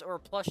U2s or a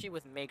plushie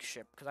with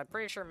Makeshift? Because I'm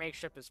pretty sure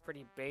Makeshift is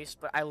pretty base,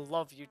 but I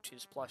love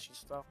U2's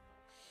plushies, though.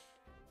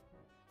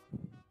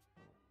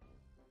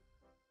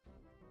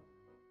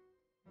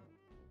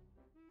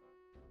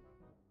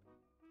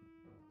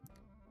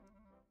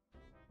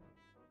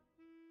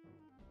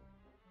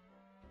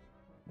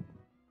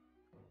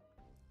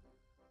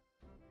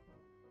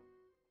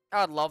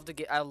 I'd love to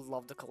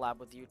collab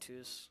with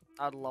U2s.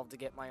 I'd love to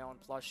get my own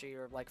plushie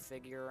or, like,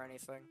 figure or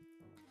anything.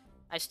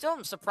 I still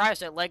am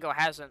surprised that LEGO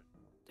hasn't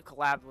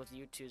collabed with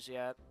U2s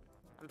yet.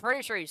 I'm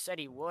pretty sure he said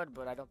he would,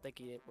 but I don't think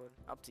he would.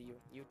 Up to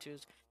you,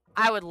 U2s.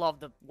 I would love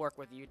to work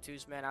with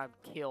U2s, man. I'd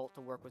kill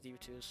to work with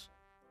U2s.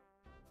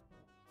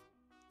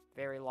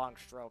 Very long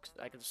strokes.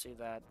 I can see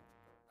that.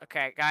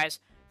 Okay, guys.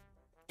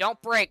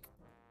 Don't break.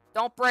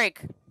 Don't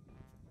break.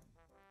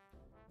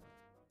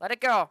 Let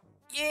it go.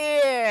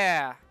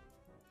 Yeah!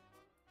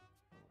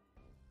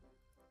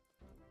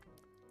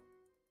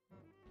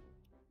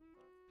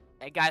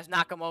 Hey, guys,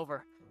 knock him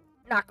over.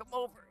 Knock him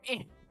over.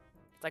 It's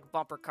like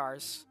bumper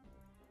cars.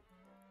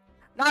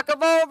 Knock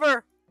him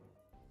over!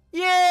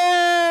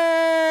 Yeah!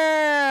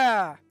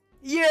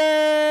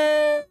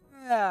 Yeah!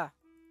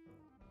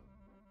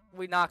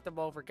 We knocked him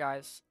over,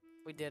 guys.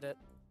 We did it.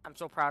 I'm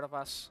so proud of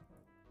us.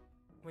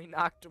 We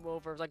knocked him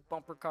over like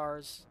bumper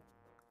cars.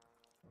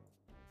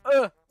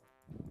 Ugh!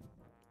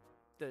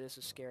 Dude, this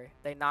is scary.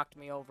 They knocked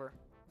me over.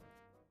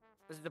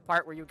 This is the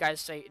part where you guys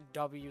say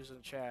W's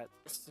in chat.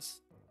 It's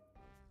just...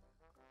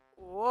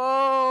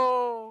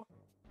 Whoa!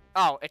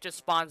 Oh, it just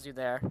spawns you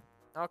there.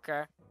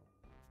 Okay.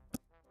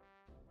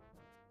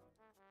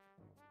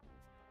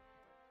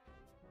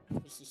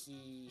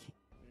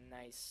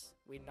 Nice.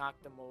 We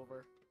knocked him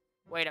over.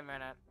 Wait a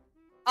minute.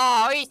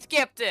 Oh, he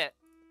skipped it!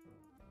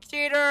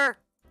 Cheater!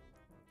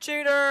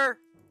 Cheater!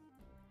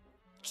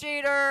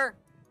 Cheater!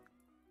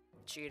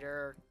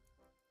 Cheater.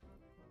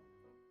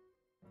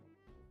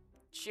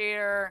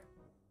 Cheater.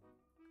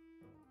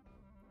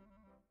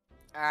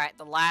 Alright,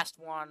 the last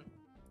one.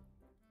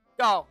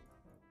 Go!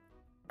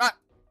 Oh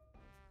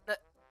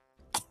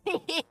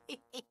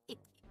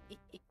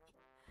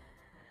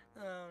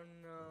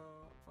no.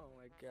 Oh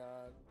my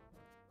god.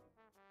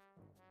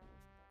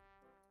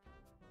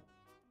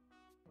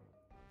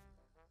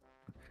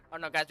 Oh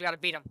no, guys, we gotta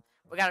beat him.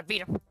 We gotta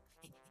beat him.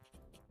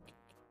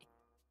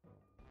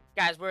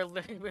 Guys, we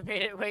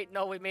made it. Wait,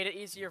 no, we made it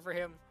easier for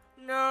him.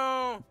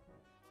 No.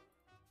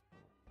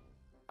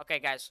 Okay,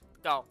 guys,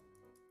 go.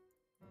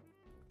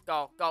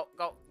 Go, go,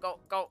 go, go,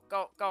 go,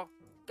 go, go,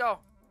 go.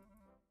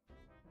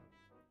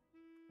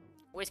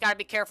 We just gotta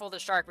be careful of the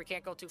shark. We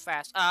can't go too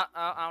fast.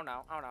 Oh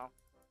no, oh no.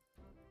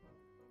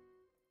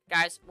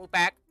 Guys, move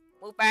back.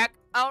 Move back.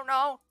 Oh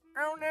no.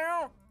 Oh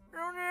no.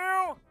 Oh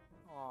no.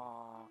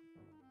 Aww.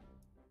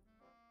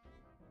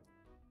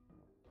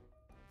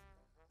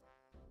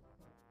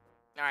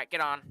 Alright,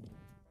 get on.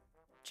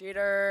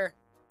 Cheater.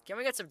 Can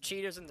we get some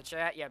cheaters in the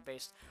chat? Yeah,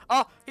 based.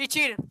 Oh, he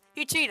cheated.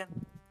 He cheated.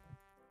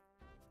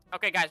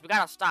 Okay, guys, we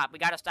gotta stop. We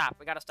gotta stop.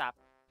 We gotta stop.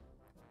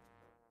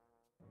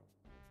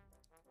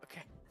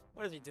 Okay.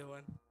 What is he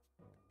doing?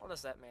 What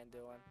is that man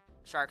doing?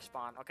 Shark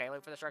spawn. Okay,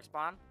 wait for the shark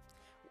spawn.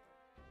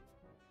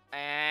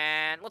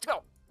 And let's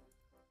go.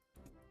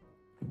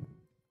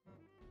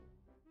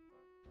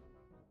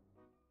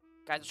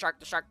 Guys, the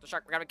shark.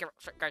 We gotta be careful.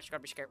 Guys, you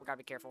gotta be scared. We gotta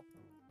be careful.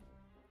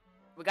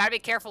 We gotta be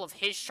careful of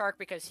his shark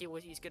because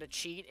he's gonna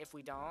cheat if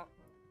we don't.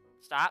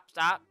 Stop,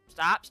 stop,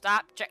 stop,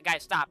 stop.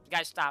 Guys, stop.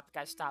 Guys, stop.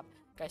 Guys, stop.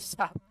 Guys,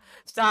 stop.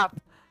 Stop.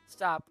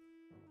 Stop.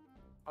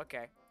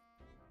 Okay.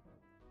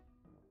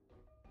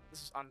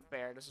 This is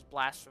unfair. This is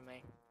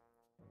blasphemy.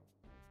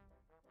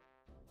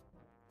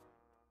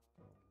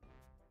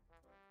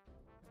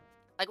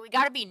 Like, we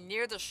gotta be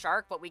near the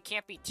shark, but we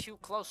can't be too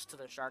close to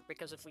the shark,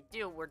 because if we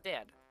do, we're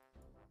dead.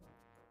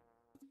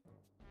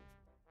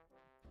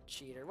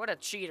 Cheater. What a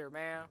cheater,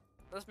 man.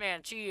 This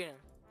man cheating.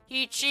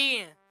 He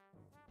cheating.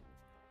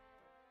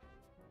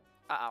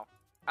 Uh-oh.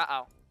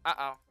 Uh-oh.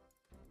 Uh-oh.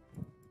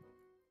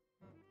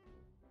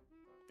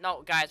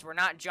 No, guys, we're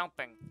not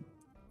jumping.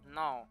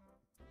 No.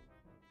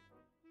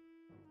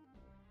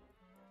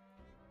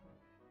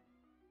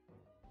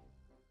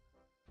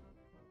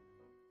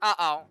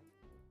 Uh-oh.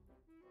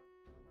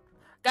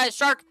 Guys,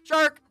 shark!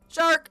 Shark!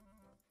 Shark!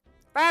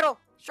 Paddle!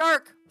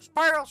 Shark!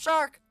 Paddle!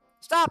 Shark!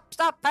 Stop!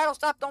 Stop! Paddle!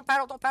 Stop! Don't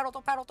paddle! Don't paddle!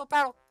 Don't paddle! Don't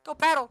paddle! Go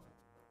paddle!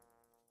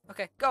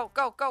 Okay, go!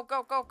 Go! Go!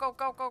 Go! Go! Go!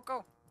 Go! Go!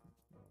 Go!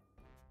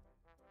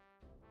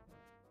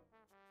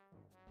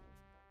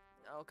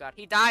 Oh god,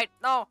 he died!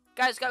 No!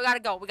 Guys, we gotta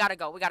go! We gotta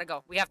go! We gotta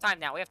go! We have time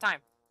now! We have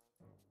time!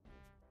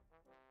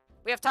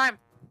 We have time!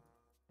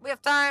 We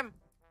have time!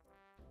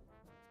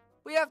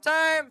 We have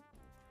time!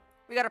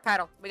 We gotta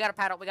paddle. We gotta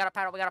paddle. We gotta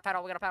paddle. We gotta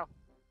paddle. We gotta paddle.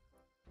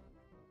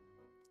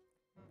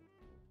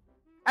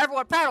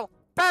 Everyone, paddle!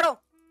 Paddle!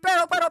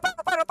 Paddle! Paddle!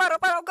 Paddle! Paddle! Paddle!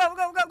 Paddle! Go!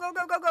 Go! Go!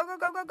 Go! Go! Go! Go!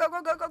 Go! Go! Go!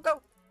 Go! Go! Go!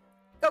 Go!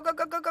 Go, go,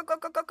 go, go, go,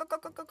 go, go, go,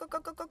 go, go, go, go,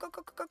 go, go, go,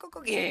 go, go, go,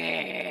 go,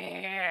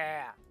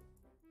 yeah!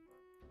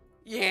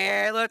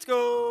 Yeah, let's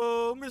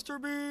go, Mr.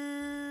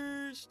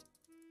 Beast!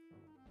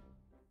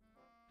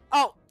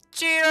 Oh,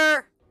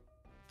 cheater!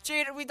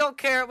 Cheater, we don't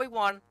care, we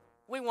won.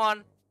 We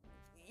won.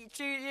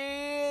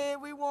 Yeah,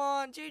 we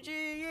won, GG,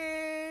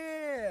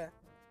 yeah!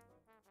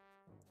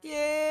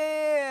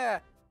 Yeah!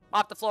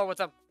 Mop the floor with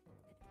him.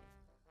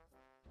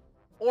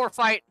 Or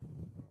fight.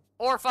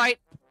 Or fight.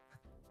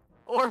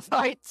 Or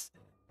fight.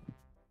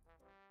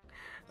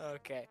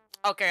 Okay.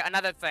 Okay,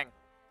 another thing.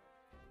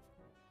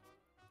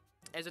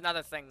 There's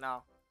another thing,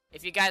 though.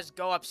 If you guys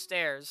go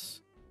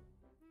upstairs...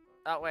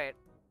 Oh, wait.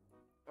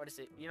 What is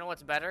it? You know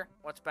what's better?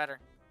 What's better?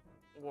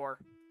 War.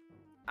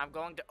 I'm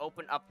going to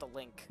open up the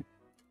link.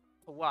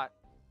 For what?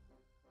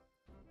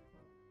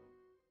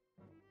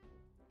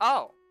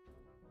 Oh.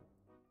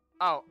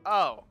 Oh,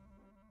 oh.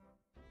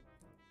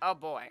 Oh,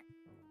 boy.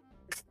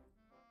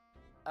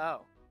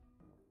 Oh.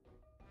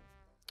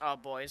 Oh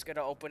boy, he's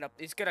gonna open up.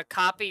 He's gonna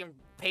copy and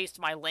paste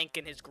my link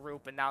in his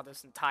group, and now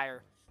this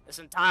entire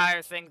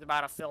thing's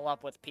about to fill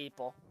up with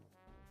people.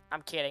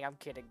 I'm kidding,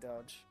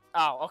 Doge.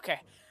 Oh,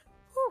 okay.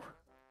 Whew.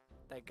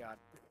 Thank God.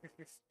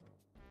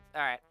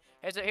 All right.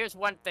 Here's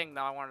one thing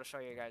though I wanted to show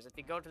you guys. If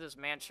you go to this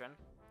mansion,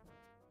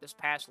 this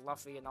past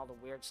Luffy and all the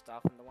weird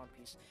stuff in the One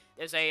Piece,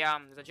 there's a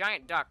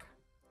giant duck,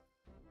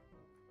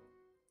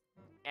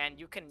 and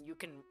you can.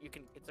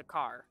 It's a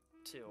car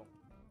too.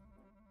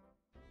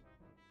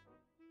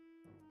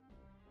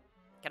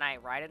 Can I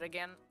ride it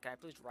again? Can I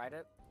please ride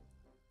it?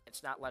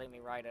 It's not letting me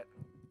ride it.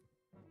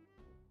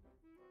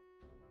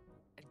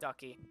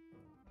 Ducky.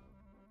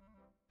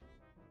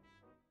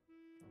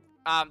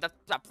 The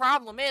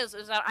problem is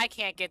that I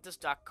can't get this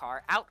duck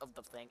car out of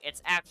the thing.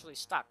 It's actually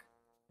stuck.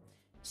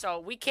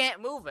 So we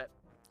can't move it.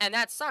 And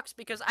that sucks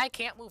because I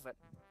can't move it.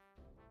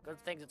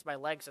 Good thing it's my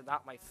legs and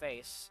not my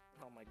face.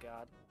 Oh my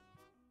god.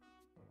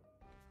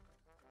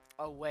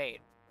 Oh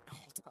wait.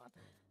 Hold on.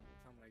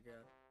 Oh my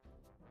god.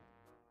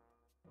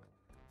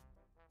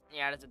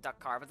 Yeah, it's a duck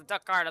car, but the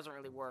duck car doesn't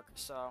really work,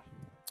 so...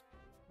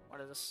 What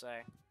does this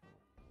say?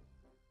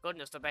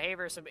 Goodness, the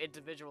behaviors of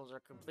individuals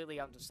are completely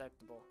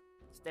undetectable.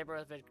 This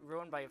neighborhood has been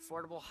ruined by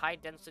affordable,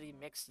 high-density,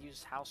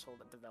 mixed-use household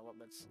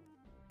developments.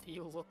 Do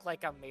you look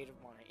like I'm made of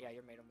money? Yeah,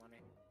 you're made of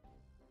money.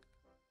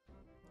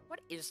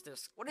 What is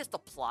this? What is the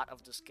plot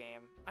of this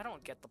game? I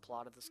don't get the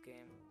plot of this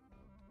game.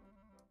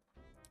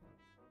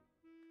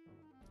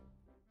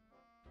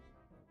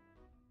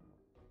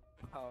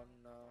 Oh,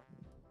 no.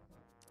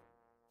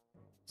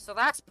 So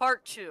that's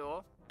part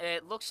 2.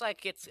 It looks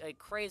like it's a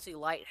crazy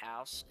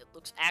lighthouse. It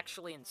looks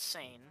actually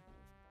insane.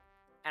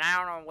 And I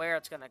don't know where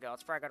it's gonna go.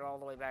 It's probably gonna go all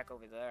the way back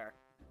over there.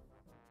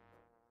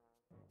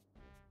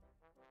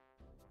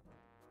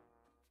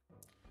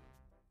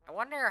 I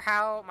wonder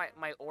how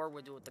my ore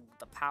would do with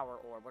the power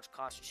ore, which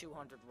costs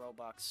 200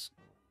 Robux.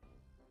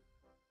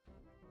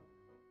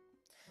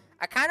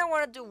 I kind of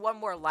want to do one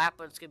more lap,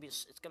 but it's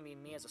gonna be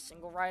me as a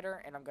single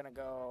rider, and I'm gonna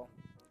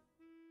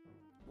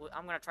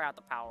try out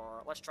the power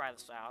ore. Let's try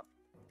this out.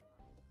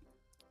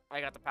 I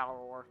got the power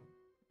ore.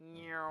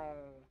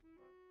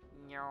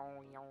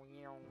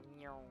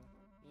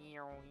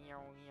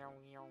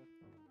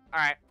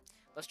 Alright,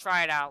 let's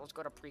try it out. Let's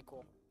go to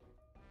prequel.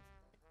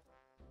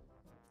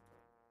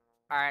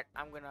 Alright,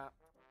 I'm gonna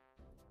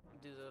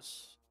do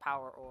this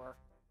power ore.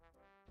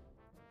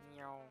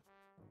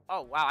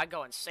 Oh wow, I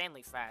go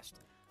insanely fast.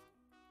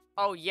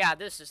 Oh yeah,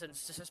 this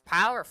is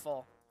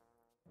powerful.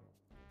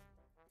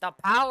 The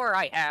power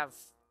I have.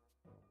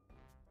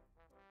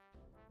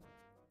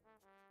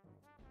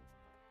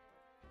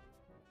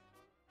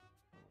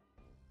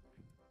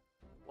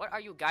 What are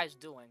you guys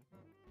doing?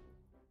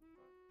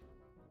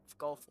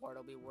 Go for it,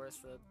 it'll be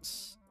worth it.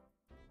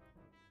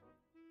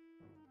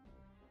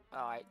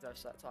 Alright,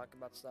 let's start talking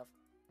about stuff.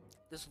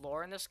 There's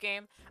lore in this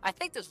game? I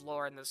think there's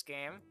lore in this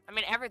game. I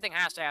mean, everything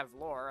has to have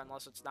lore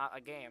unless it's not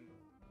a game.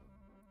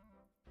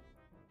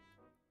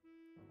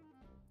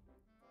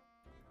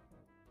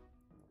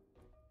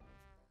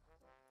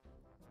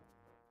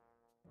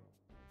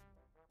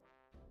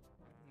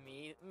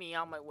 Me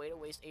on my way to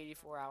waste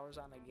 84 hours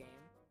on a game.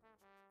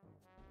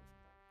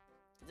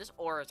 This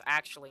ore is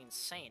actually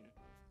insane.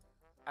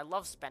 I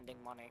love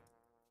spending money.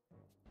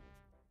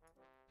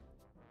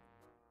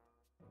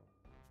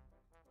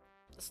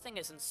 This thing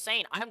is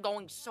insane. I'm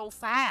going so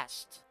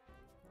fast.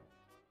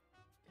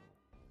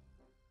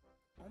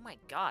 Oh my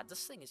god,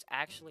 this thing is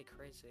actually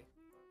crazy.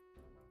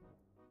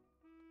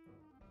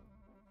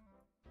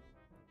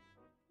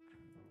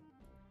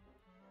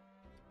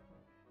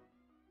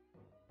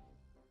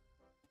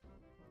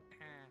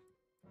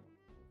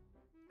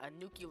 A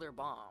nuclear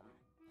bomb.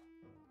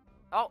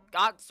 Oh,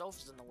 God,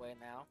 Soph's in the way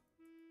now.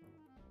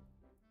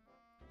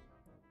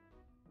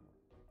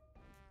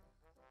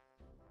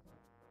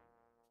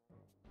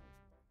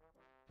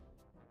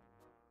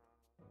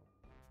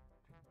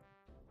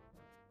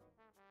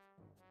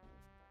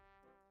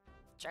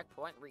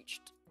 Checkpoint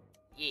reached.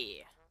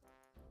 Yeah.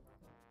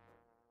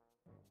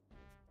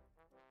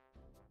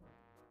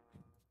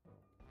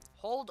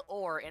 Hold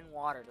ore in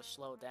water to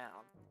slow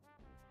down.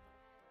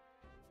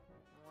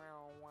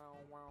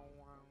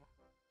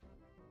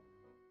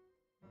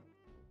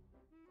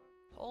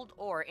 Hold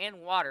ore in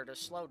water to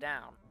slow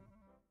down.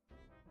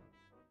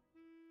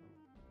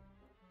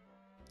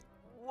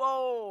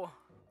 Whoa!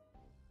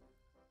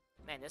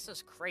 Man, this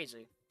is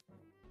crazy.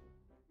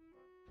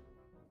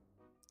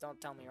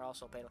 Don't tell me you're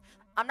also paid.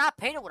 I'm not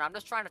paid to win. I'm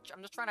just trying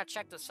to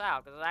check this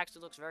out because it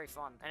actually looks very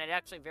fun, and it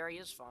actually very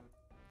is fun.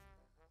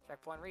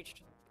 Checkpoint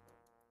reached.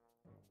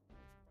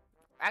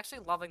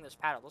 Actually loving this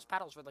paddle. This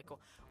paddle's really cool.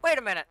 Wait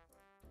a minute.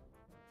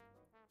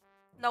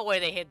 No way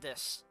they hid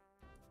this.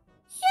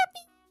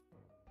 Yippee!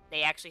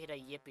 They actually hit a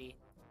yippee.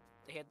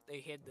 They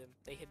hid them.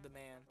 They hid the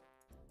man.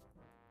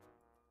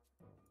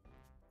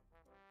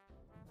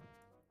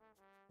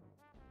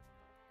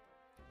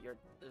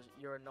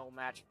 You're no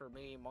match for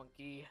me,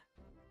 monkey.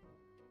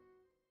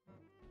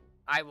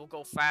 I will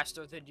go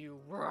faster than you.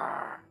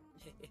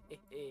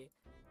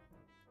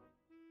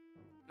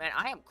 Man,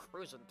 I am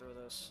cruising through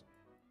this.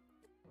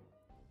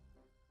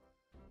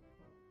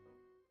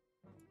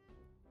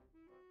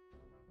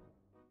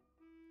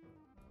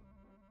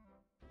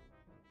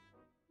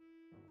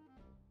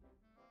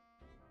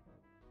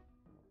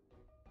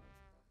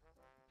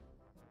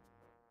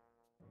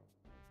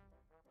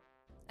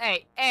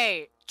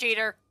 Hey,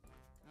 cheater.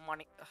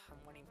 Money,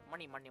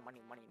 money.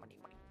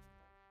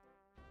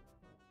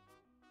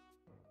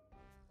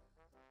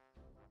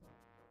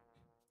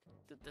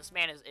 Dude, this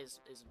man is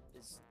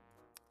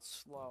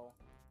slow.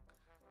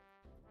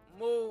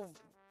 Move.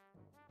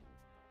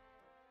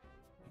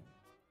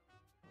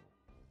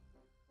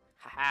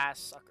 Haha,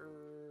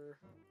 sucker.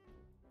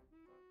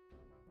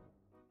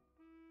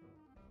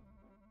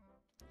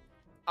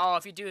 Oh,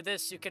 if you do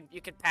this, you can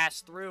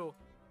pass through.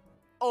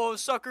 Oh,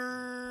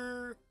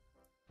 sucker.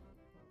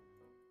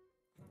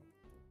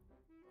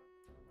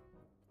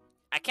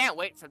 I can't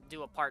wait to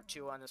do a part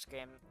 2 on this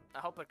game. I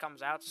hope it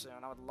comes out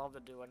soon. I would love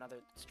to do another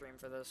stream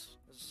for this.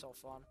 This is so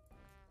fun.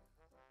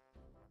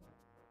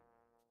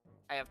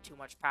 I have too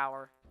much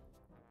power.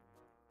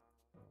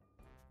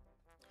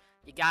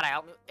 You gotta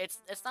help me. It's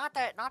not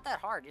that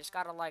hard. You just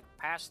gotta like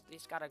pass. You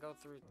just gotta go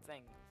through the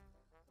thing.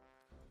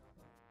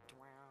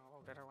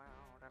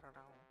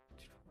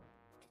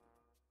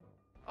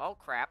 Oh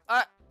crap.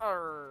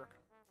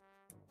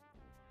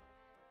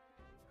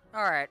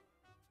 Alright.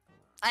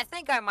 I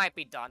think I might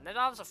be done.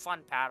 That was a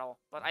fun paddle,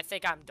 but I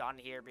think I'm done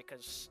here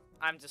because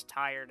I'm just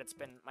tired.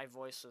 My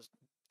voice is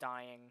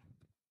dying.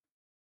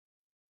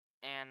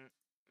 And,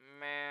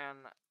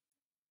 man,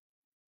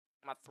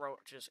 my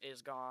throat just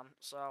is gone,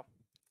 so.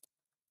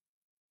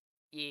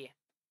 Yeah.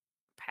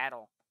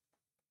 Paddle.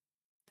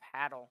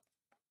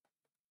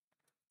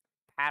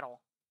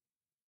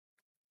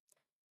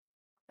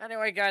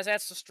 Anyway, guys,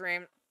 that's the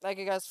stream. Thank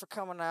you guys for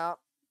coming out.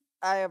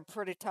 I am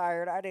pretty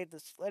tired. I need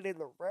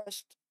the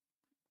rest.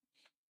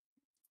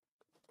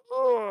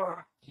 Ugh.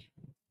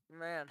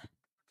 Man.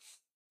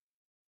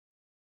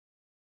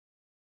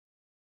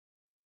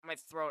 My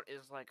throat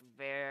is like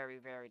very,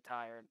 very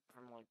tired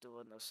from like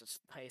doing this.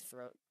 My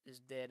throat is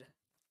dead.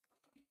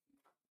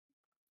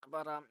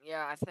 But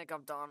yeah, I think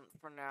I'm done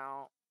for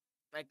now.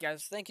 Like,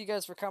 guys, thank you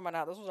guys for coming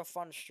out. This was a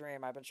fun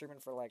stream. I've been streaming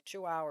for like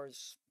 2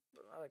 hours.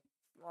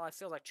 Well, I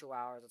feel like 2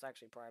 hours. It's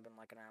actually probably been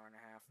like an hour and a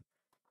half.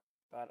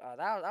 But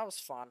that was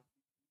fun.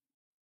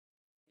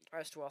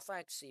 Rest well.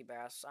 Thanks,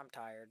 Seabass. I'm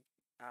tired.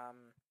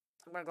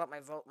 I'm gonna let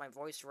my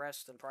voice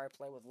rest and probably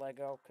play with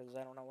Lego because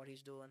I don't know what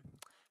he's doing.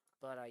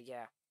 But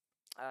yeah.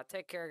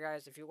 Take care,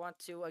 guys. If you want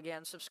to,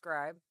 again,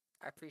 subscribe.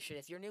 I appreciate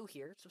it. If you're new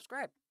here,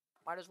 subscribe.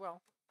 Might as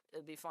well.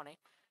 It'd be funny.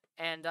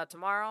 And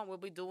tomorrow, we'll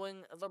be doing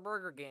the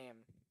burger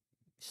game.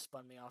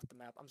 Spun me off the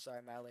map. I'm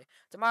sorry, Mally.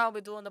 Tomorrow,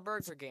 we'll be doing the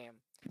burger game.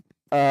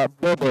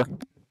 Burger.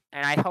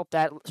 And I hope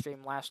that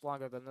stream lasts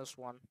longer than this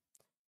one.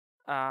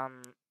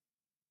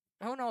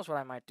 Who knows what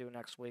I might do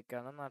next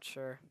weekend? I'm not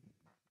sure.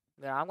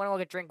 Yeah, I'm gonna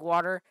go drink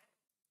water.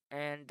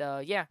 And,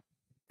 yeah.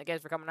 Thank you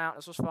guys for coming out.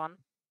 This was fun.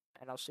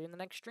 And I'll see you in the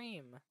next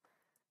stream.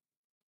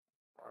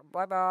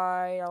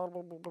 Bye-bye.